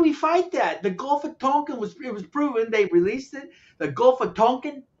 Why did we fight that? The Gulf of Tonkin was proven, they released it. The Gulf of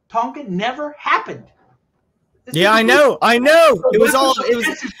Tonkin never happened. I know. It was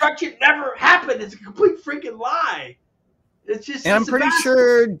destruction never happened. It's a complete freaking lie. It's just. And I'm pretty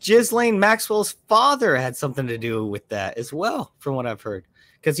sure Ghislaine Maxwell's father had something to do with that as well, from what I've heard,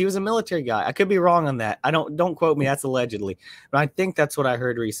 because he was a military guy. I could be wrong on that. Don't quote me. That's allegedly, but I think that's what I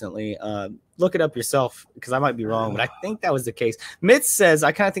heard recently. Look it up yourself, because I might be wrong, but I think that was the case. Mitz says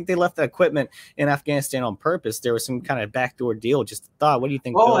I kind of think they left the equipment in Afghanistan on purpose. There was some kind of backdoor deal. Just thought. What do you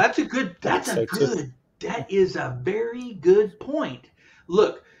think? Oh, Bill? That is a very good point.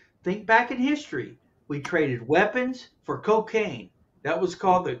 Look, think back in history. We traded weapons for cocaine. That was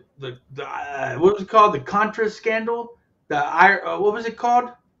called what was it called? The Contra scandal. What was it called?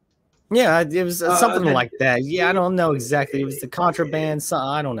 Yeah, it was something like that. Yeah, I don't know exactly. It was the contraband.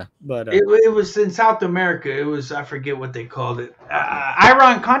 I don't know, but it was in South America. It was, I forget what they called it.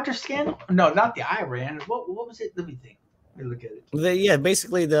 Iran Contra scandal? No, not the Iran. What was it? Let me think. Look at it.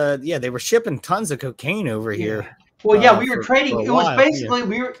 Basically they were shipping tons of cocaine over here. Well, we were trading. It was basically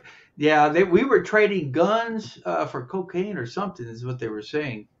we were trading guns for cocaine or something, is what they were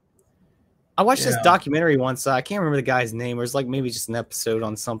saying. I watched this documentary once. I can't remember the guy's name. It was like maybe just an episode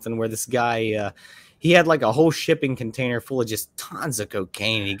on something where this guy he had like a whole shipping container full of just tons of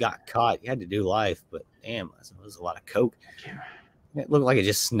cocaine. He got caught. He had to do life, but damn, it was a lot of coke. It looked like it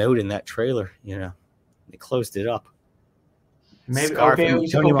just snowed in that trailer. They closed it up. Maybe hold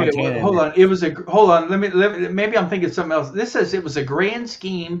on. Maybe I'm thinking something else. This says it was a grand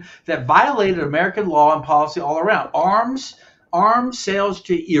scheme that violated American law and policy all around. Arms sales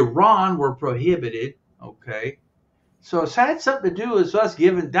to Iran were prohibited. Okay, so it had something to do with us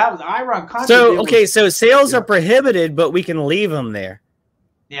giving that was Iran. So sales are prohibited, but we can leave them there.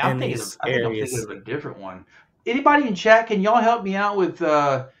 Yeah, I'm thinking of a different one. Anybody in chat, can y'all help me out with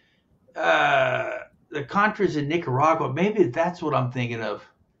the Contras in Nicaragua? Maybe that's what I'm thinking of.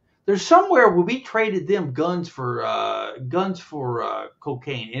 There's somewhere where we traded them guns for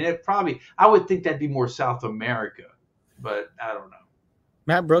cocaine, and I would think that'd be more South America, but I don't know.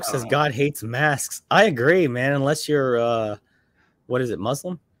 Matt Brooks says God hates masks. I agree, man. Unless you're what is it,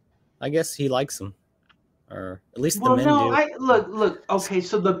 Muslim? I guess he likes them, or at least the men do. Look. Okay,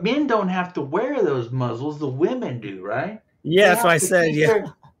 so the men don't have to wear those muzzles. The women do, right? Yeah, that's what I said.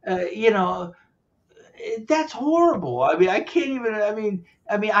 Yeah, that's horrible. I mean, I can't even. I mean,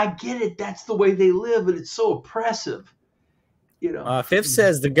 I get it. That's the way they live, but it's so oppressive. Fifth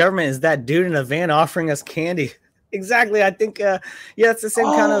says the government is that dude in a van offering us candy. Exactly. I think. It's the same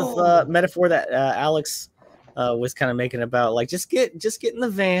kind of metaphor that Alex was kind of making about like just get in the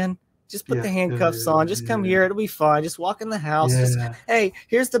van. Just put the handcuffs on. Just come here. It'll be fine. Just walk in the house. Just, hey,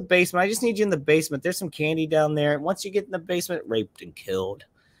 here's the basement. I just need you in the basement. There's some candy down there. Once you get in the basement, raped and killed.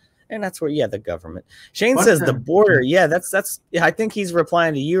 And that's where, the government. Shane says the border. Yeah, that's. I think he's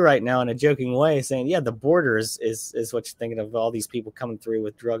replying to you right now in a joking way, saying, the border is what you're thinking of. All these people coming through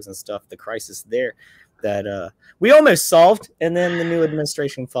with drugs and stuff. The crisis there that we almost solved, and then the new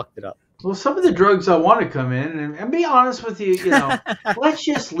administration fucked it up. Well, some of the drugs I want to come in, and be honest with you, let's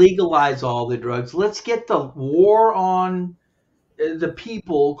just legalize all the drugs. Let's get the war on the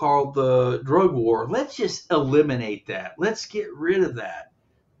people called the drug war. Let's just eliminate that. Let's get rid of that.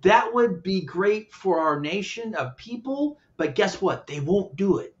 That would be great for our nation of people, but guess what? They won't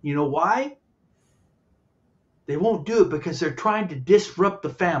do it. You know why? They won't do it because they're trying to disrupt the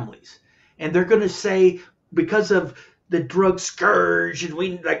families. And they're going to say, because of the drug scourge, and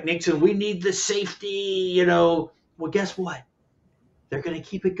we, like Nixon, we need the safety, Well, guess what? they're going to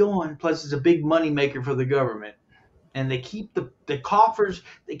keep it going. Plus, it's a big money maker for the government. And they keep the coffers,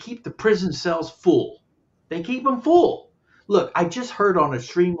 they keep the prison cells full. They keep them full. Look, I just heard on a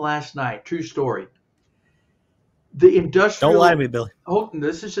stream last night, true story. The industrial... Don't lie to me, Billy. Oh,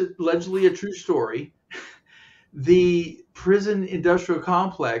 this is allegedly a true story. The prison industrial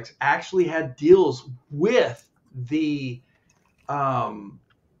complex actually had deals with the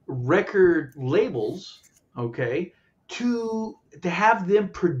record labels, okay, to have them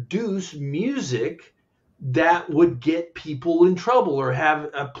produce music that would get people in trouble or have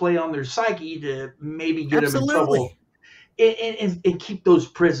a play on their psyche to maybe get them in trouble and keep those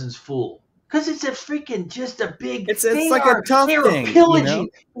prisons full. Because it's a freaking just a big. It's like a tough thing. Pillaging. You know?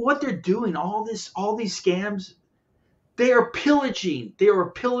 What they're doing, all these scams, they are pillaging. They are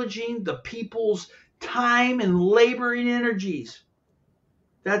pillaging the people's time and labor and energies.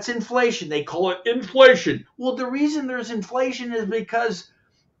 That's inflation. They call it inflation. Well, the reason there's inflation is because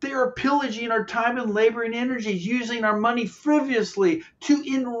they are pillaging our time and labor and energies, using our money frivolously to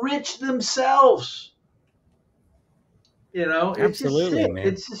enrich themselves. You know, absolutely, man.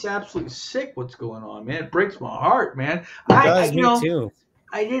 It's just absolutely sick what's going on, man. It breaks my heart, man. It does me too.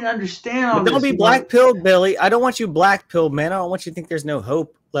 I didn't understand all this. Don't be black-pilled, Billy. I don't want you black-pilled, man. I don't want you to think there's no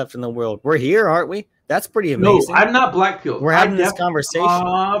hope left in the world. We're here, aren't we? That's pretty amazing. No, I'm not black-pilled. We're having this conversation.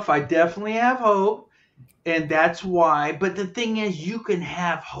 I definitely have hope, and that's why. But the thing is, you can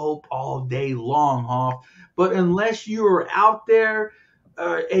have hope all day long, Hoff. But unless you are out there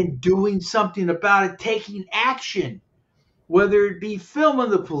and doing something about it, taking action, whether it be filming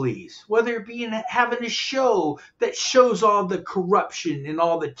the police, whether it be having a show that shows all the corruption and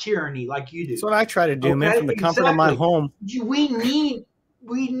all the tyranny like you do. That's what I try to do, man, from the comfort of my home. We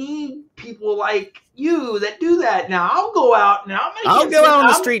need people like you that do that. Now, I'll go out and I'll go out on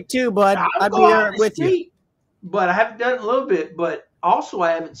the street too, bud. I'll be there with you. But I haven't done it a little bit. But also,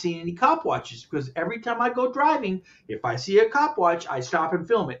 I haven't seen any cop watches because every time I go driving, if I see a cop watch, I stop and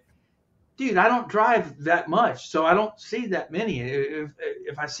film it. Dude, I don't drive that much, so I don't see that many.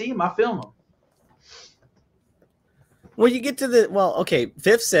 If I see them, I film them. Well, you get to okay.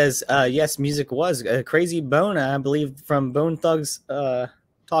 Fifth says, yes, music was. Crazy Bone, I believe, from Bone Thugs,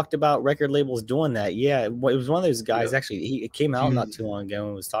 talked about record labels doing that. Yeah, it was one of those guys, actually. It came out not too long ago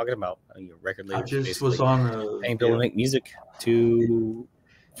and was talking about record labels. I just was on paying people to make music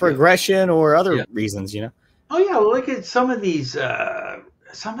for aggression or other reasons, you know? Oh, yeah, look at some of these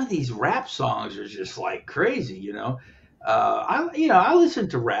rap songs are just like crazy, you know. I listen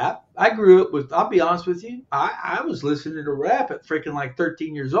to rap. I grew up with. I'll be honest with you. I was listening to rap at freaking like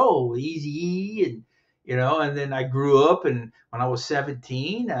 13 years old, with Eazy-E, and and then I grew up, and when I was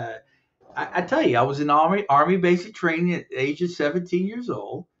 17, I tell you, I was in Army basic training at the age of 17 years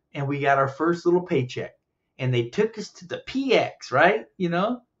old, and we got our first little paycheck, and they took us to the PX, right?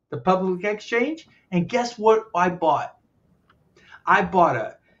 The public exchange, and guess what I bought? I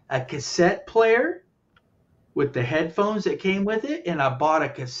bought a cassette player with the headphones that came with it, and I bought a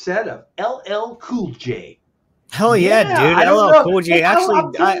cassette of LL Cool J. Hell yeah, dude. LL Cool J.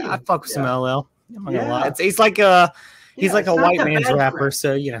 Actually, I fuck with some LL. I'm not gonna lie. He's like a white man's rapper,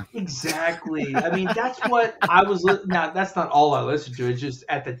 so Exactly. I mean, that's what I was. Now, that's not all I listened to. It's just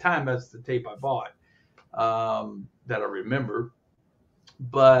at the time that's the tape I bought that I remember.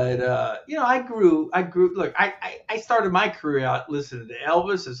 But I grew. Look, I started my career out listening to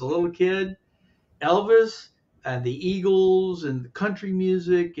Elvis as a little kid. Elvis and the Eagles and the country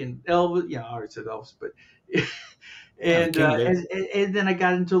music and Elvis. I already said Elvis, but and then I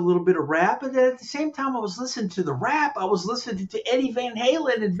got into a little bit of rap. And then at the same time I was listening to the rap, I was listening to Eddie Van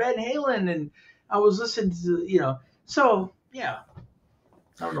Halen, and I was listening to So yeah.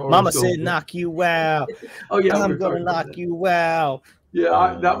 Mama said, "Knock you out." Oh yeah, I'm gonna knock you out.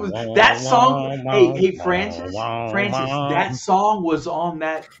 Yeah, that song. Hey, Francis, that song was on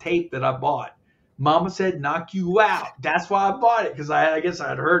that tape that I bought. Mama said, "Knock you out." That's why I bought it, because I guess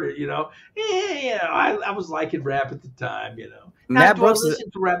I'd heard it. I was liking rap at the time. Now, do I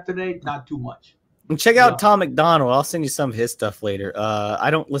listen to rap today? Not too much. And check out Tom McDonald. I'll send you some of his stuff later. I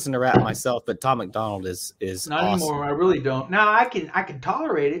don't listen to rap myself, but Tom McDonald is not awesome. Anymore. I really don't. Now I can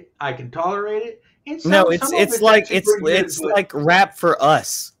tolerate it. No, it's like rap for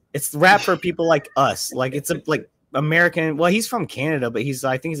us. It's rap for people like us. Like it's like American. Well, he's from Canada, but I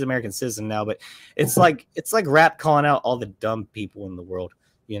think he's an American citizen now. But it's like rap calling out all the dumb people in the world,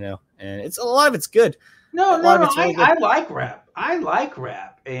 and a lot of it's good. No, I like rap. I like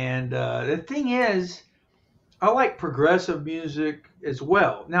rap, and the thing is, I like progressive music as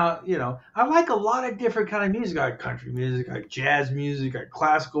well. Now, I like a lot of different kind of music. I like country music, I like jazz music, I like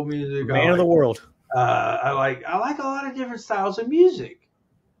classical music. Man of the world. I like a lot of different styles of music.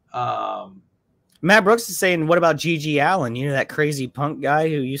 Matt Brooks is saying, what about Gigi Allen? You know, that crazy punk guy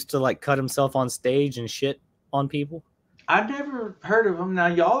who used to like cut himself on stage and shit on people? I've never heard of him. Now,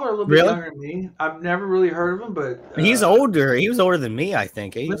 y'all are a little bit younger than me. I've never really heard of him, but he's older. He was older than me, I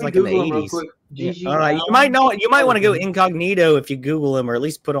think. He was like in the 80s. Yeah. All right, you might know. You might want to go incognito if you Google him, or at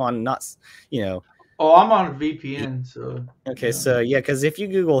least put on not, you know. Oh, I'm on a VPN, so. Okay, so yeah, because if you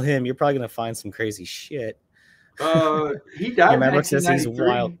Google him, you're probably gonna find some crazy shit. He died. Matt Brooks says he's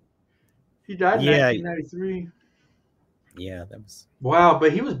wild. He died in 1993. Yeah, that was wow.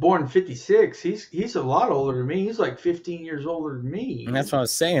 But he was born in '56. He's a lot older than me. He's like 15 years older than me. And that's what I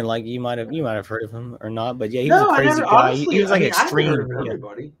was saying. Like you might have heard of him or not, but yeah, he was a crazy guy. Honestly, he was like extreme.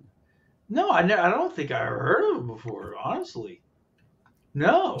 Everybody. No, I don't think I ever heard of him before. Honestly,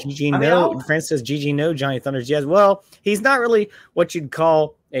 no. Gigi No. France says Gigi No. Johnny Thunders. Yes. Well, he's not really what you'd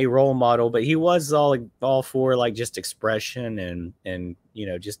call a role model, but he was all for like just expression and you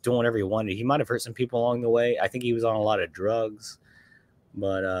know, just doing whatever he wanted. He might have hurt some people along the way. I think he was on a lot of drugs,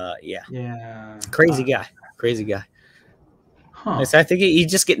 but yeah, crazy guy. Huh. So I think he'd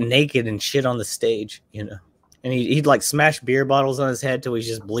just get naked and shit on the stage, you know, and he'd like smash beer bottles on his head till he's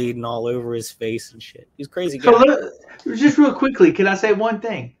just bleeding all over his face and shit. He's crazy guy. So just real quickly, can I say one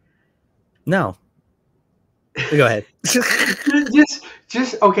thing? No. Go ahead.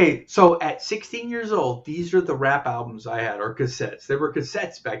 just okay. So at 16 years old, these are the rap albums I had, or cassettes. They were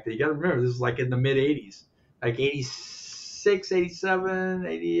cassettes back then. You got to remember, this is like in the mid 80s, like 86, 87,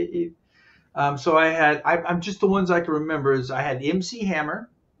 88. So I had, I'm just the ones I can remember is I had MC Hammer,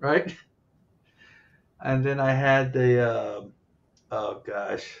 right? And then I had the,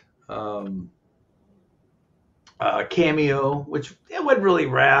 Cameo, which it wasn't really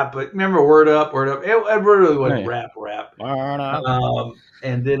rap, but remember Word Up. It really wasn't rap.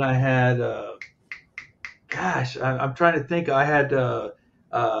 And then I had, I'm trying to think. I had the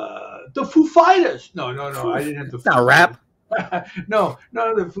Foo Fighters. No, I didn't have the. It's not rap. no,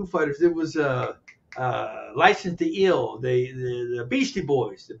 the Foo Fighters. It was License to Ill, the Beastie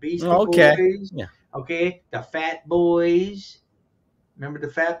Boys, Boys. Yeah. Okay, the Fat Boys. Remember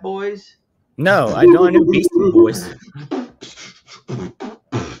the Fat Boys? No, I know. I knew Beastie Boys.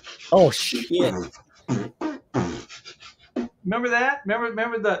 Oh shit! Remember that?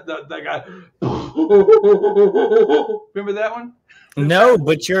 Remember the guy? Remember that one? No,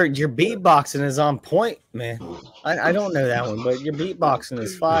 but your beatboxing is on point, man. I don't know that one, but your beatboxing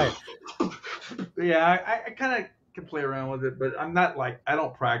is fire. Yeah, I kind of can play around with it, but I'm not like I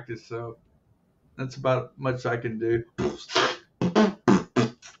don't practice, so that's about much I can do.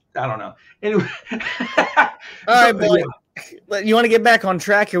 I don't know. Anyway. All right, boy. You want to get back on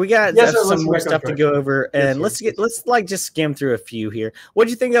track here? We got some more stuff to go over, and let's just skim through a few here. What do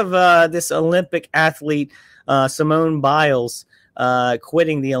you think of this Olympic athlete, Simone Biles,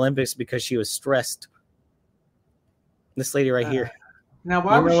 quitting the Olympics because she was stressed? This lady right here. Now,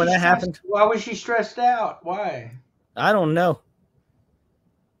 why was she stressed out? Why? I don't know.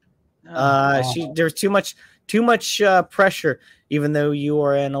 There's too much pressure. Even though you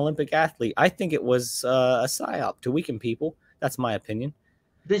are an Olympic athlete, I think it was a psyop to weaken people. That's my opinion.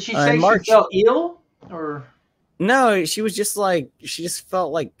 Did she say she felt ill, or no? She was just she just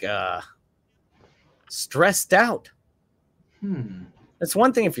felt like stressed out. It's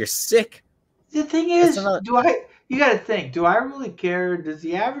one thing if you're sick. The thing is, you got to think, do I really care? Does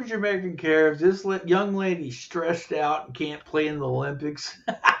the average American care if this young lady's stressed out and can't play in the Olympics?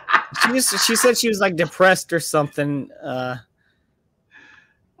 She said she was like depressed or something.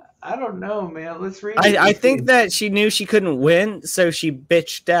 I don't know, man. Let's read. I think that she knew she couldn't win, so she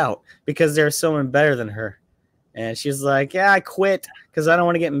bitched out because there's someone better than her. And she's like, yeah, I quit because I don't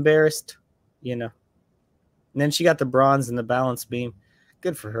want to get embarrassed, you know. And then she got the bronze in the balance beam.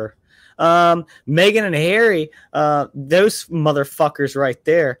 Good for her. Meghan and Harry, those motherfuckers right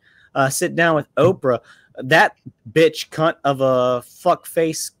there, sit down with Oprah. That bitch cunt of a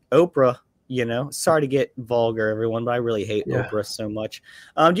fuckface Oprah. You know, sorry to get vulgar, everyone, but I really hate Oprah so much.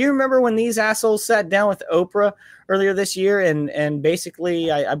 Do you remember when these assholes sat down with Oprah earlier this year? And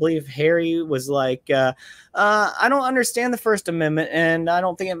basically, I believe Harry was like, I don't understand the First Amendment, and I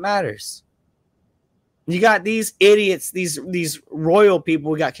don't think it matters. You got these idiots, these royal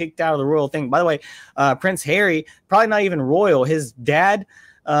people who got kicked out of the royal thing. By the way, Prince Harry, probably not even royal. His dad,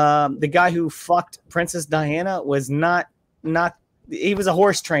 the guy who fucked Princess Diana, was not. He was a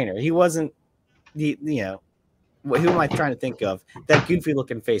horse trainer. He wasn't. You know, who am I trying to think of? That goofy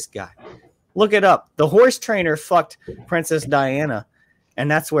looking face guy. Look it up. The horse trainer fucked Princess Diana,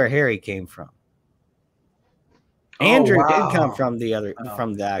 and that's where Harry came from. Andrew did come from the other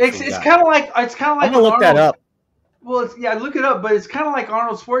from the actual It's kind of like I'm gonna look that up. Well, look it up, but it's kind of like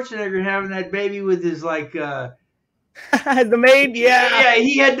Arnold Schwarzenegger having that baby with his like the maid. Yeah,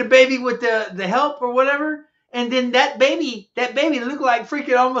 he had the baby with the help or whatever. And then that baby looked like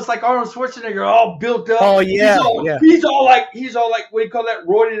freaking almost like Arnold Schwarzenegger, all built up. Oh yeah, he's all like what do you call that?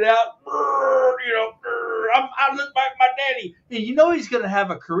 Roided out. You know, I look like my daddy. And you know he's gonna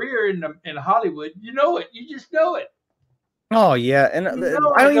have a career in Hollywood. You know it. You just know it. Oh yeah, and I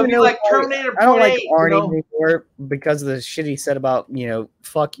don't even know. Like Terminator. I don't like Arnie anymore because of the shit he said about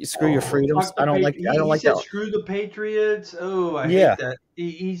fuck you, screw your freedoms. I don't like that. Screw the Patriots. Oh, I hate that.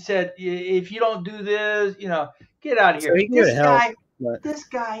 He said if you don't do this, get out of here. So this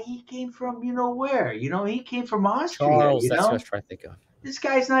guy, he came from where? He came from Austria. Charles, that's what I was trying to think of. This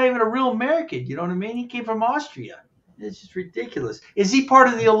guy's not even a real American. You know what I mean? He came from Austria. It's just ridiculous. Is he part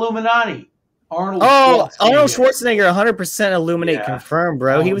of the Illuminati? Arnold Schwarzenegger, 100% Illuminate confirmed,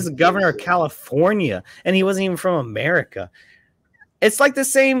 bro. He was the governor of California, and he wasn't even from America. It's like the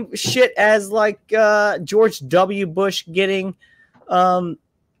same shit as like George W. Bush getting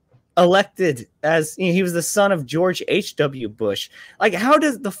elected as he was the son of George H.W. Bush. Like, how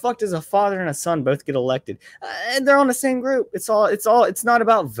does a father and a son both get elected? And they're on the same group. It's not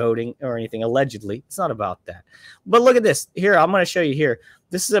about voting or anything. Allegedly, it's not about that. But look at this here. I'm going to show you here.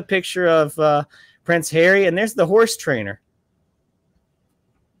 This is a picture of Prince Harry, and there's the horse trainer.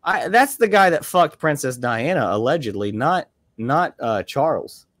 That's the guy that fucked Princess Diana, allegedly, not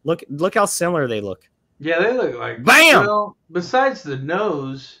Charles. Look how similar they look. Yeah, they look like bam. Well, besides the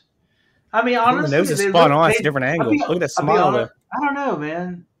nose, I mean, honestly, the nose is spot on. It's a different angle. Look at that smile there. I don't know,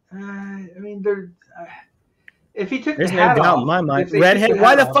 man. I mean, they're. If he took there's the no hat doubt off, in my mind. Red hair.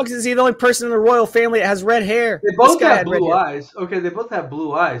 Why the fuck is he the only person in the royal family that has red hair? They both have blue eyes. Okay, they both have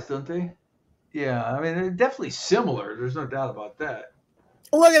blue eyes, don't they? Yeah, I mean, they're definitely similar. There's no doubt about that.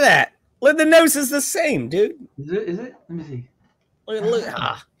 Look at that. Look, the nose is the same, dude. Is it? Let me see. Look.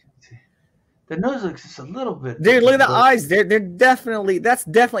 The nose looks just a little bit. Dude, look at the eyes. They're definitely. That's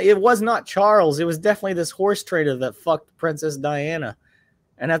definitely. It was not Charles. It was definitely this horse trader that fucked Princess Diana.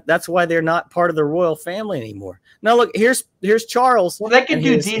 And that's why they're not part of the royal family anymore. Now look, here's Charles. Well, they can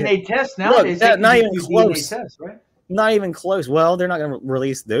do DNA tests nowadays. Look, not even close. DNA tests, right? Not even close. Well, they're not going to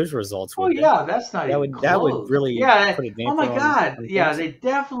release those results. Oh yeah, that's not even close. That would really put a damper oh my god, on yeah, they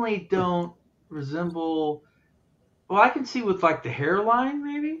definitely don't resemble. Well, I can see with like the hairline,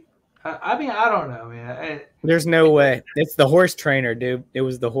 maybe. I mean, I don't know, man. There's no way. It's the horse trainer, dude. It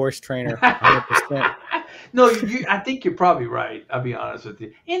was the horse trainer, 100%. No, I think you're probably right. I'll be honest with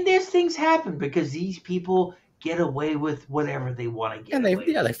you. And these things happen because these people get away with whatever they want to get. And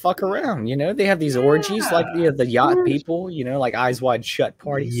they fuck around. They have these orgies like the yacht people. Like Eyes Wide Shut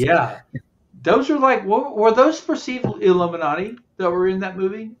parties. Yeah, those are like. Were those perceived Illuminati that were in that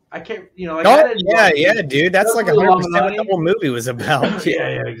movie? I can't. Like, yeah, dude. That's like 100% what the whole movie was about.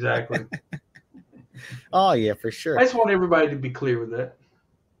 yeah, exactly. Oh yeah, for sure. I just want everybody to be clear with that.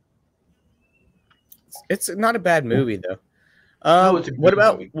 It's not a bad movie though. No,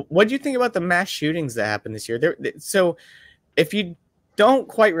 what do you think about the mass shootings that happened this year? So, if you don't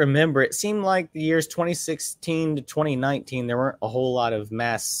quite remember, it seemed like the years 2016 to 2019 there weren't a whole lot of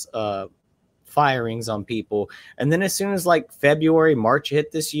mass firings on people, and then as soon as like February, March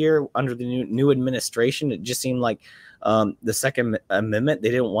hit this year under the new administration, it just seemed like the Second Amendment,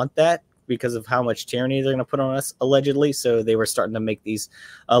 they didn't want that because of how much tyranny they're going to put on us allegedly. So they were starting to make these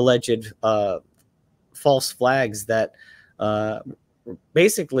alleged false flags that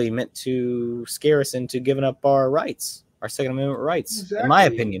basically meant to scare us into giving up our rights, our Second Amendment rights. Exactly. In my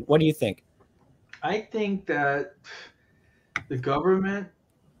opinion, what do you think? I think that the government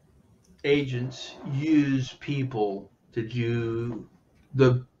agents use people to do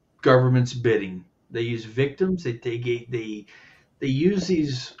the government's bidding. They use victims. They use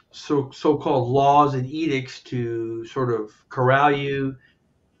these so-called laws and edicts to sort of corral you,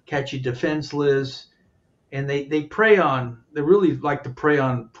 catch you defenseless. And they really like to prey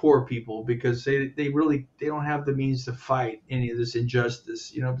on poor people because they don't have the means to fight any of this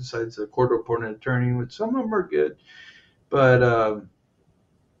injustice, besides a court-appointed attorney, which some of them are good. But,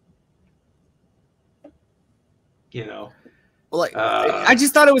 I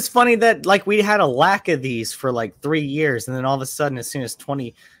just thought it was funny that like we had a lack of these for like 3 years. And then all of a sudden, as soon as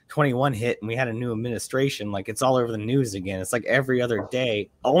 2021 hit and we had a new administration, like it's all over the news again. It's like every other day,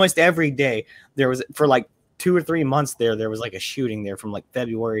 almost every day there was, for like 2 or 3 months there was like a shooting there from like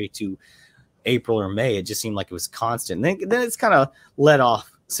February to April or May. It just seemed like it was constant. And then it's kind of let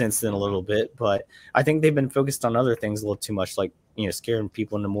off since then a little bit, but I think they've been focused on other things a little too much, like, scaring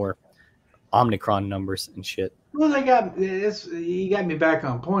people into more Omicron numbers and shit. Well, they got this. You got me back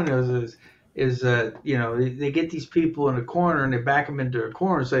on point. You know, they get these people in a corner and they back them into a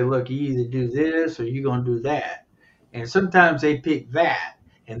corner and say, look, you either do this or you're going to do that. And sometimes they pick that.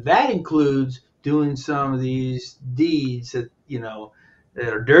 And that includes doing some of these deeds that, you know,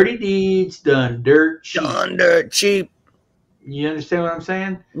 that are dirty deeds done dirt cheap. Done dirt cheap. You understand what I'm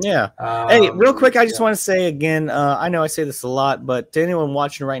saying? Yeah. Hey, real quick, I just want to say again, I know I say this a lot, but to anyone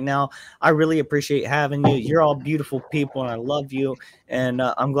watching right now, I really appreciate having you. You're all beautiful people, and I love you. And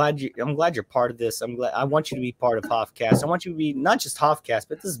I'm glad you're part of this. I want you to be part of HoffCast. I want you to be not just HoffCast,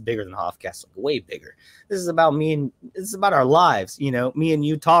 but this is bigger than HoffCast, like way bigger. This is about me, and this is about our lives. You know, me and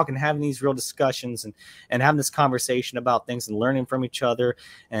you talking, having these real discussions, and having this conversation about things and learning from each other,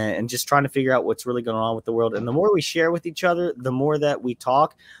 and just trying to figure out what's really going on with the world. And the more we share with each other, the more that we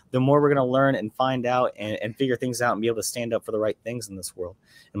talk, the more we're going to learn and find out and figure things out and be able to stand up for the right things in this world,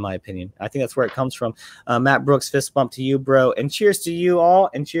 in my opinion. I think that's where it comes from. Matt Brooks, fist bump to you, bro. And cheers to you all.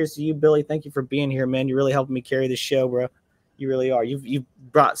 And cheers to you, Billy. Thank you for being here, man. You're really helping me carry this show, bro. You really are. You've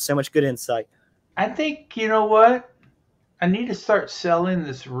brought so much good insight. I think, you know what? I need to start selling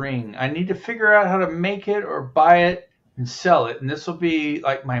this ring. I need to figure out how to make it or buy it and sell it. And this will be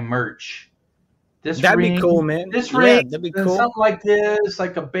like my merch. That'd be cool, man. This ring, that'd be cool. Something like this,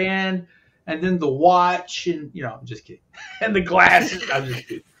 like a band, and then the watch, and you know, I'm just kidding, and the glasses. I'm just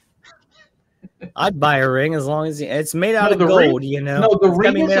kidding. I'd buy a ring as long as it's made out of gold. You know, no, the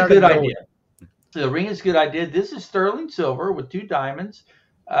ring is a good idea. The ring is a good idea. This is sterling silver with 2 diamonds.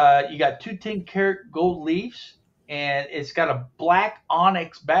 You got 2 10-karat gold leaves, and it's got a black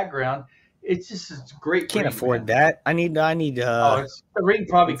onyx background. It's great. Can't afford that. I need. The ring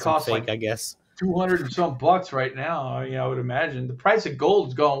probably costs fake, I guess. 200 and some bucks right now. I would imagine the price of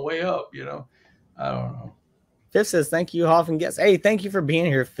gold's gone way up. You know, I don't know. Fifth says, "Thank you, Hoff and guests." Hey, thank you for being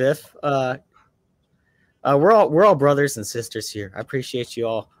here, Fifth. We're all brothers and sisters here. I appreciate you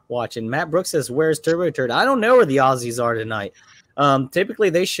all watching. Matt Brooks says, "Where's Turbo Turd?" I don't know where the Aussies are tonight. Typically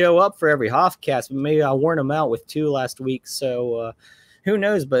they show up for every HoffCast, but maybe I warned them out with 2 last week. So who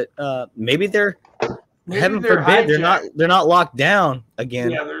knows? But maybe they're heaven forbid they're not locked down again.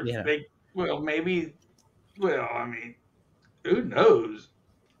 Yeah, maybe. Well, I mean, who knows?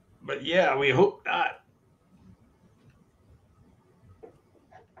 But yeah, we hope not.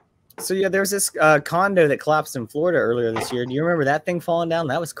 So yeah, there's this condo that collapsed in Florida earlier this year. Do you remember that thing falling down?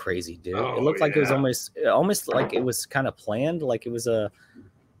 That was crazy, dude. It looked like it was almost like it was kind of planned, like it was a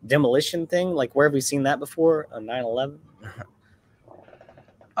demolition thing. Like, where have we seen that before? On 9/11?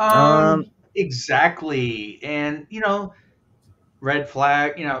 Exactly. And you know, red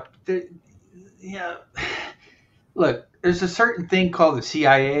flag. You know, look, there's a certain thing called the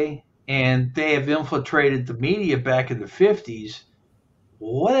CIA, and they have infiltrated the media back in the 50s.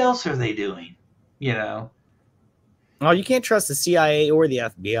 What else are they doing? You know? Oh, you can't trust the CIA or the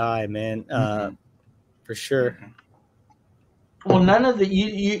FBI, man. For sure. Well, none of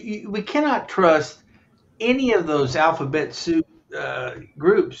we cannot trust any of those alphabet soup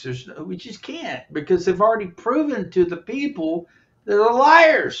groups. We just can't, because they've already proven to the people that they're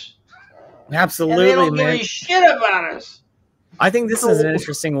liars. Absolutely, and they don't man. give a shit about us. I think this is an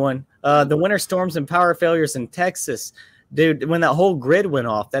interesting one. The winter storms and power failures in Texas. Dude, when that whole grid went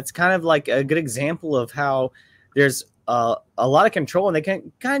off, that's kind of like a good example of how there's a lot of control, and they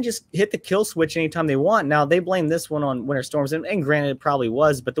can kind of just hit the kill switch anytime they want. Now, they blame this one on winter storms, and granted, it probably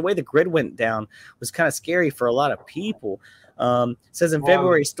was, but the way the grid went down was kind of scary for a lot of people. It says in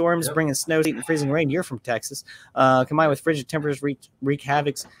February, storms bringing snow, heat, and freezing rain. You're from Texas. Combined with frigid temperatures, wreak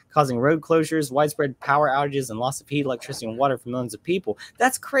havoc, causing road closures, widespread power outages, and loss of heat, electricity, and water for millions of people.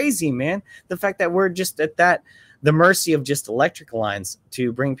 That's crazy, man. The fact that we're just at the mercy of just electric lines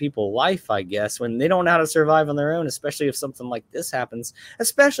to bring people life, I guess, when they don't know how to survive on their own, especially if something like this happens,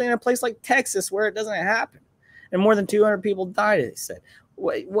 especially in a place like Texas where it doesn't happen. And more than 200 people died, it said.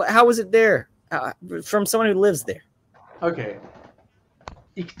 How was it there? From someone who lives there. Okay.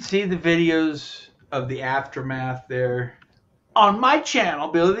 You can see the videos of the aftermath there on my channel,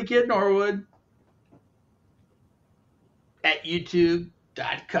 Billy the Kid Norwood, at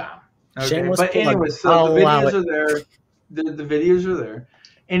youtube.com. Okay, but anyways, so the videos are there. The videos are there.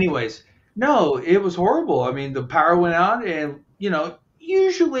 Anyways, no, it was horrible. I mean, the power went out, and you know,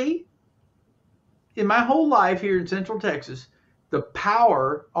 usually in my whole life here in Central Texas, the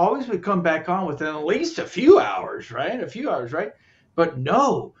power always would come back on within at least a few hours, right? But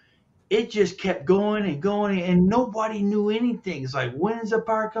no, it just kept going and going, and nobody knew anything. It's like, when does the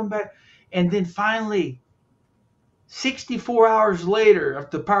power come back? And then finally, 64 hours later,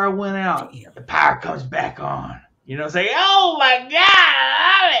 after the power went out, the power comes back on. You know, say, "Oh my God,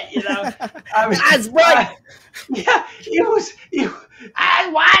 I love it." You know, I mean, that's right. Yeah, it was. I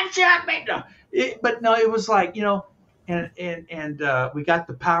watch it, no, but no, it was like, you know, and we got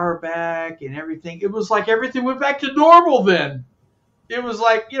the power back and everything. It was like everything went back to normal then. It was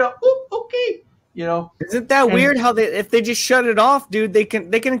like, you know, okay, you know. Isn't that weird how if they just shut it off, dude, they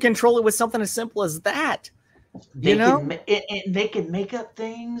can control it with something as simple as that. You know, they can make up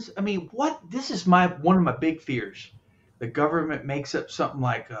things. I mean, this is one of my big fears. The government makes up something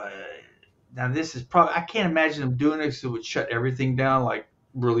like, now this is probably, I can't imagine them doing this. It would shut everything down like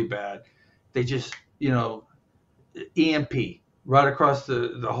really bad. They just, you know, EMP right across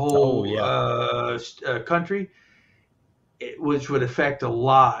the whole country, which would affect a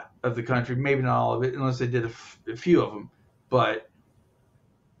lot of the country, maybe not all of it, unless they did a few of them. But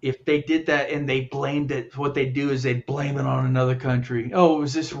if they did that and they blamed it, what they do is they blame it on another country. Oh, it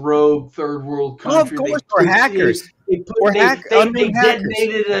was this rogue third world country. Oh, of course, we're hackers. They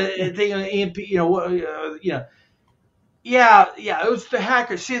detonated a thing on EMP. You know, yeah. It was the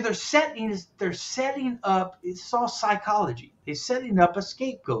hackers. See, they're setting up. It's all psychology. They're setting up a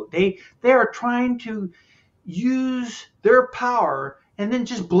scapegoat. They are trying to use their power and then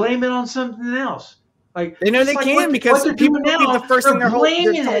just blame it on something else. Like they know they can because people now, the first thing they're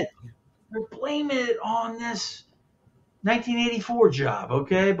blaming it. They're blaming it on this 1984 job,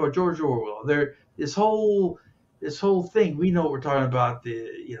 okay, by George Orwell. This whole thing. We know what we're talking about,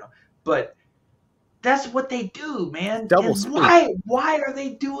 but that's what they do, man. Double speak. Why are they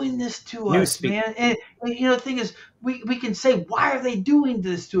doing this to us, man? And you know, the thing is, we can say, why are they doing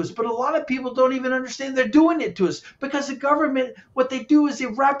this to us? But a lot of people don't even understand they're doing it to us, because the government, what they do is they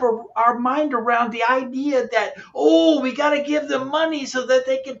wrap our mind around the idea that, we got to give them money so that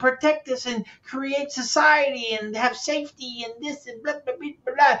they can protect us and create society and have safety and this and blah, blah, blah,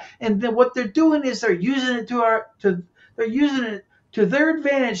 blah. And then what they're doing is they're using it to their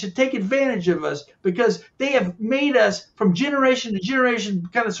advantage, to take advantage of us, because they have made us from generation to generation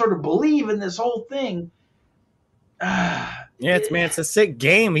kind of sort of believe in this whole thing. It's a sick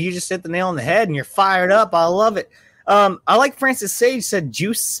game. You just hit the nail on the head and you're fired up. I love it. I like Francis Sage said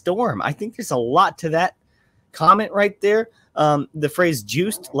juice storm. I think there's a lot to that comment right there. The phrase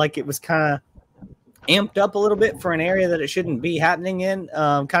juiced, like it was kind of amped up a little bit for an area that it shouldn't be happening in,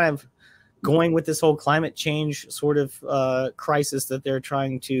 kind of going with this whole climate change sort of crisis that they're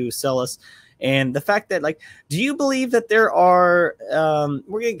trying to sell us. And the fact that, like, do you believe that there are,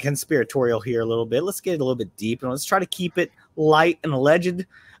 we're getting conspiratorial here a little bit. Let's get a little bit deep and let's try to keep it light and alleged.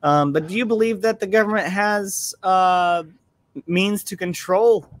 But do you believe that the government has means to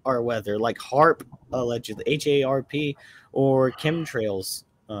control our weather, like HARP, allegedly, HARP, or chemtrails,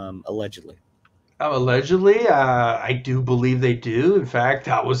 allegedly? Allegedly, I do believe they do. In fact,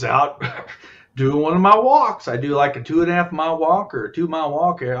 I was out doing one of my walks. I do like a 2.5 mile walk or a 2 mile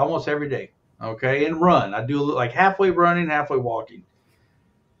walk almost every day. Okay, and run. I do like halfway running, halfway walking.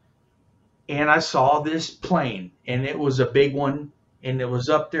 And I saw this plane, and it was a big one, and it was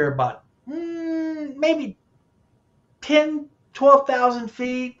up there about maybe 10, 12,000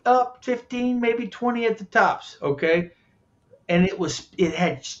 feet up, 15, maybe 20 at the tops. Okay. And it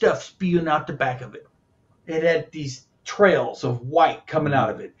had stuff spewing out the back of it. It had these trails of white coming out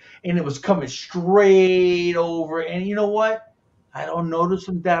of it. And it was coming straight over. And you know what? I don't notice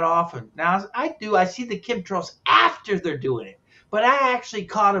them that often. Now, I do. I see the chemtrails after they're doing it. But I actually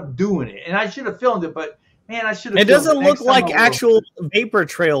caught them doing it. And I should have filmed it, but man, I should have. It doesn't look like actual vapor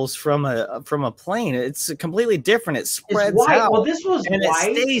trails from a plane. It's completely different. It spreads out. Well, this was and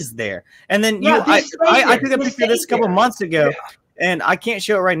white. It stays there. And then I took a picture of this a couple months ago. Yeah. And I can't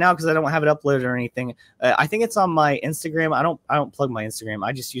show it right now because I don't have it uploaded or anything. I think it's on my Instagram. I don't plug my Instagram.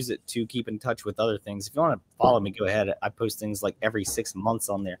 I just use it to keep in touch with other things. If you want to follow me, go ahead. I post things like every 6 months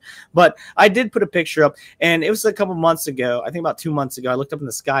on there. But I did put a picture up, and it was a couple months ago. I think about 2 months ago. I looked up in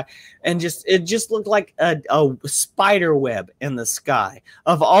the sky, and it just looked like a spider web in the sky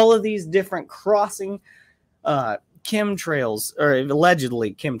of all of these different crossing chemtrails, or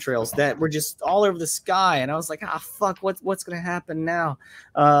allegedly chemtrails, that were just all over the sky. And I was like, fuck, what's gonna happen now?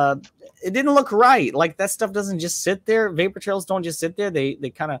 It didn't look right. Like, that stuff doesn't just sit there. Vapor trails don't just sit there. They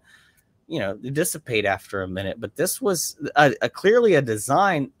kind of, they dissipate after a minute. But this was clearly a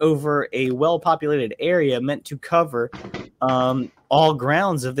design over a well-populated area meant to cover all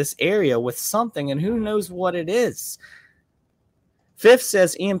grounds of this area with something, and who knows what it is. Fifth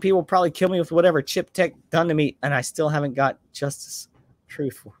says EMP will probably kill me with whatever chip tech done to me, and I still haven't got justice.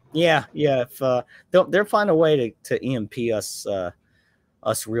 Truthful. Yeah. If they'll find a way to EMP us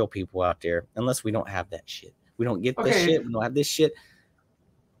real people out there, unless we don't have that shit. We don't get this shit. We don't have this shit.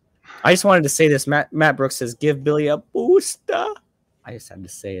 I just wanted to say this. Matt Brooks says, give Billy a booster. I just had to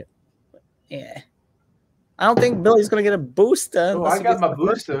say it. Yeah. I don't think Billy's going to get a booster. Oh, I got my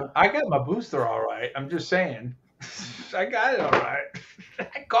booster. I got my booster all right. I'm just saying. I got it all right.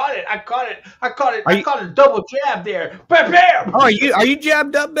 I caught it. I caught a double jab there. Bam, bam. Oh, are you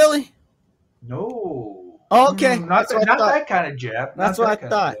jabbed up, Billy? No. Oh, okay. Not that kind of jab. That's what I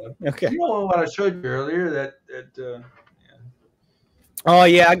thought. Okay. You know what I showed you earlier? That yeah. Oh,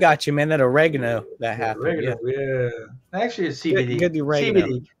 yeah, I got you, man. That oregano that happened. Oregano, yeah. Actually, it's CBD. Good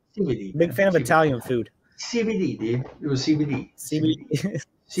oregano. CBD. Big fan of Italian food. CBD, dude. It was CBD.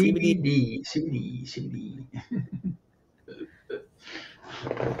 CBD.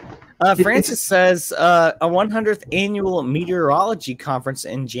 Francis says a 100th annual meteorology conference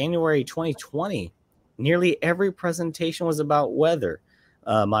in January 2020. Nearly every presentation was about weather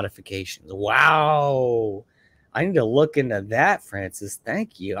modifications. Wow. I need to look into that, Francis.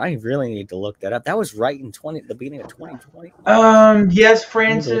 Thank you. I really need to look that up. That was right in the beginning of 2020. Yes,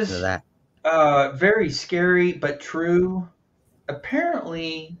 Francis. That. Very scary, but true.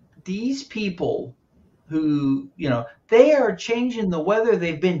 Apparently, these people who, they are changing the weather.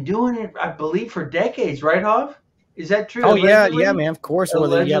 They've been doing it, I believe, for decades, right, Hoff? Is that true? Oh, allegedly? Yeah, man. Of course.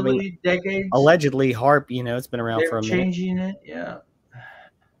 Allegedly, decades. Allegedly, HAARP, it's been around for a minute. Changing it, yeah.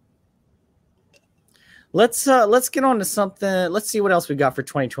 Let's get on to something. Let's see what else we got for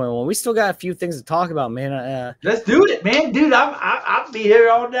 2021. We still got a few things to talk about, man. Let's do it, man, dude. I'll be here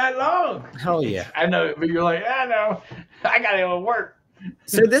all night long. Hell yeah. I know, but you're like, I know. I gotta go to work.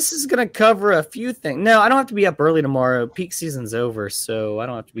 So this is gonna cover a few things. No, I don't have to be up early tomorrow. Peak season's over, so I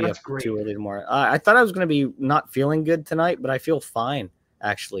don't have to be up too early tomorrow. I thought I was gonna be not feeling good tonight, but I feel fine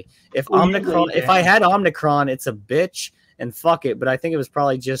actually. If I had Omicron, it's a bitch and fuck it. But I think it was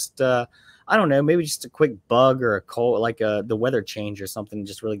probably just I don't know, maybe just a quick bug or a cold, like the weather change or something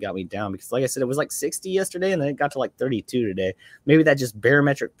just really got me down because like I said, it was like 60 yesterday and then it got to like 32 today. Maybe that just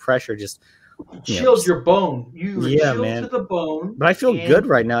barometric pressure just chilled your bone. You were chilled to the bone. But I feel good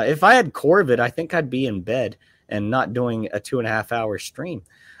right now. If I had Corvid, I think I'd be in bed and not doing a 2.5-hour stream.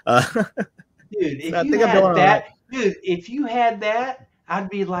 Dude, if you had that, I'd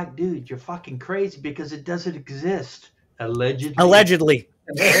be like, dude, you're fucking crazy because it doesn't exist. Allegedly.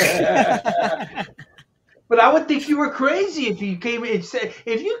 But I would think you were crazy if you came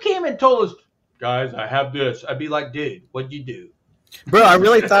and told us, guys, I have this. I'd be like, dude, what'd you do? Bro, I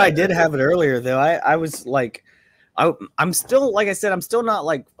really thought I did have it earlier though. I was like, I'm still, like I said, I'm still not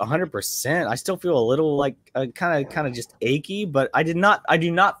like 100%. I still feel a little like kind of just achy, but I do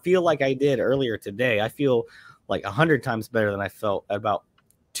not feel like I did earlier today. I feel like 100 times better than I felt at about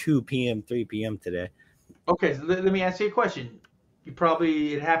 2 p.m., 3 p.m. today. Okay, so let me ask you a question.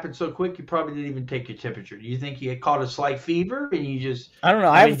 It happened so quick, you probably didn't even take your temperature. Do you think you had caught a slight fever and you just... I don't know.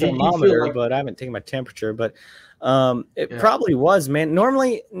 I have a thermometer, but I haven't taken my temperature. But it probably was, man.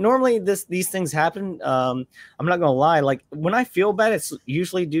 Normally these things happen. I'm not going to lie. Like when I feel bad, it's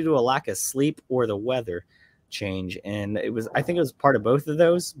usually due to a lack of sleep or the weather change. And I think it was part of both of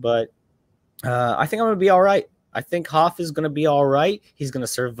those. But I think I'm going to be all right. I think Hoff is going to be all right. He's going to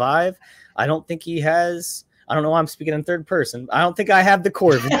survive. I don't think he has... I don't know why I'm speaking in third person. I don't think I have the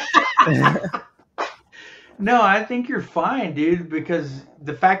Corvid. No, I think you're fine, dude, because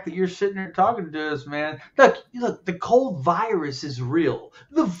the fact that you're sitting there talking to us, man. Look, the cold virus is real.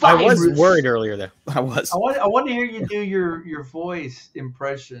 The virus. I was worried earlier, though. I want to hear you do your voice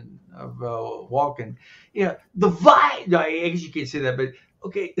impression of Walken. Yeah, the virus. No, I guess you can't say that, but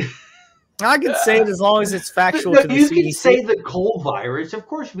okay. I can say it as long as it's factual. No, you can say the cold virus. Of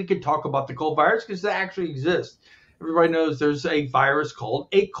course, we can talk about the cold virus because it actually exists. Everybody knows there's a virus called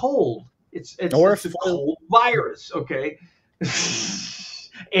a cold. It's a cold virus, okay?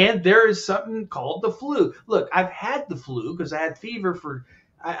 And there is something called the flu. Look, I've had the flu because I had fever for.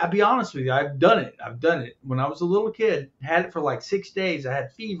 I'll be honest with you. I've done it. When I was a little kid, had it for like 6 days. I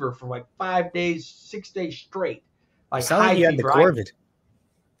had fever for like 5 days, 6 days straight. Like high you had the Corvid.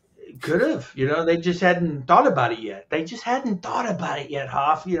 Could have, they just hadn't thought about it yet.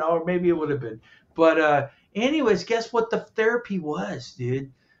 Hoff, or maybe it would have been. But anyways, guess what the therapy was,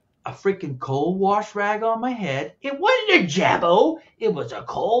 dude? A freaking cold wash rag on my head. It wasn't a jabbo. It was a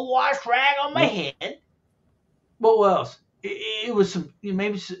cold wash rag on my head. What else? It was some,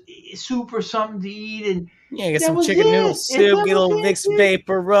 maybe soup or something to eat. And get some chicken noodle soup, get a little Vicks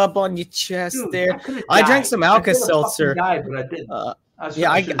Vapor rub on your chest. Dude, there. I drank some Alka-Seltzer. But I didn't.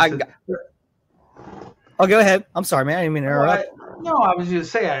 Oh, go ahead. I'm sorry, man. I didn't mean to interrupt. No, I was going to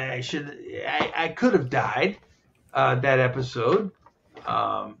say I could have died that episode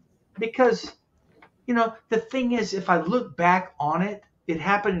because, the thing is, if I look back on it, it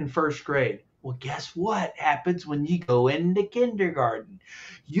happened in first grade. Well, guess what happens when you go into kindergarten?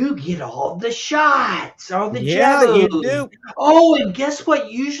 You get all the shots, all the jabs. You do. Oh, and guess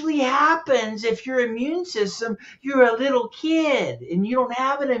what usually happens if your immune system, you're a little kid and you don't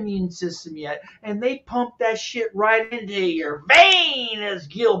have an immune system yet, and they pump that shit right into your vein, as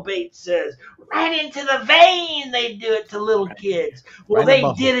Gil Bates says. Right into the vein, they do it to little kids. Well, they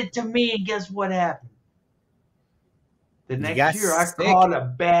did it to me, and guess what happened? The next year, I caught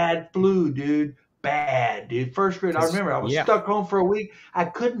a bad flu, dude. Bad, dude. First grade, I remember I was stuck home for a week. I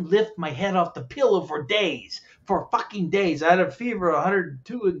couldn't lift my head off the pillow for days. For fucking days. I had a fever of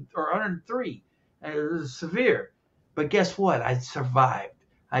 102 or 103. And it was severe. But guess what? I survived.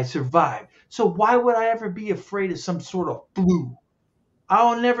 So why would I ever be afraid of some sort of flu?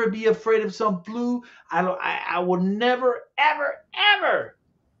 I'll never be afraid of some flu. I will never, ever, ever.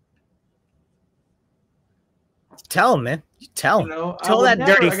 Tell him, man. Tell him. You know, tell that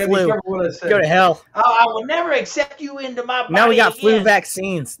dirty flu. Go to hell. I will never accept you into my body. Now we got flu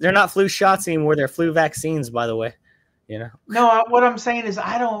vaccines. They're not flu shots anymore. They're flu vaccines, by the way. You know. No, what I'm saying is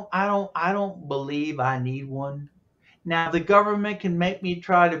I don't believe I need one. Now the government can make me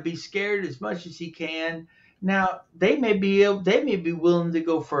try to be scared as much as he can. Now they may be willing to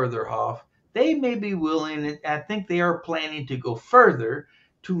go further, Hoff. They may be willing, and I think they are planning to go further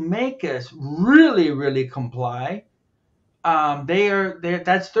to make us really, really comply.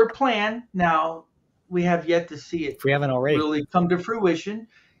 That's their plan. Now we have yet to see it. If we haven't already really come to fruition,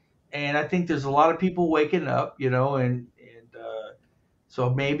 and I think there's a lot of people waking up, you know, and so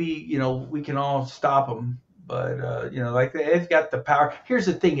maybe, you know, we can all stop them. But you know, like they've got the power. Here's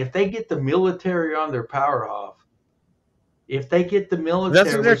the thing: if they get the military on their power off, if they get the military,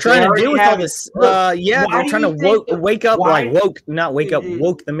 that's what they're trying to do with all this. They're trying to wake up,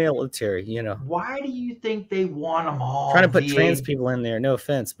 woke the military. You know. Why do you think they want them all? Trying to put trans people in there. No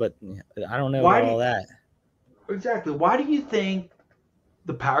offense, but I don't know about all that. Exactly. Why do you think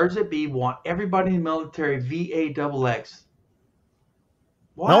the powers that be want everybody in the military VAXX?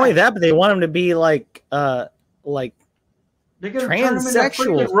 Why? Not only that, but they want them to be like they're gonna transsexual turn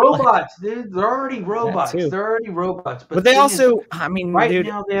them into robots, dude. They're already robots. They're already robots. But they also, I mean, right dude,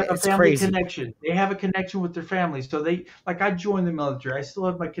 now they have a family connection. They have a connection with their families. So they, like, I joined the military. I still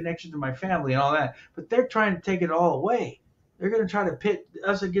have my connection to my family and all that. But they're trying to take it all away. They're going to try to pit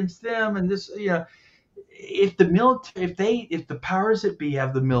us against them. And this, you know, if the military, if the powers that be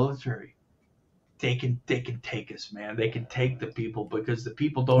have the military, they can take us, man. They can take the people because the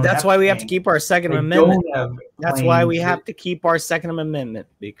people don't. That's why we have to keep our Second Amendment. That's why we have to keep our Second Amendment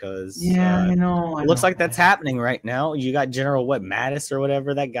because you know, it looks like that's happening right now. You got General Mattis or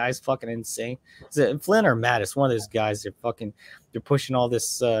whatever. That guy's fucking insane. Is it Flynn or Mattis? One of those guys. They're pushing all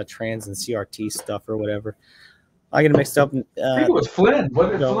this trans and CRT stuff or whatever. I get it mixed up. I think it was Flynn. What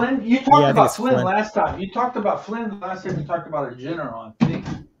did Flynn? You talked about Flynn last time. You talked about Flynn the last time. You talked about a general, I think.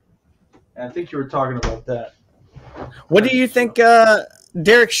 I think you were talking about that. What do you think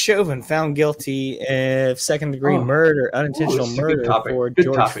Derek Chauvin found guilty of second-degree murder, unintentional murder for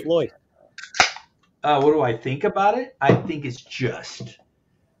George Floyd? What do I think about it? I think it's just.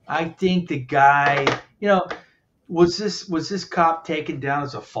 I think the guy, you know, was this cop taken down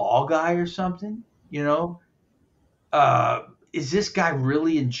as a fall guy or something? You know, is this guy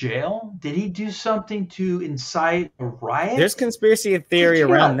really in jail? Did he do something to incite a riot? There's conspiracy theory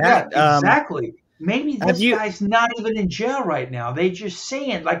around that. Yeah, exactly. Maybe this guy's not even in jail right now. They just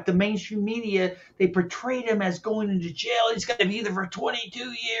saying, like the mainstream media, they portrayed him as going into jail. He's got to be there for 22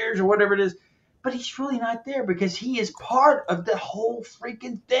 years or whatever it is. But he's really not there because he is part of the whole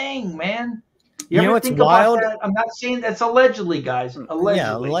freaking thing, man. You know what's wild? I'm not saying that's allegedly, guys. Allegedly.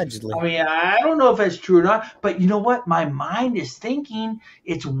 Yeah, allegedly. I mean, I don't know if that's true or not. But you know what? My mind is thinking,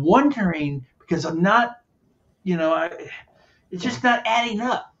 it's wondering because I'm not, you know, it's just not adding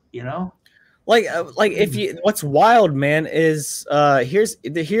up, you know? Like if you, what's wild, man, is here's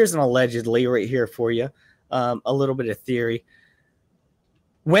an allegedly right here for you, a little bit of theory.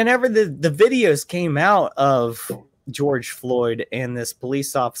 Whenever the videos came out of George Floyd and this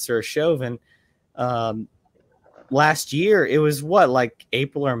police officer Chauvin, last year, it was what, like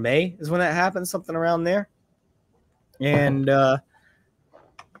April or May is when that happened, something around there. And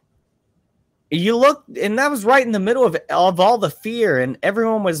you look, and that was right in the middle of all the fear, and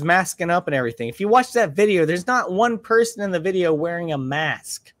everyone was masking up and everything. If you watch that video, there's not one person in the video wearing a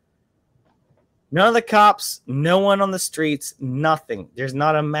mask. None of the cops, no one on the streets, nothing. There's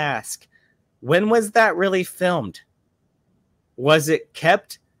not a mask. When was that really filmed? Was it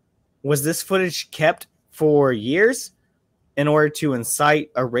kept? Was this footage kept for years in order to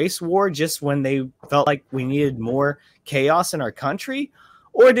incite a race war just when they felt like we needed more chaos in our country?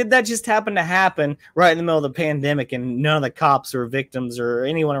 Or did that just happen to happen right in the middle of the pandemic and none of the cops or victims or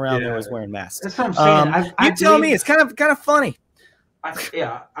anyone around there was wearing masks? That's what I'm saying. You tell me. It's kind of funny.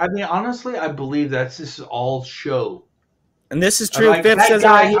 I mean, honestly, I believe this is all show. And this is true. Like, Fifth says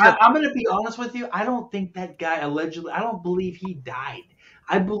I'm going to be honest with you. I don't think that guy allegedly. I don't believe he died.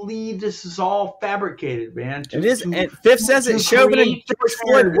 I believe this is all fabricated, man. It is. And Fifth says it. Chauvin and George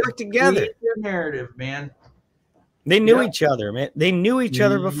Floyd worked together. Their narrative, man. They knew each other, man. They knew each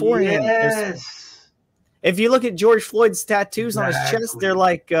other beforehand. Yes. If you look at George Floyd's tattoos on his chest, they're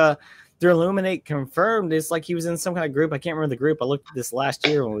like they're Illuminate confirmed. It's like he was in some kind of group. I can't remember the group. I looked at this last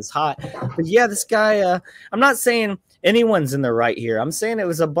year when it was hot. But yeah, this guy. I'm not saying anyone's in the right here. I'm saying it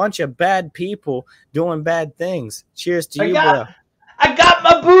was a bunch of bad people doing bad things. Cheers to you, bro. I got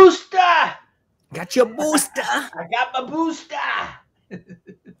my booster. Got your booster. I got my booster.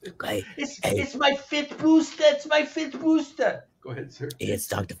 Hey, it's my fifth booster. It's my fifth booster. Go ahead, sir. Hey, it's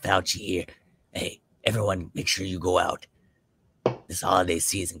Dr. Fauci here. Hey, everyone, make sure you go out this holiday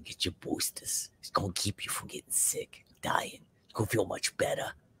season. Get your boosters. It's going to keep you from getting sick, dying. You're going to feel much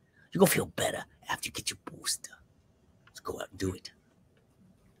better. You're going to feel better after you get your booster. Let's go out and do it.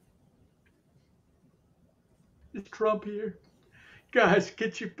 It's Trump here. Guys,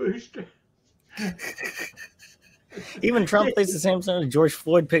 get your booster. Even Trump plays the same song. George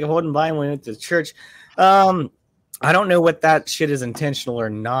Floyd holding by him when he went to church. I don't know what that shit is intentional or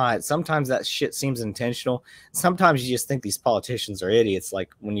not. Sometimes that shit seems intentional. Sometimes you just think these politicians are idiots. Like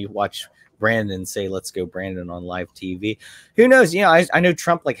when you watch Brandon say, "Let's go, Brandon," on live TV. Who knows? You know, I know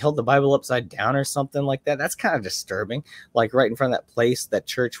Trump like held the Bible upside down or something like that. That's kind of disturbing. Like right in front of that place, that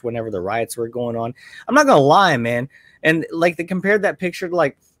church, whenever the riots were going on. I'm not gonna lie, man. And like they compared that picture to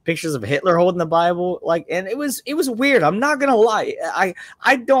like pictures of Hitler holding the Bible, like, and it was weird. I'm not gonna lie.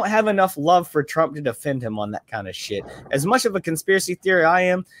 I don't have enough love for Trump to defend him on that kind of shit. As much of a conspiracy theory I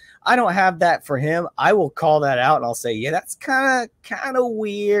am, I don't have that for him. I will call that out and I'll say, yeah, that's kind of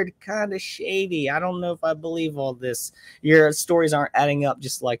weird, kind of shady. I don't know if I believe all this. Your stories aren't adding up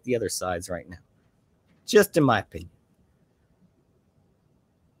just like the other sides right now. Just in my opinion.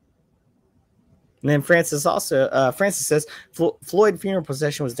 And then Francis says Floyd funeral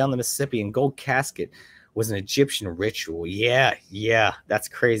procession was down the Mississippi and gold casket was an Egyptian ritual. Yeah, that's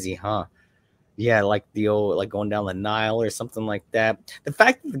crazy, huh? Yeah, like the old, like going down the Nile or something like that. The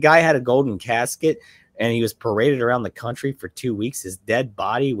fact that the guy had a golden casket and he was paraded around the country for 2 weeks, his dead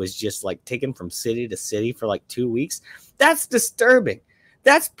body was just like taken from city to city for like 2 weeks. That's disturbing.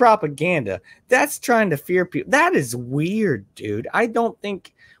 That's propaganda. That's trying to fear people. That is weird, dude. I don't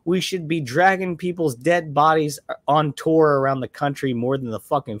think we should be dragging people's dead bodies on tour around the country more than the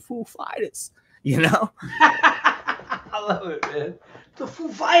fucking Foo Fighters, you know? I love it, man. The Foo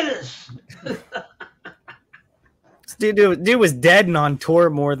Fighters. Dude was dead and on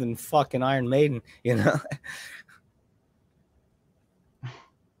tour more than fucking Iron Maiden, you know?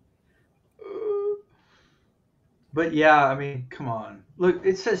 But yeah, I mean, come on. Look,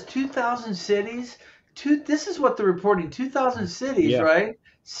 it says 2,000 cities. This is what they're reporting. 2,000 cities, right?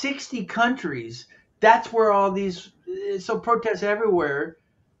 60 countries. That's where all these protests everywhere.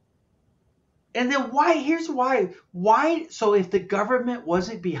 And then why? Here's why. Why? So if the government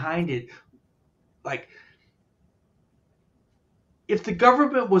wasn't behind it, like if the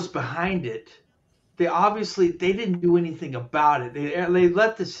government was behind it, they didn't do anything about it. They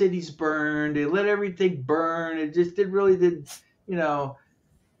let the cities burn. They let everything burn. It just did, you know,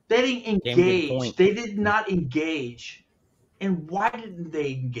 they didn't engage. They did not engage. And why didn't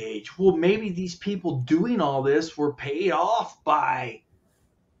they engage? Well, maybe these people doing all this were paid off by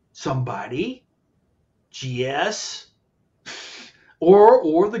somebody, GS,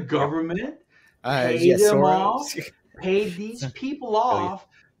 or the government paid them off, paid these people off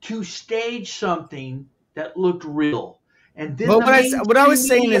to stage something that looked real. And then what I was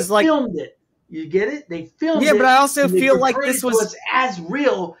saying is like filmed it. You get it? They filmed it. Yeah, but I also feel like this was as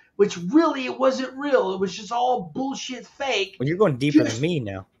real. Which really, it wasn't real. It was just all bullshit fake. Well, you're going deeper than me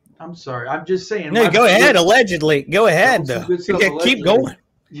now. I'm sorry. I'm just saying. No, go ahead. Allegedly. Go ahead, though. Keep going.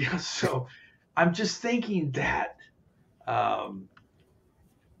 Yeah, so I'm just thinking that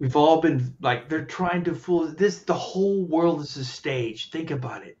we've all been, like, they're trying to fool this. The whole world is a stage. Think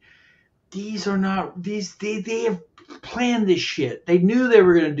about it. These are not, they have planned this shit. They knew they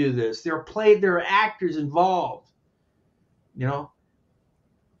were going to do this. There are actors involved. You know?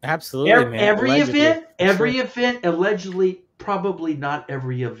 Absolutely, man. Every event, allegedly, probably not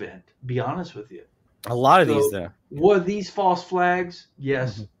every event. Be honest with you. A lot of these, though. Were these false flags?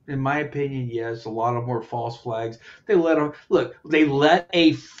 Yes. In my opinion, yes. A lot of them were false flags. They let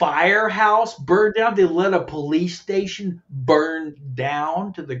a firehouse burn down. They let a police station burn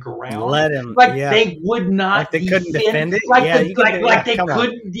down to the ground. Let him, they would not. Like they couldn't defend it. They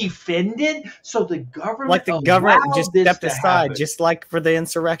couldn't defend it. So the government, like the government just stepped aside, just like for the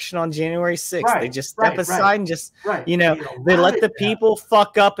insurrection on January 6th. Right, they just step aside and just, they let the people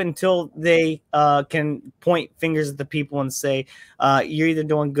fuck up until they can point fingers at the people and say, you're either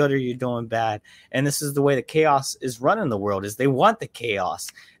doing good or you're doing bad. And this is the way the chaos is running the world, is they want the chaos.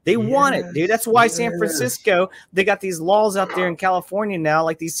 They want it, dude. That's why San Francisco, they got these laws out there in California now,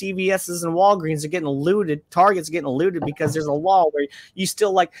 like these CVS's and Walgreens are getting looted. Target's getting looted because there's a law where you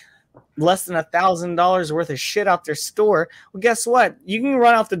still like less than $1,000 worth of shit out their store. Well, guess what? You can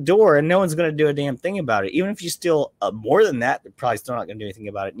run out the door and no one's going to do a damn thing about it. Even if you steal more than that, they're probably still not going to do anything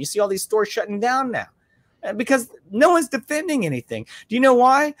about it. And you see all these stores shutting down now, because no one's defending anything. Do you know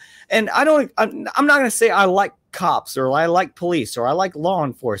why? And I'm not going to say I like cops or I like police or I like law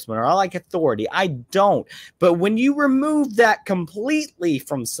enforcement or I like authority. I don't. But when you remove that completely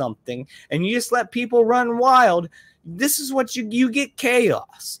from something and you just let people run wild, this is what you get: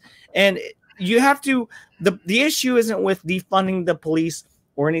 chaos. And you have to, the issue isn't with defunding the police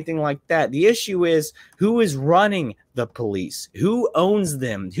or anything like that. The issue is who is running the police, who owns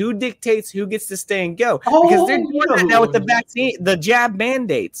them, who dictates who gets to stay and go. Because they're doing that now with the vaccine, the jab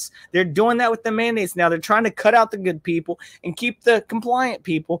mandates. They're doing that with the mandates now. They're trying to cut out the good people and keep the compliant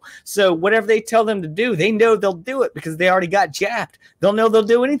people. So whatever they tell them to do, they know they'll do it because they already got jabbed. They'll know they'll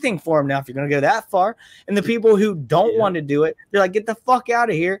do anything for them now if you're going to go that far. And the people who don't want to do it, they're like, get the fuck out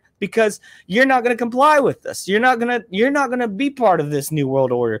of here, because you're not going to comply with us. You're not going to be part of this new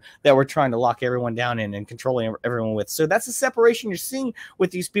world order that we're trying to lock everyone down in and controlling everyone with. So that's the separation you're seeing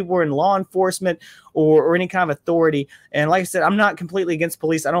with these people who are in law enforcement or any kind of authority. And like I said, I'm not completely against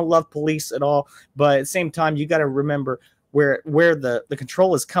police. I don't love police at all. But at the same time, you got to remember where the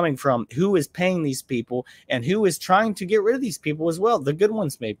control is coming from, who is paying these people, and who is trying to get rid of these people as well. The good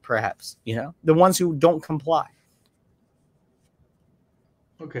ones, maybe, perhaps, the ones who don't comply.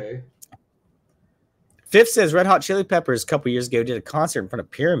 Okay. Fifth says Red Hot Chili Peppers a couple years ago did a concert in front of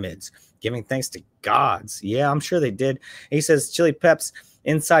pyramids, giving thanks to gods. Yeah, I'm sure they did. And he says Chili Peps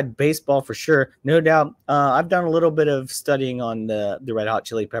inside baseball for sure, no doubt. I've done a little bit of studying on the Red Hot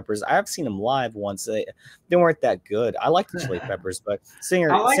Chili Peppers. I've seen them live once. They weren't that good. I like the Chili Peppers, but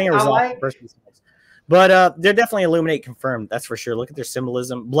singers off first. But they're definitely Illuminate confirmed. That's for sure. Look at their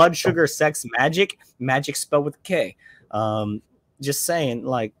symbolism: blood, sugar, sex, magic. Magic spelled with K. Just saying,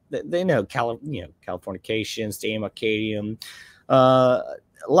 like, they know Californication, Stadium Arcadium. A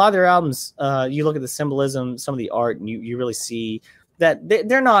lot of their albums, you look at the symbolism, some of the art, and you really see that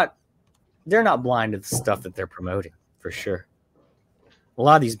they're not blind to the stuff that they're promoting, for sure. A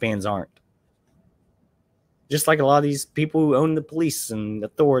lot of these bands aren't. Just like a lot of these people who own the police and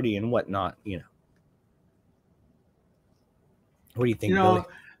authority and whatnot, What do you think, Billy?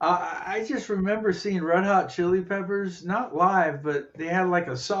 I just remember seeing Red Hot Chili Peppers, not live, but they had like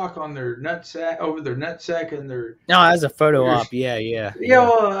a sock on their nutsack, over their nutsack, and their. No, as a photo op, yeah.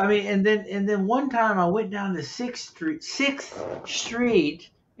 Well, I mean, and then one time I went down to 6th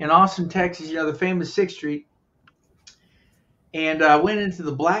Street in Austin, Texas. The famous 6th Street, and I went into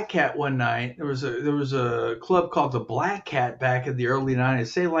the Black Cat one night. There was a club called the Black Cat back in the early '90s,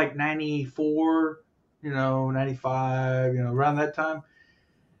 say like '94, 95, around that time.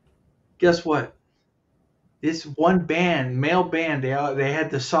 Guess what? This one band, male band, they had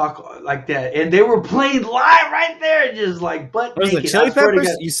the sock like that, and they were playing live right there, just like butt naked. Was the Chili Peppers?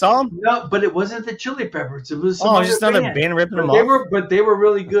 You saw them? No, but it wasn't the Chili Peppers. It was just another band ripping them off. But they were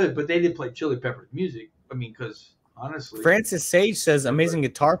really good. But they didn't play Chili Peppers music. I mean, because honestly, Francis Sage says amazing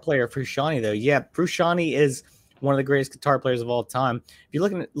guitar player Frusciante though. Yeah, Frusciante is one of the greatest guitar players of all time. If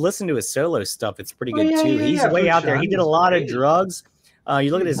you listen to his solo stuff, it's pretty good too. He's way out there. He did a lot of drugs.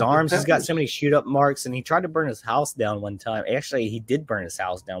 You look at his arms, he's got so many shoot-up marks, and he tried to burn his house down one time. Actually, he did burn his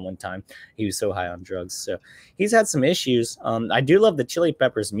house down one time. He was so high on drugs. So he's had some issues. I do love the Chili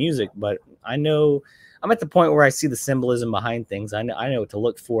Peppers music, but I know I'm at the point where I see the symbolism behind things. I know what to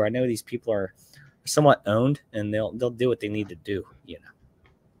look for. I know these people are somewhat owned, and they'll do what they need to do,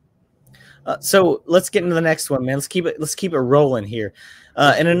 So let's get into the next one, man. Let's keep it rolling here.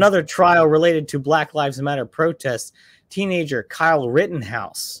 In another trial related to Black Lives Matter protests, teenager Kyle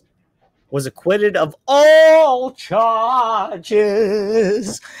Rittenhouse was acquitted of all charges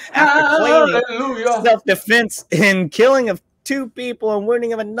after claiming self-defense in killing of 2 people and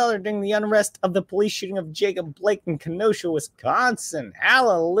wounding of another during the unrest of the police shooting of Jacob Blake in Kenosha, Wisconsin.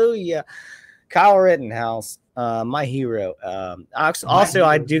 Hallelujah. Kyle Rittenhouse, my hero. Also,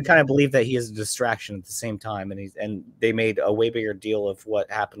 I do kind of believe that he is a distraction at the same time, and they made a way bigger deal of what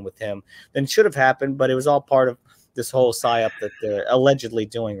happened with him than should have happened, but it was all part of this whole psyop that they're allegedly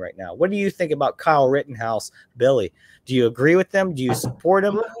doing right now. What do you think about Kyle Rittenhouse, Billy? Do you agree with them? Do you support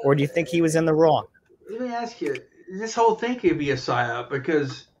him, or do you think he was in the wrong? Let me ask you, this whole thing could be a psyop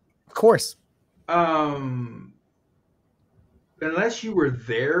because, of course, unless you were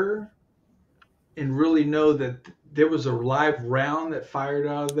there and really know that there was a live round that fired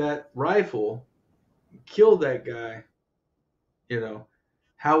out of that rifle, killed that guy,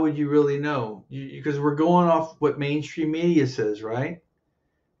 how would you really know? Because we're going off what mainstream media says, right?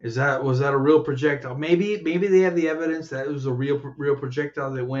 Was that a real projectile? Maybe they have the evidence that it was a real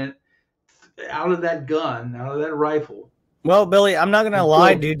projectile that went out of that gun, out of that rifle. Well, Billy, I'm not gonna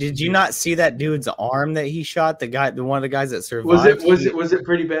lie, dude. Did you not see that dude's arm that he shot? One of the guys that survived. Was it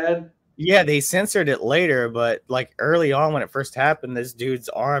pretty bad? Yeah, they censored it later, but like early on when it first happened, this dude's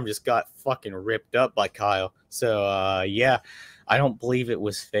arm just got fucking ripped up by Kyle. So yeah, I don't believe it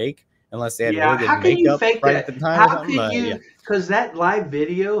was fake unless they had really good makeup right at the time. How could you? Because that live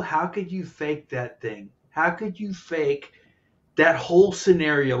video, how could you fake that thing? How could you fake that whole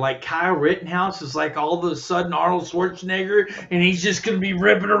scenario? Like Kyle Rittenhouse is like all of a sudden Arnold Schwarzenegger, and he's just going to be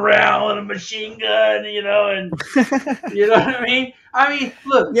ripping around with a machine gun, and you know what I mean? I mean,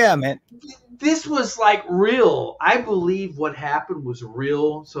 look. Yeah, man. This was like real. I believe what happened was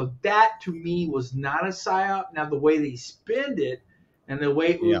real. So that to me was not a psyop. Now the way they spinned it and the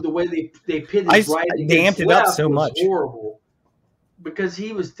way they pitted his right, they amped it up so much. Horrible. Because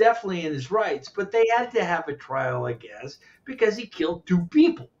he was definitely in his rights, but they had to have a trial, I guess, because he killed 2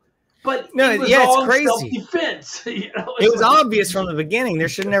 people. But it's crazy. Self-defense. It was obvious from the beginning. There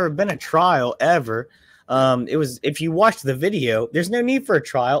should have never been a trial ever. It was, if you watch the video, there's no need for a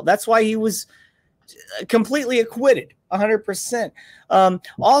trial. That's why he was completely acquitted, 100%.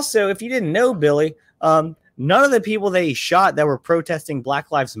 Also, if you didn't know, Billy, none of the people that he shot that were protesting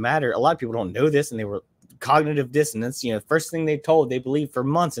Black Lives Matter, a lot of people don't know this, and they were cognitive dissonance. First thing they believed for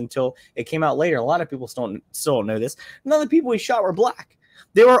months until it came out later. A lot of people still don't know this. None of the people he shot were black.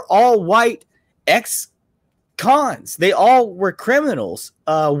 They were all white ex-cons. They all were criminals.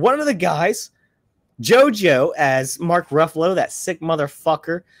 One of the guys, JoJo, as Mark Ruffalo, that sick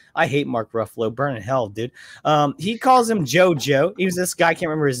motherfucker. I hate Mark Ruffalo. Burn in hell, dude. He calls him JoJo. He was this guy. I can't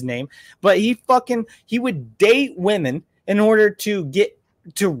remember his name, but he would date women in order to get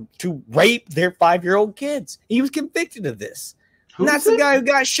to rape their 5-year-old kids. He was convicted of this. And that's the guy who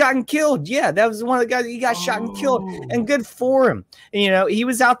got shot and killed. Yeah, that was one of the guys. He got shot and killed, and good for him. And, he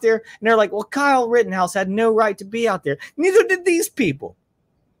was out there, and they're like, well, Kyle Rittenhouse had no right to be out there. Neither did these people.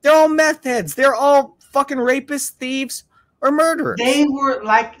 They're all meth heads. They're all fucking rapists, thieves, or murderers. They were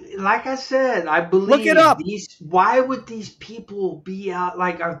like I said, I believe. Look it up. Why would these people be out?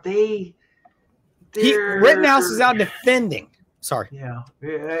 Like, are they? Rittenhouse is out defending. Sorry. Yeah,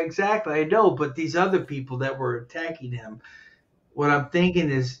 exactly. I know, but these other people that were attacking him, what I'm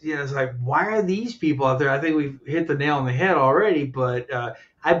thinking is, it's like, why are these people out there? I think we've hit the nail on the head already, but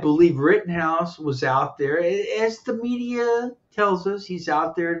I believe Rittenhouse was out there, as the media tells us, he's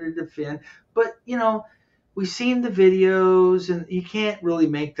out there to defend. But, we've seen the videos, and you can't really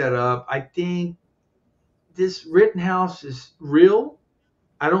make that up. I think this Rittenhouse is real.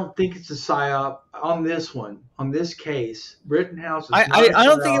 I don't think it's a psyop on this one, on this case. Rittenhouse is I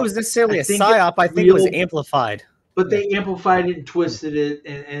don't think it was necessarily a psyop. I think it was amplified. But they amplified it and twisted it,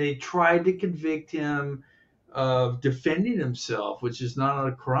 and they tried to convict him of defending himself, which is not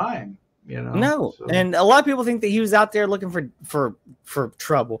a crime. No, so. And a lot of people think that he was out there looking for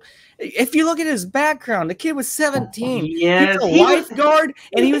trouble. If you look at his background, the kid was 17. Yes, he was a lifeguard,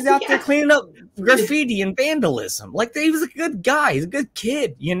 and he was out there cleaning up graffiti and vandalism. Like, he was a good guy. He's a good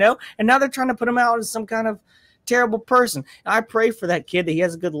kid, And now they're trying to put him out as some kind of terrible person. I pray for that kid that he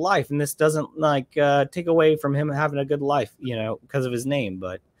has a good life, and this doesn't take away from him having a good life, because of his name.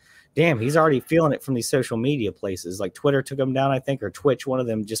 But damn, he's already feeling it from these social media places. Like Twitter took him down, I think, or Twitch, one of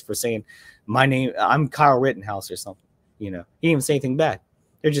them, just for saying my name. I'm Kyle Rittenhouse or something. He didn't even say anything bad.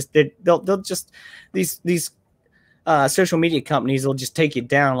 They'll just these social media companies will just take you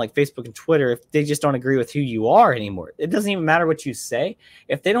down, like Facebook and Twitter, if they just don't agree with who you are anymore. It doesn't even matter what you say.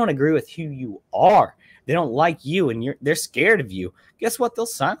 If they don't agree with who you are, they don't like you, and they're scared of you. Guess what? They'll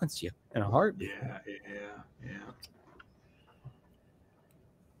silence you in a heartbeat. Yeah.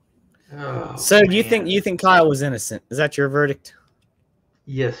 Oh, so do you think Kyle was innocent? Is that your verdict?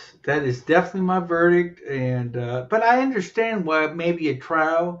 Yes, that is definitely my verdict. And but I understand why maybe a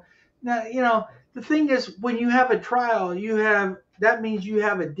trial. Now, the thing is, when you have a trial, you have that means you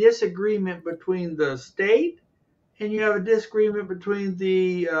have a disagreement between the state and you have a disagreement between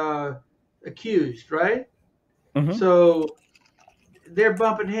the accused, right? Mhm. So they're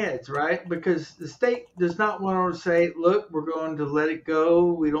bumping heads, right? Because the state does not want to say, look, we're going to let it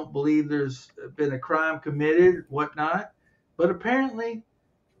go. We don't believe there's been a crime committed, whatnot. But apparently,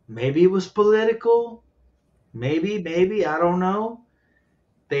 maybe it was political. Maybe, I don't know.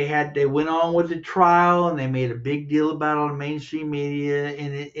 They went on with the trial and they made a big deal about it on mainstream media,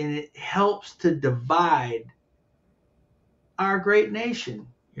 and it helps to divide our great nation.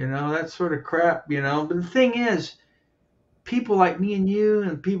 That sort of crap, But the thing is, people like me and you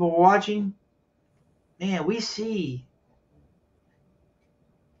and people watching, man, we see,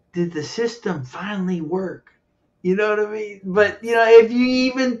 did the system finally work? You know what I mean? But, if you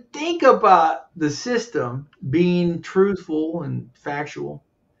even think about the system being truthful and factual.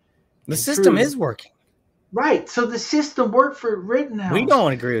 The system is working. Right. So the system worked for Rittenhouse. We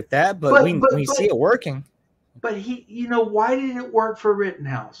don't agree with that, but we see it working. But why did it work for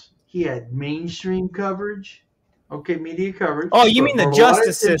Rittenhouse? He had mainstream coverage. Okay, media coverage. Oh, you mean the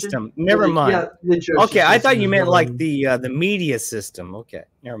justice system? Never mind. Yeah, the justice okay, I thought you system meant like the media system. Okay,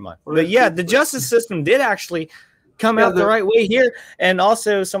 never mind. But yeah, the justice system did actually come out the right way here, and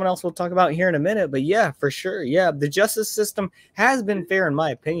also someone else we'll talk about here in a minute. But yeah, for sure, yeah, the justice system has been fair in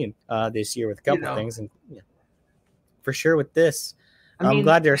my opinion this year with a couple things, and yeah, for sure with this, I'm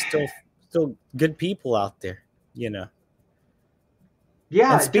glad there are still good people out there. Yeah,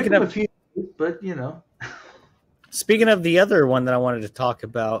 and speaking of a few, but speaking of the other one that I wanted to talk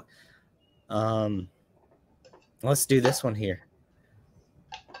about, let's do this one here.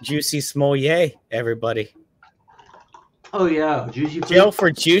 Jussie Smollett, everybody. Oh yeah, Juicy. Jail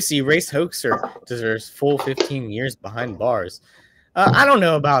for Juicy. Race hoaxer deserves full 15 years behind bars. I don't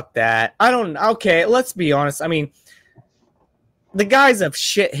know about that. Okay, let's be honest. I mean, the guy's a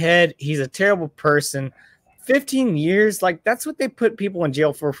shithead. He's a terrible person. 15 years, like that's what they put people in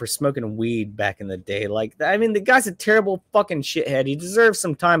jail for smoking weed back in the day. Like, I mean, the guy's a terrible fucking shithead. He deserves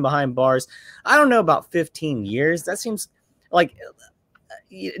some time behind bars. I don't know about 15 years. That seems like,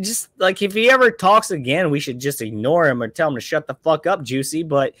 just like if he ever talks again, we should just ignore him or tell him to shut the fuck up, Juicy.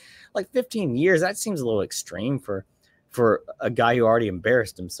 But like 15 years, that seems a little extreme for a guy who already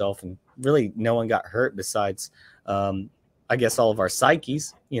embarrassed himself, and really no one got hurt besides, I guess, all of our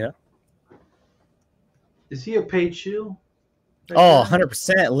psyches, Is he a paid shill? Oh,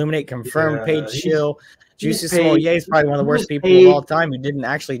 100%. Illuminate confirmed paid shill. Jussie Smollett is probably one of the worst people of all time who didn't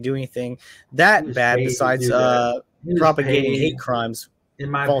actually do anything that bad besides propagating hate crimes. In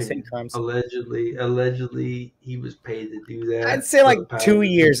my false opinion, hate crimes. Allegedly, he was paid to do that. I'd say like 2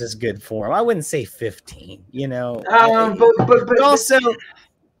 years is good for him. I wouldn't say 15. But also,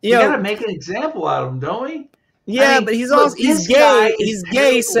 you gotta make an example out of him, don't we? Yeah, but he's gay. He's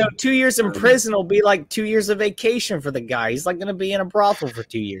gay, so 2 years in prison will be like 2 years of vacation for the guy. He's like going to be in a brothel for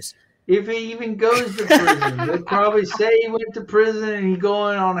 2 years. If he even goes to prison, they'd probably say he went to prison and he's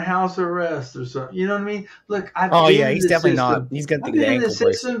going on house arrest or something. You know what I mean? Look, he's definitely not. He's going to take the ankle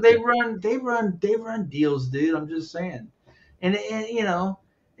bracelet. They run deals, dude. I'm just saying, and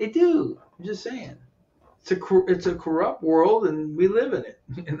they do. I'm just saying, it's a corrupt world and we live in it.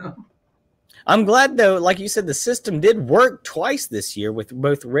 I'm glad though, like you said, the system did work twice this year with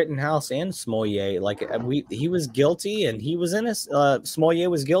both Rittenhouse and Smollett. Like he was guilty and he was innocent.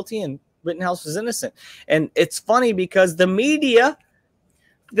 Smollett was guilty and Rittenhouse was innocent. And it's funny because the media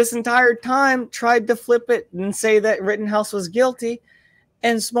this entire time tried to flip it and say that Rittenhouse was guilty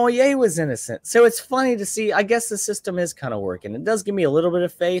and Smollett was innocent. So it's funny to see. I guess the system is kind of working. It does give me a little bit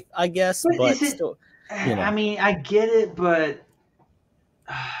of faith, I guess, but still. I mean, I get it, but.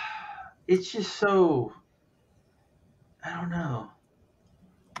 It's just so, I don't know.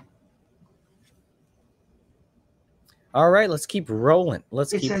 All right, let's keep rolling.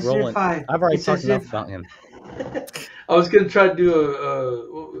 Keep rolling. I've already talked enough about him. I was going to try to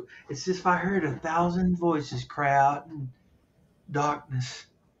do it's as if I heard 1,000 voices cry out in darkness.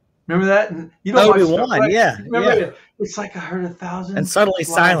 Remember that? And you know Obi-Wan, yeah. Remember it's like I heard 1,000. And suddenly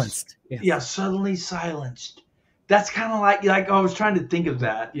silenced. Yeah, suddenly silenced. That's kind of like I was trying to think of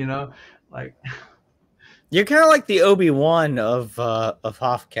that, like you're kind of like the Obi-Wan of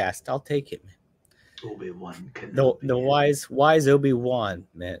Hofcast. I'll take it, man. Obi-Wan, the wise Obi-Wan,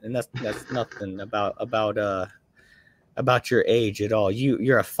 man, and that's nothing about your age at all.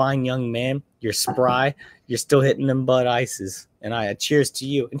 You're a fine young man. You're spry. You're still hitting them Bud Ices, and I cheers to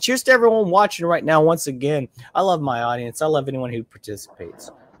you and cheers to everyone watching right now. Once again, I love my audience. I love anyone who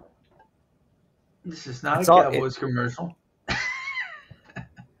participates. This is not a Cowboys commercial.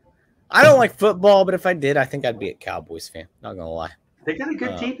 I don't like football, but if I did, I think I'd be a Cowboys fan. Not gonna lie. They got a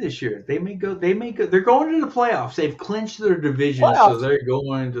good team this year. They may go. They're going to the playoffs. They've clinched their division, so they're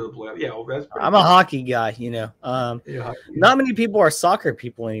going to the playoffs. Yeah, well, that's. I'm a hockey guy, you know. Not many people are soccer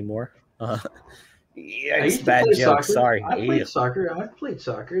people anymore. Yeah, it's a bad joke. Soccer. Sorry. I played soccer. I've played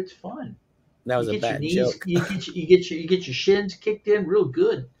soccer. It's fun. That was a bad joke. You get your shins kicked in real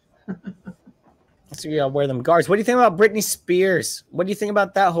good. So you gotta wear them guards. What do you think about Britney Spears? What do you think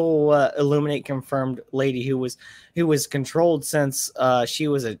about that whole Illuminate confirmed lady who was controlled since she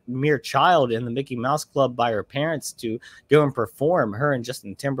was a mere child in the Mickey Mouse Club by her parents to go and perform, her and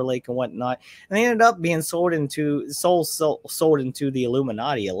Justin Timberlake and whatnot, and they ended up being sold into the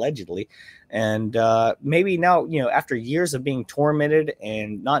Illuminati allegedly, and maybe now, you know, after years of being tormented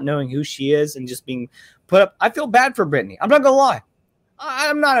and not knowing who she is and just being put up, I feel bad for Britney. I'm not gonna lie.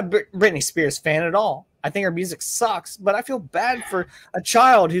 I'm not a Britney Spears fan at all. I think her music sucks, but I feel bad for a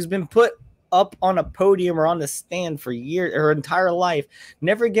child who's been put up on a podium or on the stand for years, her entire life,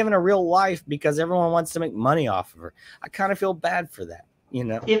 never given a real life because everyone wants to make money off of her. I kind of feel bad for that, you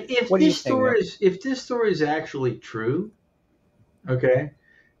know. If this story is actually true, okay,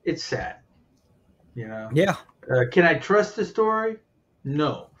 it's sad, you know. Yeah. Can I trust the story?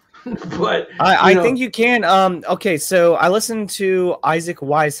 No. But I think you can. Okay, so I listened to Isaac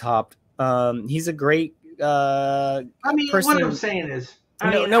Weishaupt. He's a great I mean, person. what I'm saying is,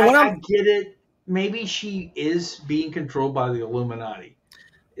 I get it. Maybe she is being controlled by the Illuminati.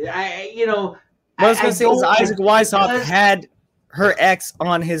 What I was going to say is Isaac Weishaupt had her ex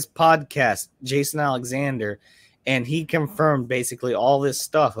on his podcast, Jason Alexander, and he confirmed basically all this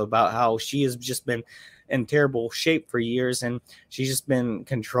stuff about how she has just been in terrible shape for years, and she's just been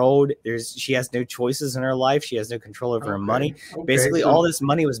controlled. She has no choices in her life. She has no control over her money. Basically, all this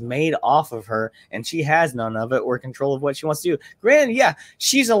money was made off of her, and she has none of it or control of what she wants to do. Granted, yeah,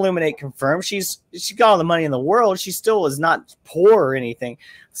 she's Illuminate confirmed. She got all the money in the world. She still is not poor or anything.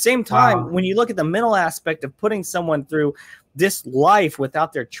 Same time, when you look at the mental aspect of putting someone through this life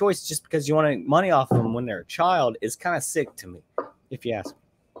without their choice just because you want to make money off of them when they're a child is kind of sick to me, if you ask me.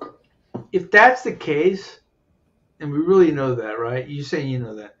 If that's the case, and we really know that, right? You're saying you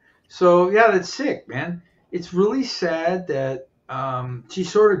know that. So, yeah, that's sick, man. It's really sad that she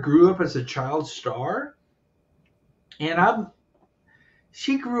sort of grew up as a child star. And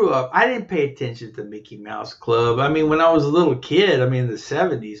she grew up. I didn't pay attention to Mickey Mouse Club. I mean, when I was a little kid, I mean, in the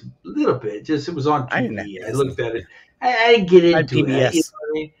 70s, a little bit. Just it was on TV. I looked at it. I didn't get into it. You know what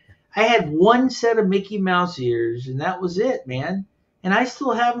I mean? I had one set of Mickey Mouse ears, and that was it, man. And I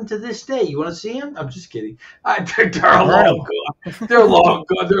still have them to this day. You want to see them? I'm just kidding. They're long gone. They're long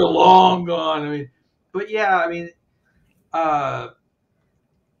gone. They're long gone. I mean, but yeah, I mean, I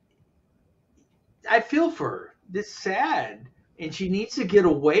feel for her. It's sad, and she needs to get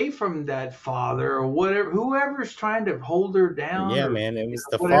away from that father or whatever, whoever's trying to hold her down. Yeah, man, it was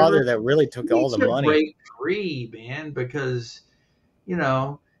the father that really took all the money. Break free, man, because I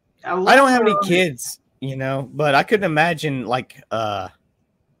don't have any kids. But I couldn't imagine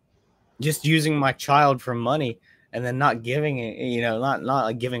just using my child for money and then not giving it, not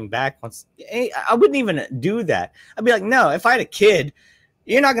like giving back once. I wouldn't even do that. I'd be like, no, if I had a kid,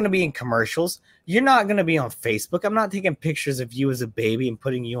 you're not going to be in commercials. You're not going to be on Facebook. I'm not taking pictures of you as a baby and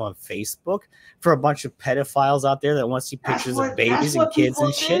putting you on Facebook for a bunch of pedophiles out there that want to see pictures of babies and kids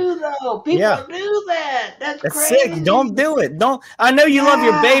and shit. People do that. That's crazy. Sick. Don't do it. Don't. I know you love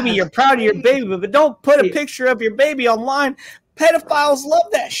your baby. You're proud of your baby, but don't put a picture of your baby online. Pedophiles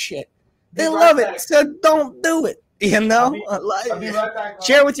love that shit. They love it. So don't do it.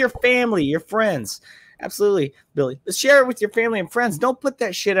 Share it with your family, your friends. Absolutely, Billy. Share it with your family and friends. Don't put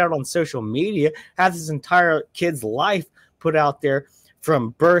that shit out on social media. Have this entire kid's life put out there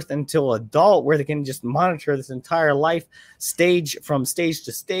from birth until adult, where they can just monitor this entire life from stage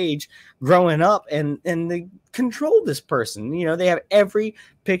to stage, growing up, and they control this person. They have every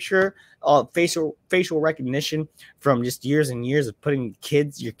picture, facial recognition from just years and years of putting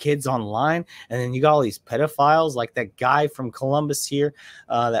your kids online. And then you got all these pedophiles like that guy from Columbus here,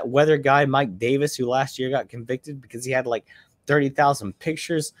 that weather guy, Mike Davis, who last year got convicted because he had like 30,000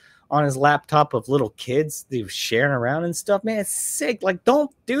 pictures on his laptop of little kids that he was sharing around and stuff. Man, it's sick. Like,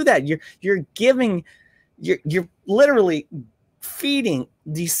 don't do that. You're literally feeding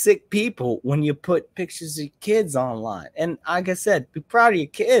these sick people when you put pictures of kids online. And like I said, be proud of your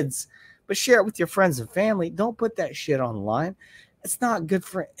kids, but share it with your friends and family. Don't put that shit online. It's not good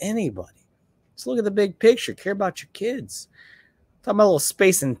for anybody. Just look at the big picture. Care about your kids. Talking about a little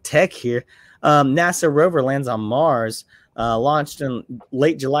space and tech here. NASA rover lands on Mars. Launched in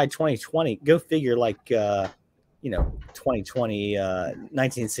late July 2020. Go figure, 2020,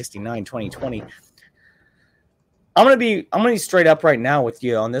 1969, 2020. I'm gonna be straight up right now with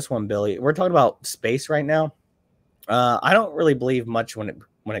you on this one, Billy. We're talking about space right now. I don't really believe much when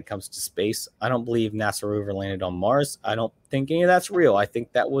it comes to space. I don't believe NASA rover landed on Mars. I don't think any of that's real. I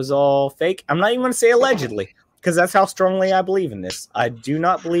think that was all fake. I'm not even going to say allegedly, because that's how strongly I believe in this. I do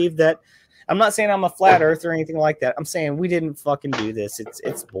not believe that. I'm not saying I'm a flat earther or anything like that. I'm saying we didn't fucking do this.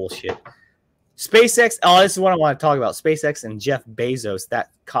 It's bullshit. SpaceX. Oh, this is what I want to talk about. SpaceX and Jeff Bezos,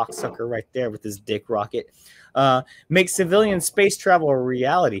 that cocksucker right there with his dick rocket, makes civilian space travel a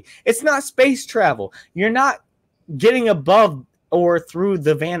reality. It's not space travel. You're not getting above or through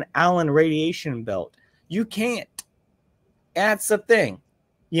the Van Allen radiation belt. You can't. That's the thing,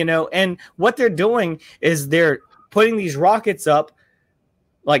 and what they're doing is they're putting these rockets up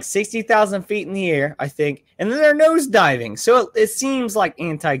like 60,000 feet in the air, I think, and then they're nose diving. So it seems like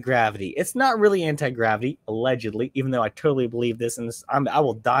anti-gravity. It's not really anti-gravity, allegedly, even though I totally believe this, and I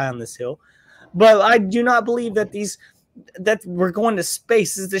will die on this hill. But I do not believe that that we're going to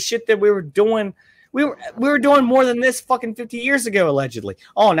space. This is the shit that we were doing. We were doing more than this fucking 50 years ago, allegedly.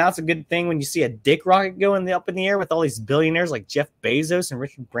 Oh, now it's a good thing when you see a dick rocket going up in the air with all these billionaires like Jeff Bezos and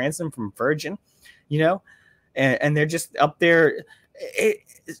Richard Branson from Virgin, and they're just up there.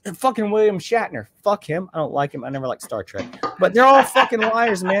 Fucking William Shatner. Fuck him. I don't like him. I never liked Star Trek. But they're all fucking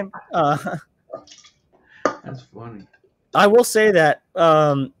liars, man. That's funny. I will say that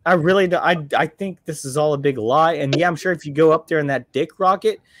I really do. I think this is all a big lie. And yeah, I'm sure if you go up there in that dick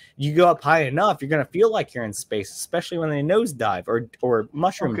rocket, you go up high enough, you're gonna feel like you're in space, especially when they nosedive or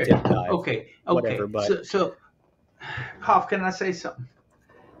mushroom dip dive. Okay. Whatever. But so, Hoff, can I say something?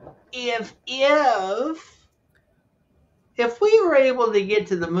 If we were able to get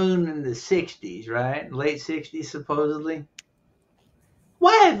to the moon in the 60s, right? Late 60s, supposedly.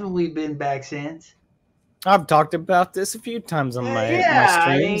 Why haven't we been back since? I've talked about this a few times on my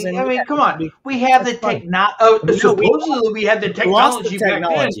streams. I mean, come on. We have the technology. Supposedly, we have the technology back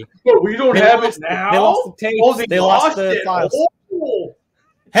then, but we don't have it now. They lost the tapes. They lost the files. Oh.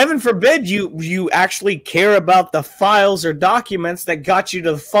 Heaven forbid you actually care about the files or documents that got you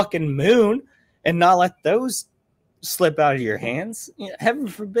to the fucking moon and not let those slip out of your hands. Heaven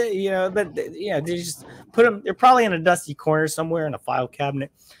forbid, but they just put them. They're probably in a dusty corner somewhere in a file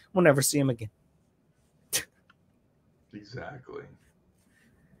cabinet. We'll never see them again. Exactly.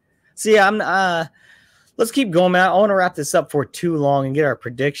 So yeah, let's keep going, man. I want to wrap this up for too long and get our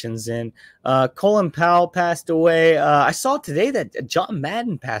predictions in. Colin Powell passed away. I saw today that John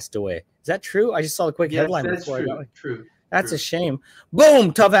Madden passed away. Is that true? I just saw the quick headline before. True. That's a shame.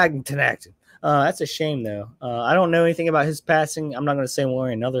 Boom, tough acting connected. That's a shame, though. I don't know anything about his passing. I'm not going to say one way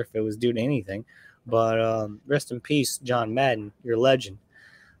or another if it was due to anything. But rest in peace, John Madden, your legend.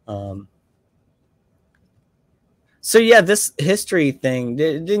 So, yeah, this history thing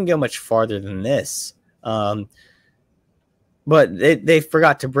didn't go much farther than this. But they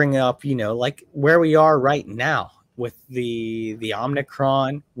forgot to bring up, like where we are right now with the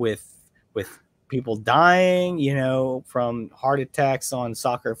Omicron, with people dying, from heart attacks on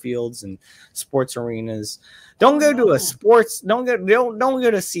soccer fields and sports arenas. Don't go to don't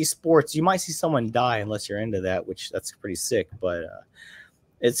go to see sports. You might see someone die unless you're into that, which that's pretty sick. But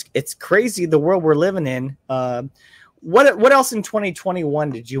it's crazy the world we're living in. What else in 2021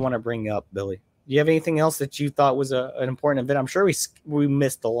 did you want to bring up, Billy? Do you have anything else that you thought was an important event? I'm sure we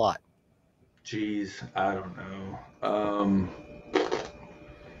missed a lot. Jeez, I don't know.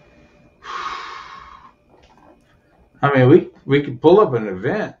 I mean, we could pull up an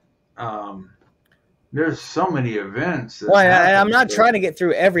event. There's so many events. Well, I'm not trying to get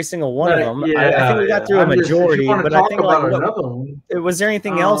through every single one of them. Yeah, I think we got through a majority. But I think another one. Was there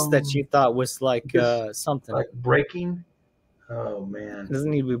anything else that you thought was like something? Like breaking? Oh, man. It doesn't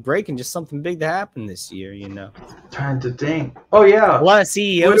need to be breaking, just something big to happen this year, Trying to think. Oh, yeah. A lot of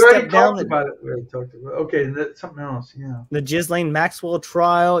CEOs stepped down. We already talked about it. Okay, something else, yeah. The Ghislaine Maxwell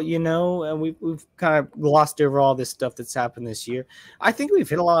trial, and we've kind of glossed over all this stuff that's happened this year. I think we've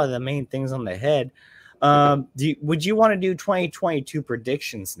hit a lot of the main things on the head. Would you want to do 2022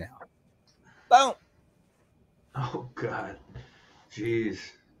 predictions now? Boom. Oh, God. Jeez.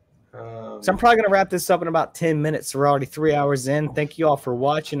 So I'm probably going to wrap this up in about 10 minutes. We're already 3 hours in. Thank you all for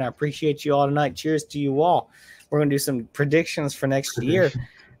watching. I appreciate you all tonight. Cheers to you all. We're going to do some predictions for next year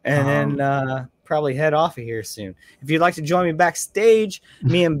and then probably head off of here soon. If you'd like to join me backstage,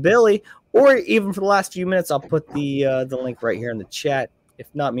 me and Billy, or even for the last few minutes, I'll put the link right here in the chat. If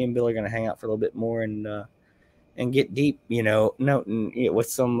not, me and Billy are going to hang out for a little bit more and get deep, with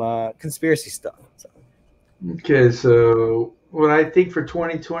some conspiracy stuff. So. Okay, so what I think for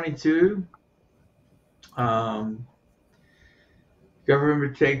 2022,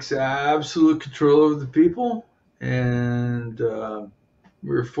 Government takes absolute control over the people, and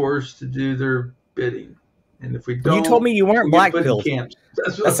we're forced to do their bidding. And if we don't, you told me you weren't black pilled.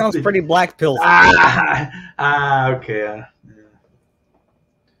 That sounds pretty black pilled. Okay.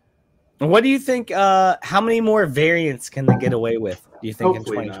 What do you think? How many more variants can they get away with? Do you think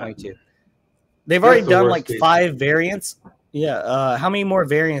Hopefully in 2022? Not. They've already done like 5 variants. Yeah. How many more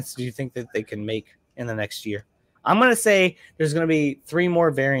variants do you think that they can make in the next year? I'm gonna say there's gonna be 3 more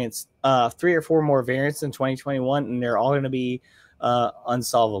variants, 3 or 4 more variants in 2021, and they're all gonna be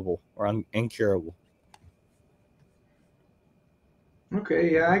unsolvable or incurable.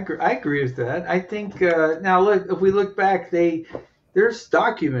 Okay, yeah, I agree with that. I think now look, if we look back, there's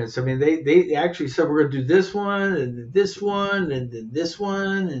documents. I mean, they actually said we're going to do this one and this one and then this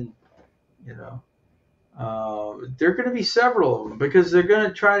one, and you know, there are going to be several of them because they're going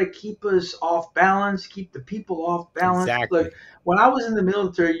to try to keep us off balance, keep the people off balance. Exactly. Look, when I was in the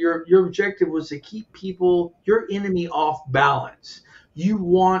military, your objective was to keep people, your enemy, off balance. You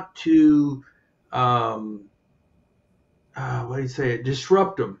want to what do you say?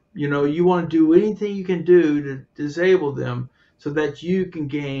 Disrupt them. You know, you want to do anything you can do to disable them so that you can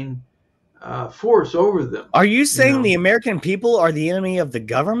gain force over them. Are you saying the American people are the enemy of the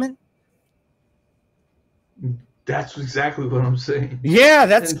government? That's exactly what I'm saying. Yeah,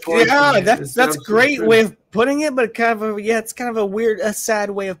 that's a great way of putting it, but kind of it's kind of a weird, sad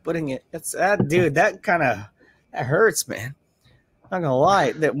way of putting it. That's dude, that hurts, man. Not gonna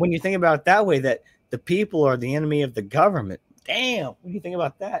lie, that when you think about it that way, that the people are the enemy of the government. Damn, when you think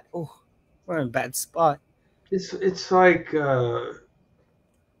about that, oh, we're in a bad spot. It's like you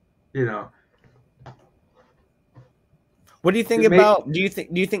know. What do you think about? Do you think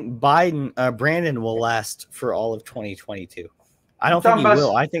Biden, Brandon will last for all of 2022? I don't think he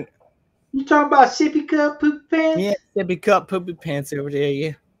will. I think you talking about sippy cup poopy pants. Yeah, sippy cup poopy pants over there.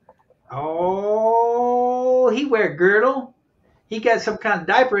 Yeah. Oh, he wear a girdle. He got some kind of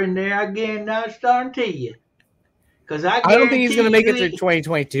diaper in there. I guarantee you. Because I don't think he's going to make it through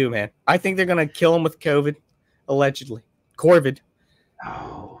 2022, man. I think they're going to kill him with COVID, allegedly. Corvid.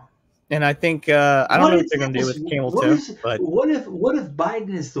 Oh. And I think I don't know what they're going to do with camel toe. But what if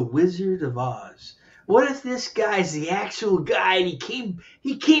Biden is the Wizard of Oz? What if this guy's the actual guy and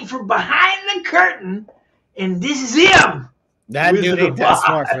he came from behind the curtain and this is him? That dude ain't that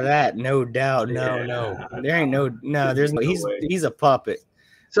smart for that, no doubt. No. There ain't there's he's a puppet.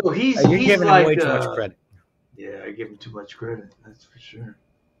 So you're giving him way too much credit. Yeah, I give him too much credit, that's for sure.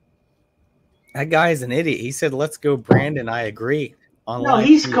 That guy's an idiot. He said, "Let's go, Brandon." I agree. No,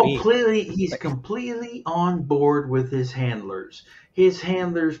 he's completely on board with his handlers. His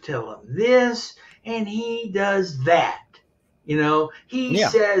handlers tell him this, and he does that. You know, he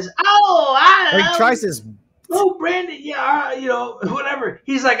says, "Oh, he tries his." Oh, Brandon, yeah, you know, whatever.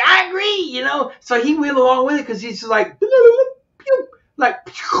 He's like, I agree, you know. So he went along with it because he's like,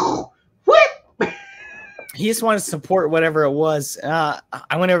 what? He just wanted to support whatever it was. I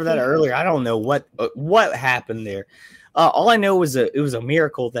went over that earlier. I don't know what happened there. All I know was it was a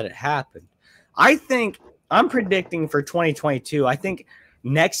miracle that it happened. I'm predicting for 2022. I think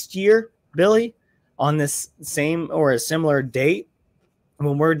next year, Billy, on this same or a similar date,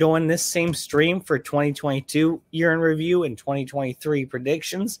 when we're doing this same stream for 2022 year in review and 2023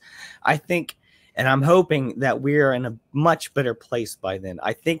 predictions, I think, and I'm hoping that we're in a much better place by then.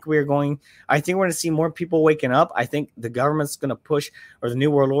 I think we're going to see more people waking up. I think the government's going to push, or the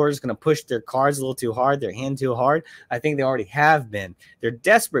New World Order is going to push their cards a little too hard, their hand too hard. I think they already have been. They're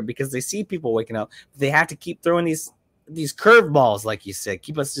desperate because they see people waking up. They have to keep throwing these curveballs, like you said,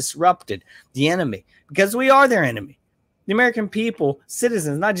 keep us disrupted, the enemy, because we are their enemy. The American people,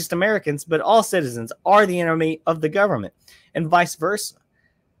 citizens, not just Americans, but all citizens are the enemy of the government, and vice versa.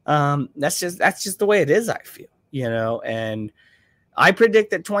 That's just the way it is, I feel, you know. And I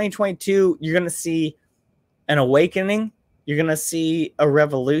predict that 2022, you're going to see an awakening. You're going to see a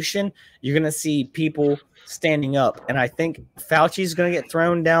revolution. You're going to see people standing up. And I think Fauci's going to get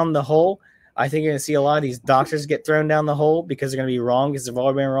thrown down the hole. I think you're going to see a lot of these doctors get thrown down the hole because they're going to be wrong, because they've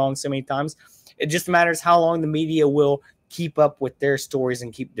already been wrong so many times. It just matters how long the media will keep up with their stories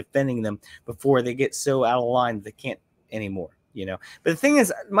and keep defending them before they get so out of line that they can't anymore, you know. But the thing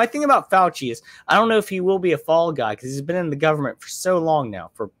is, my thing about Fauci is, I don't know if he will be a fall guy, because he's been in the government for so long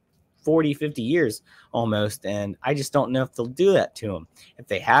now, for 40, 50 years almost, and I just don't know if they'll do that to him. If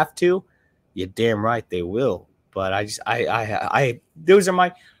they have to, you're damn right they will. But I those are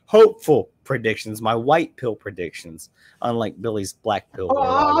my hopeful predictions, my white pill predictions, unlike Billy's black pill. Oh,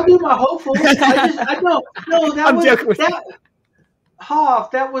 I'll do my hopeful. I'm joking with that.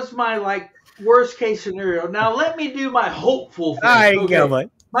 Hoff, that was my worst case scenario. Now let me do my hopeful thing. All right, go,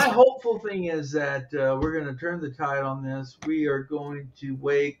 bud. My hopeful thing is that we're going to turn the tide on this. We are going to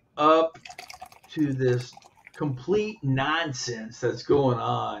wake up to this complete nonsense that's going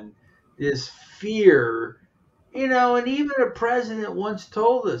on, this fear, and even a president once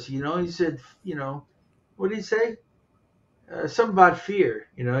told us, he said, what did he say? Something about fear.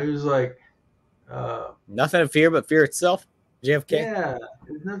 He was like, nothing to fear but fear itself. JFK. Yeah,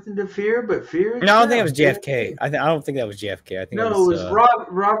 there's nothing to fear but fear. No, I don't think it was JFK. I don't think that was JFK. I think it was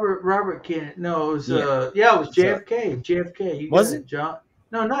Robert Kennedy. No, it was it was JFK. JFK. Was it John?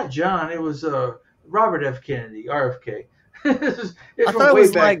 No, not John. It was Robert F. Kennedy. RFK. I thought it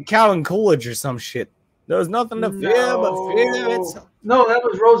was like Calvin Coolidge or some shit. There was nothing to fear but fear itself. No, that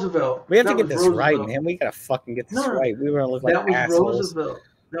was Roosevelt. We have to get this right, man. We gotta fucking get this right. We were gonna look like assholes.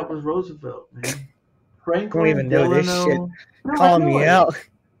 That was Roosevelt, man. Franklin don't even know Delano. This shit. Calling me out.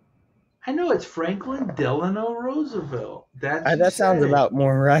 I know it's Franklin Delano Roosevelt. That sounds about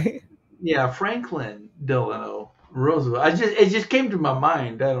more right. Yeah, Franklin Delano Roosevelt. It just came to my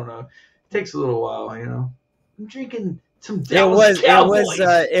mind. I don't know. It takes a little while, I'm drinking some Dallas Cowboys.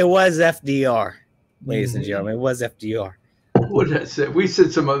 It was FDR, ladies and gentlemen. It was FDR. What did I say? We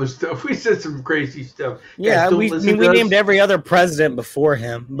said some other stuff. We said some crazy stuff. Yeah, we named every other president before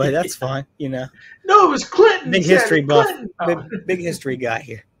him, but that's fine, No, it was Clinton. Big history buff. Big history guy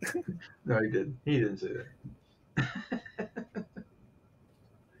here. No, he didn't. He didn't say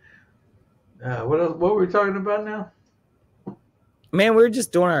that. What else? What were we talking about now? Man, we were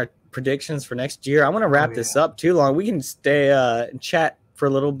just doing our predictions for next year. I want to wrap this up too long. We can stay and chat for a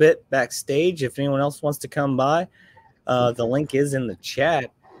little bit backstage if anyone else wants to come by. The link is in the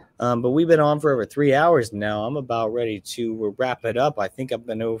chat. But we've been on for over 3 hours now. I'm about ready to wrap it up. I think I've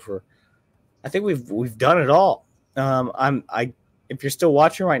been over. I think we've done it all. If you're still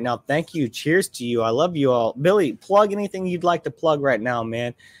watching right now, thank you. Cheers to you. I love you all. Billy, plug anything you'd like to plug right now,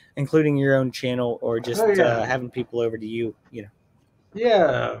 man, including your own channel or just having people over to you.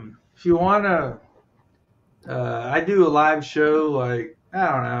 Yeah, if you wanna, I do a live show I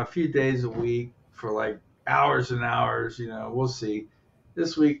don't know, a few days a week for hours and hours. We'll see.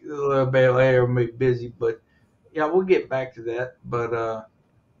 This week a little bit later, we'll be busy, but yeah, we'll get back to that. But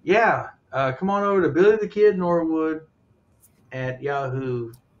come on over to Billy the Kid Norwood at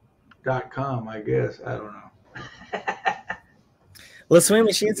yahoo.com, I guess. I don't know. LaSwing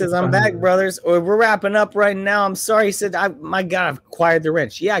Machine says, I'm back, brothers. Or we're wrapping up right now. I'm sorry. He said, my God, I've acquired the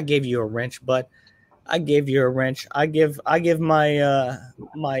wrench. Yeah, I gave you a wrench, but I gave you a wrench. I give my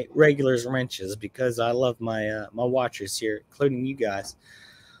my regulars wrenches because I love my my watchers here, including you guys.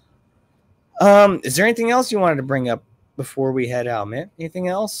 Is there anything else you wanted to bring up before we head out, man? Anything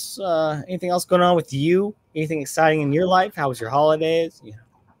else? Anything else going on with you? Anything exciting in your life? How was your holidays?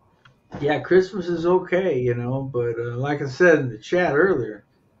 Yeah, Christmas is okay, but like I said in the chat earlier,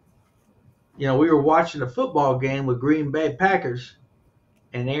 we were watching a football game with Green Bay Packers,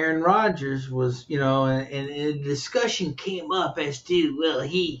 and Aaron Rodgers was, and a discussion came up as to, well,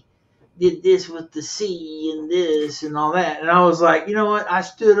 he did this with the C and this and all that. And I was like, you know what? I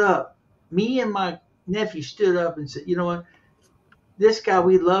stood up. Me and my nephew stood up and said, you know what? This guy,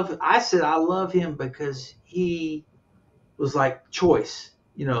 we love him. I said, I love him because he was choice,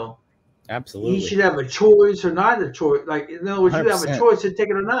 Absolutely. He should have a choice or not a choice. In other words, 100%. You have a choice to take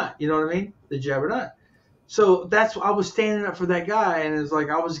it or not. You know what I mean? The jab or not. So I was standing up for that guy, and it's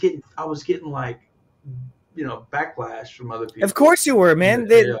I was getting backlash from other people. Of course you were,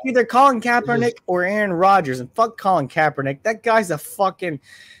 man. Either Colin Kaepernick or Aaron Rodgers, and fuck Colin Kaepernick. That guy's a fucking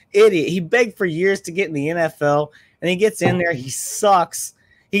idiot. He begged for years to get in the NFL, and he gets in there. He sucks.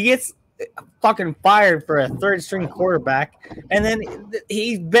 He gets fucking fired for a third-string quarterback, and then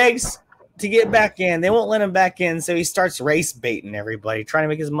he begs to get back in. They won't let him back in, so he starts race baiting everybody, trying to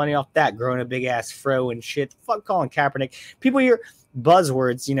make his money off that, growing a big ass fro and shit. Fuck Colin Kaepernick. People hear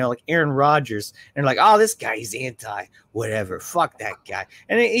buzzwords, like Aaron Rodgers, and they're like, oh, this guy, he's anti whatever. Fuck that guy.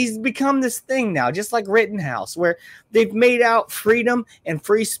 And he's become this thing now, just like Rittenhouse, where they've made out freedom and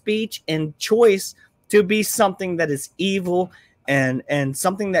free speech and choice to be something that is evil and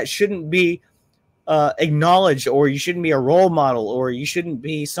something that shouldn't be acknowledged, or you shouldn't be a role model, or you shouldn't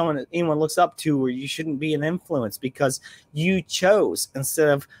be someone that anyone looks up to, or you shouldn't be an influence because you chose instead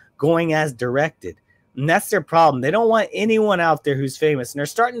of going as directed. And that's their problem. They don't want anyone out there who's famous, and they're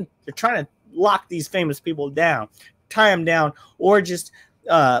trying to lock these famous people down, tie them down, or just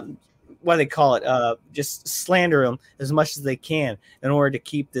what do they call it? Just slander them as much as they can in order to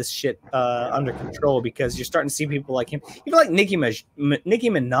keep this shit under control, because you're starting to see people like him, even like Nicki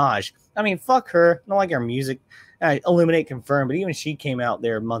Minaj. I mean, fuck her. I don't like her music. Illuminate confirmed, but even she came out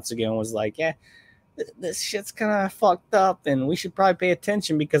there months ago and was like, yeah, this shit's kind of fucked up and we should probably pay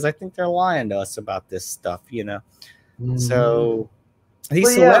attention because I think they're lying to us about this stuff, you know? Mm-hmm. So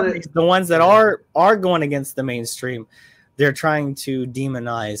these celebrities, the ones that are going against the mainstream, they're trying to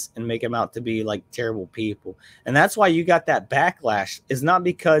demonize and make them out to be like terrible people. And that's why you got that backlash. Is not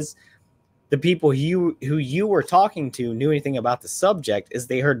because the people who you were talking to knew anything about the subject, is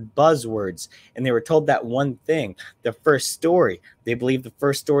they heard buzzwords and they were told that one thing, the first story. They believe the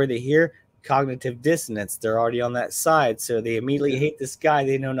first story they hear, cognitive dissonance. They're already on that side. So they immediately hate this guy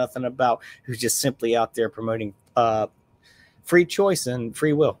they know nothing about, who's just simply out there promoting free choice and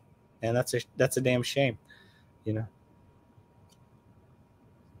free will. And that's a damn shame, you know?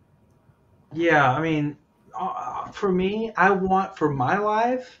 Yeah, I mean, for me, I want, for my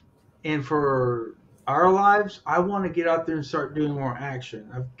life and for our lives, I want to get out there and start doing more action.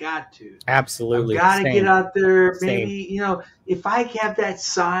 I've got to. Absolutely. I've got to get out there. Maybe, you know, if I have that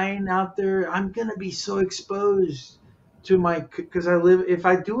sign out there, I'm going to be so exposed to because if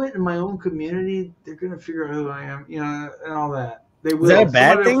I do it in my own community, they're going to figure out who I am, you know, and all that. They will. Is that a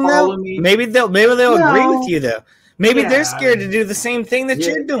bad thing though? Maybe they'll agree with you though. Maybe they're scared to do the same thing that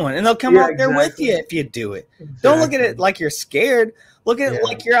you're doing, and they'll come out there with you if you do it. Exactly. Don't look at it like you're scared. Look at it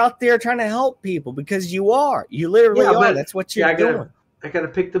like you're out there trying to help people, because you are. You literally are. That's what you're doing. I got to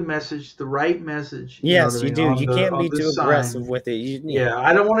pick the message, the right message. Yes, you do. You can't be too aggressive with it.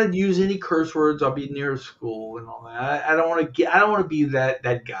 I don't want to use any curse words. I'll be near school and all that. I don't want to be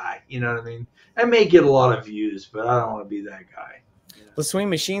that guy. You know what I mean? I may get a lot of views, but I don't want to be that guy. The Swing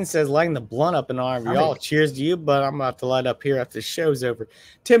Machine says, lighting the blunt up in honor of y'all. Cheers to you, but I'm about to light up here after the show's over.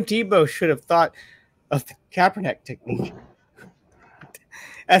 Tim Tebow should have thought of the Kaepernick technique.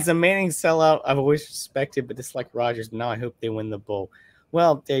 As a Manning sellout, I've always respected, but disliked Rodgers. Now I hope they win the bowl.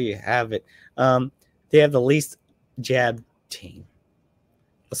 Well, there you have it. They have the least jabbed team.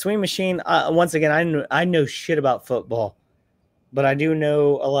 The Swing Machine, once again, I know shit about football, but I do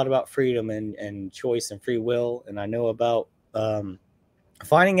know a lot about freedom and choice and free will, and I know about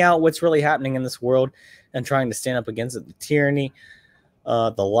finding out what's really happening in this world and trying to stand up against it. The tyranny,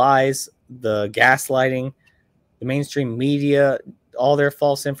 the lies, the gaslighting, the mainstream media, all their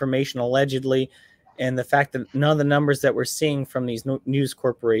false information allegedly, and the fact that none of the numbers that we're seeing from these news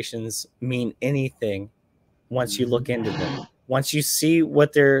corporations mean anything once you look into them. Once you see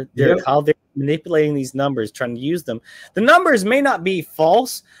what how they're manipulating these numbers, trying to use them. The numbers may not be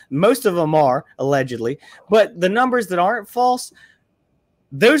false. Most of them are, allegedly. But the numbers that aren't false,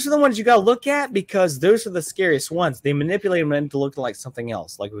 those are the ones you got to look at, because those are the scariest ones. They manipulate them into looking like something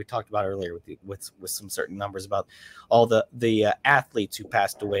else, like we talked about earlier with some certain numbers about all the athletes who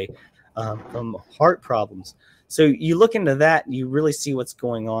passed away from heart problems. So you look into that, and you really see what's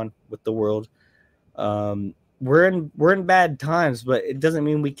going on with the world. We're in bad times, but it doesn't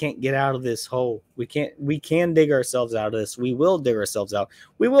mean we can't get out of this hole. We can dig ourselves out of this. We will dig ourselves out.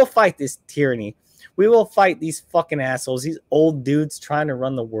 We will fight this tyranny. We will fight these fucking assholes, these old dudes trying to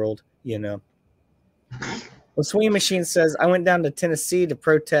run the world, you know. Well, Swing Machine says, I went down to Tennessee to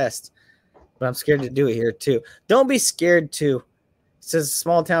protest, but I'm scared to do it here too. Don't be scared to. It says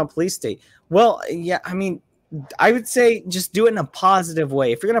small town police state. Well, yeah, I mean, I would say just do it in a positive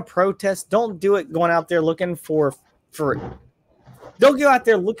way. If you're going to protest, don't do it going out there looking for don't go out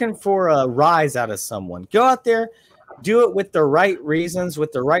there looking for a rise out of someone. Go out there, do it with the right reasons,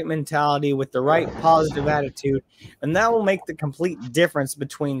 with the right mentality, with the right positive attitude, and that will make the complete difference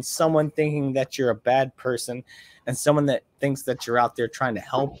between someone thinking that you're a bad person and someone that thinks that you're out there trying to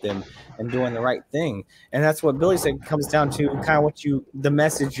help them and doing the right thing. And that's what Billy said comes down to, kind of the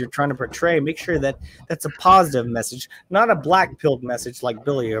message you're trying to portray. Make sure that that's a positive message, not a black-pilled message like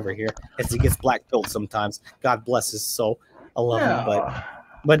Billy over here, as he gets black-pilled sometimes. God bless his soul. I love him,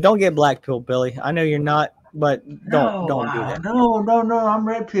 but don't get black-pilled, Billy. I know you're not, but don't do that. No. I'm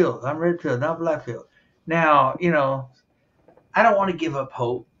red-pilled. I'm red-pilled, not black-pilled. Now, you know, I don't want to give up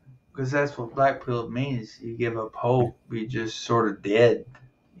hope, because that's what black pill means. You give up hope, you're just sort of dead.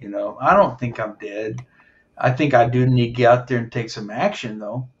 You know, I don't think I'm dead. I think I do need to get out there and take some action,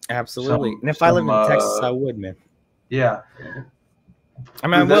 though. Absolutely. And if I lived in Texas, I would, man. Yeah. I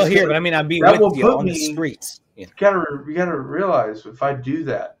mean, I will here, but I mean, I'd be with you on the streets. You gotta realize, if I do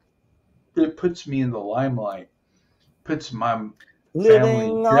that, it puts me in the limelight, puts my family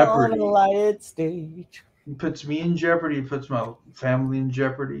in jeopardy. On a lighted stage. It puts me in jeopardy. It puts my family in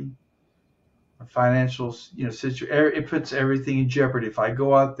jeopardy. My financial, situation. It puts everything in jeopardy if I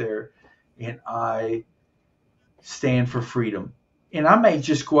go out there and I stand for freedom. And I may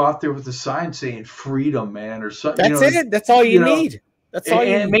just go out there with a sign saying freedom, man, or something. That's it. That's all you need. That's all you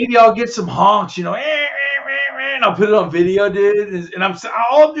need. And maybe I'll get some honks, and I'll put it on video, dude. And all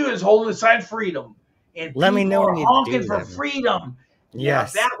I'll do is hold the sign freedom. And let me know when you honking do for that, freedom.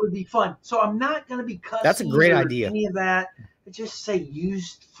 Yes. Yeah, that would be fun. So I'm not going to be cussing. That's a great idea. Any of that. Just say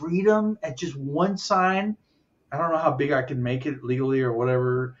use freedom at just one sign. I don't know how big I can make it legally or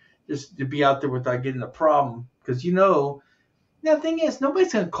whatever, just to be out there without getting a problem. Because the thing is,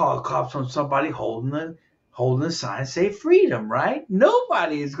 nobody's going to call the cops on somebody holding the sign say freedom, right?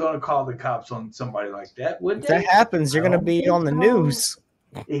 Nobody is going to call the cops on somebody like that, would they? If that happens, you're going to be on the news.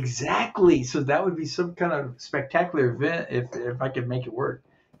 Exactly. So that would be some kind of spectacular event if I could make it work.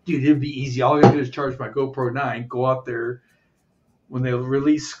 Dude, it'd be easy. All I gotta do is charge my GoPro 9, go out there when they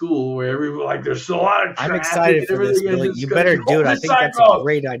release school where everybody there's a lot of traffic. I'm excited for this, Billy. You better do it. I think that's a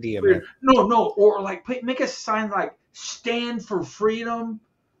great idea, man. No. Or make a sign like stand for freedom.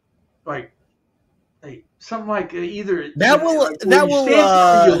 Like something like either you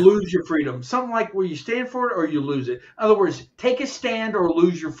lose your freedom. Something like where you stand for it or you lose it. In other words, take a stand or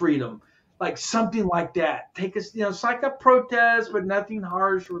lose your freedom. Like something like that. It's like a protest, but nothing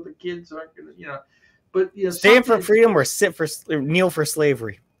harsh where the kids aren't gonna, But stand for freedom or kneel for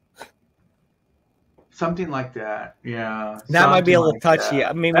slavery. Something like that. Yeah. That might be a little touchy.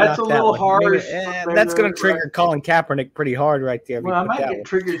 I mean, that's a little harsh. That's going to trigger Colin Kaepernick pretty hard right there. Well, I might get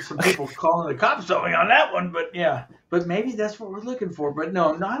triggered some people calling the cops on me on that one, but yeah. But maybe that's what we're looking for. But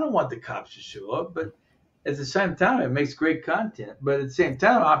no, I don't want the cops to show up. But at the same time, it makes great content. But at the same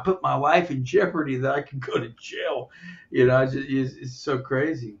time, I put my life in jeopardy that I can go to jail. It's so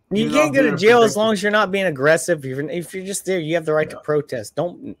crazy. You can't go to jail as long as you're not being aggressive. If you're just there, you have the right to protest.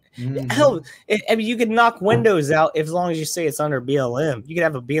 Don't. Hell, I mean, you could knock windows out as long as you say it's under BLM. You could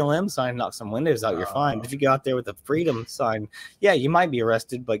have a BLM sign, knock some windows out. You're fine. But if you go out there with a freedom sign, yeah, you might be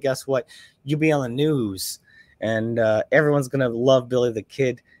arrested. But guess what? You'll be on the news, and everyone's gonna love Billy the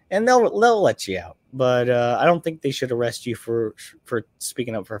Kid, and they'll let you out. But I don't think they should arrest you for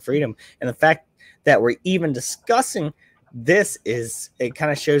speaking up for freedom. And the fact that we're even discussing this it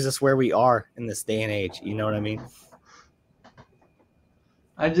kind of shows us where we are in this day and age. You know what I mean?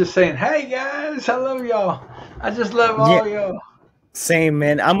 I'm just saying, hey guys, I love y'all. I just love all y'all. Same,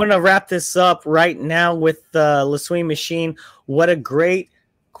 man. I'm gonna wrap this up right now with LaSwing Machine. What a great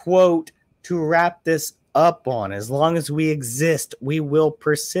quote to wrap this up on. As long as we exist, we will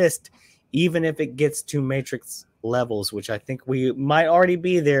persist. Even if it gets to Matrix levels, which I think we might already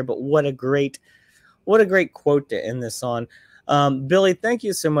be there, but what a great quote to end this on. Billy, thank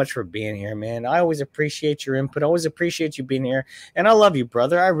you so much for being here, man. I always appreciate your input. I always appreciate you being here. And I love you,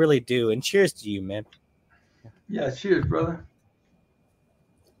 brother. I really do. And cheers to you, man. Yeah, cheers, brother.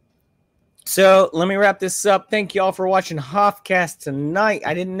 So let me wrap this up. Thank you all for watching Hoffcast tonight.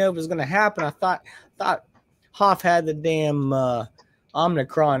 I didn't know it was going to happen. I thought Hoff had the damn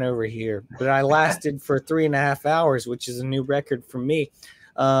Omnicron over here, but I lasted for 3.5 hours, which is a new record for me.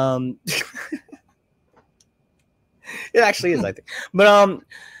 It actually is, I think. But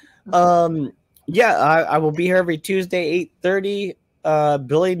yeah, I will be here every Tuesday, 8:30.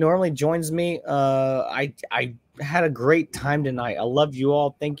 Billy normally joins me. I had a great time tonight. I love you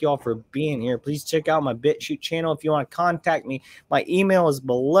all. Thank you all for being here. Please check out my BitChute channel if you want to contact me. My email is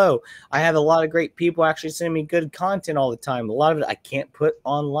below. I have a lot of great people actually sending me good content all the time. A lot of it I can't put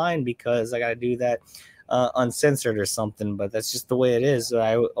online because I got to do that uncensored or something, but that's just the way it is.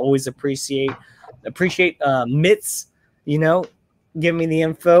 I always appreciate Mitts, give me the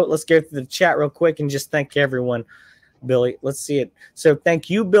info. Let's go through the chat real quick and just thank everyone. Billy, let's see it. So thank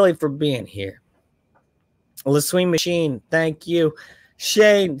you, Billy, for being here. LaSwing Machine, thank you.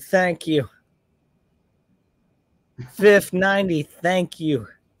 Shane, thank you. Fifth 90, thank you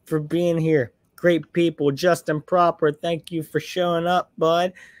for being here. Great people. Justin Proper, thank you for showing up,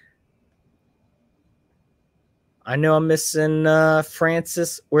 bud. I know I'm missing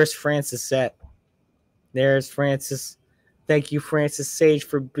Francis. Where's Francis at? There's Francis. Thank you, Francis Sage,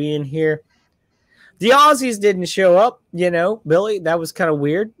 for being here. The Aussies didn't show up, Billy. That was kind of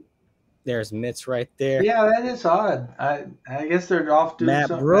weird. There's Mitts right there. Yeah, that is odd. I guess they're off doing Matt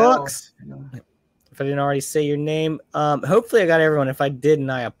something Brooks. else. If I didn't already say your name. Hopefully I got everyone. If I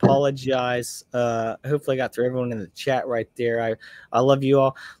didn't, I apologize. Hopefully I got through everyone in the chat right there. I love you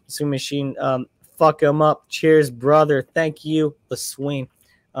all. LaSwing Machine, fuck them up. Cheers, brother. Thank you, LaSwing.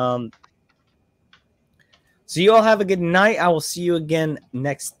 So you all have a good night. I will see you again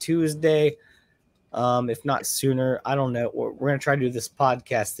next Tuesday. If not sooner, I don't know. We're going to try to do this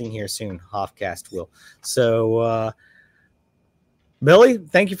podcast thing here soon. Hoffcast will. So Billy,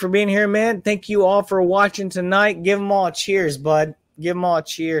 thank you for being here, man. Thank you all for watching tonight. Give them all a cheers, bud. Give them all a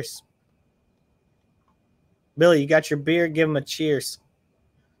cheers. Billy, you got your beer? Give them a cheers.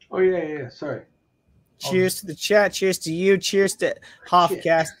 Oh, yeah. Sorry. Cheers to the chat. Cheers to you. Cheers to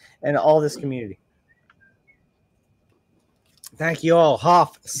Hoffcast and all this community. Thank you all.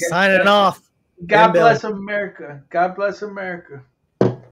 Hoff, signing off. God bless America. God bless America.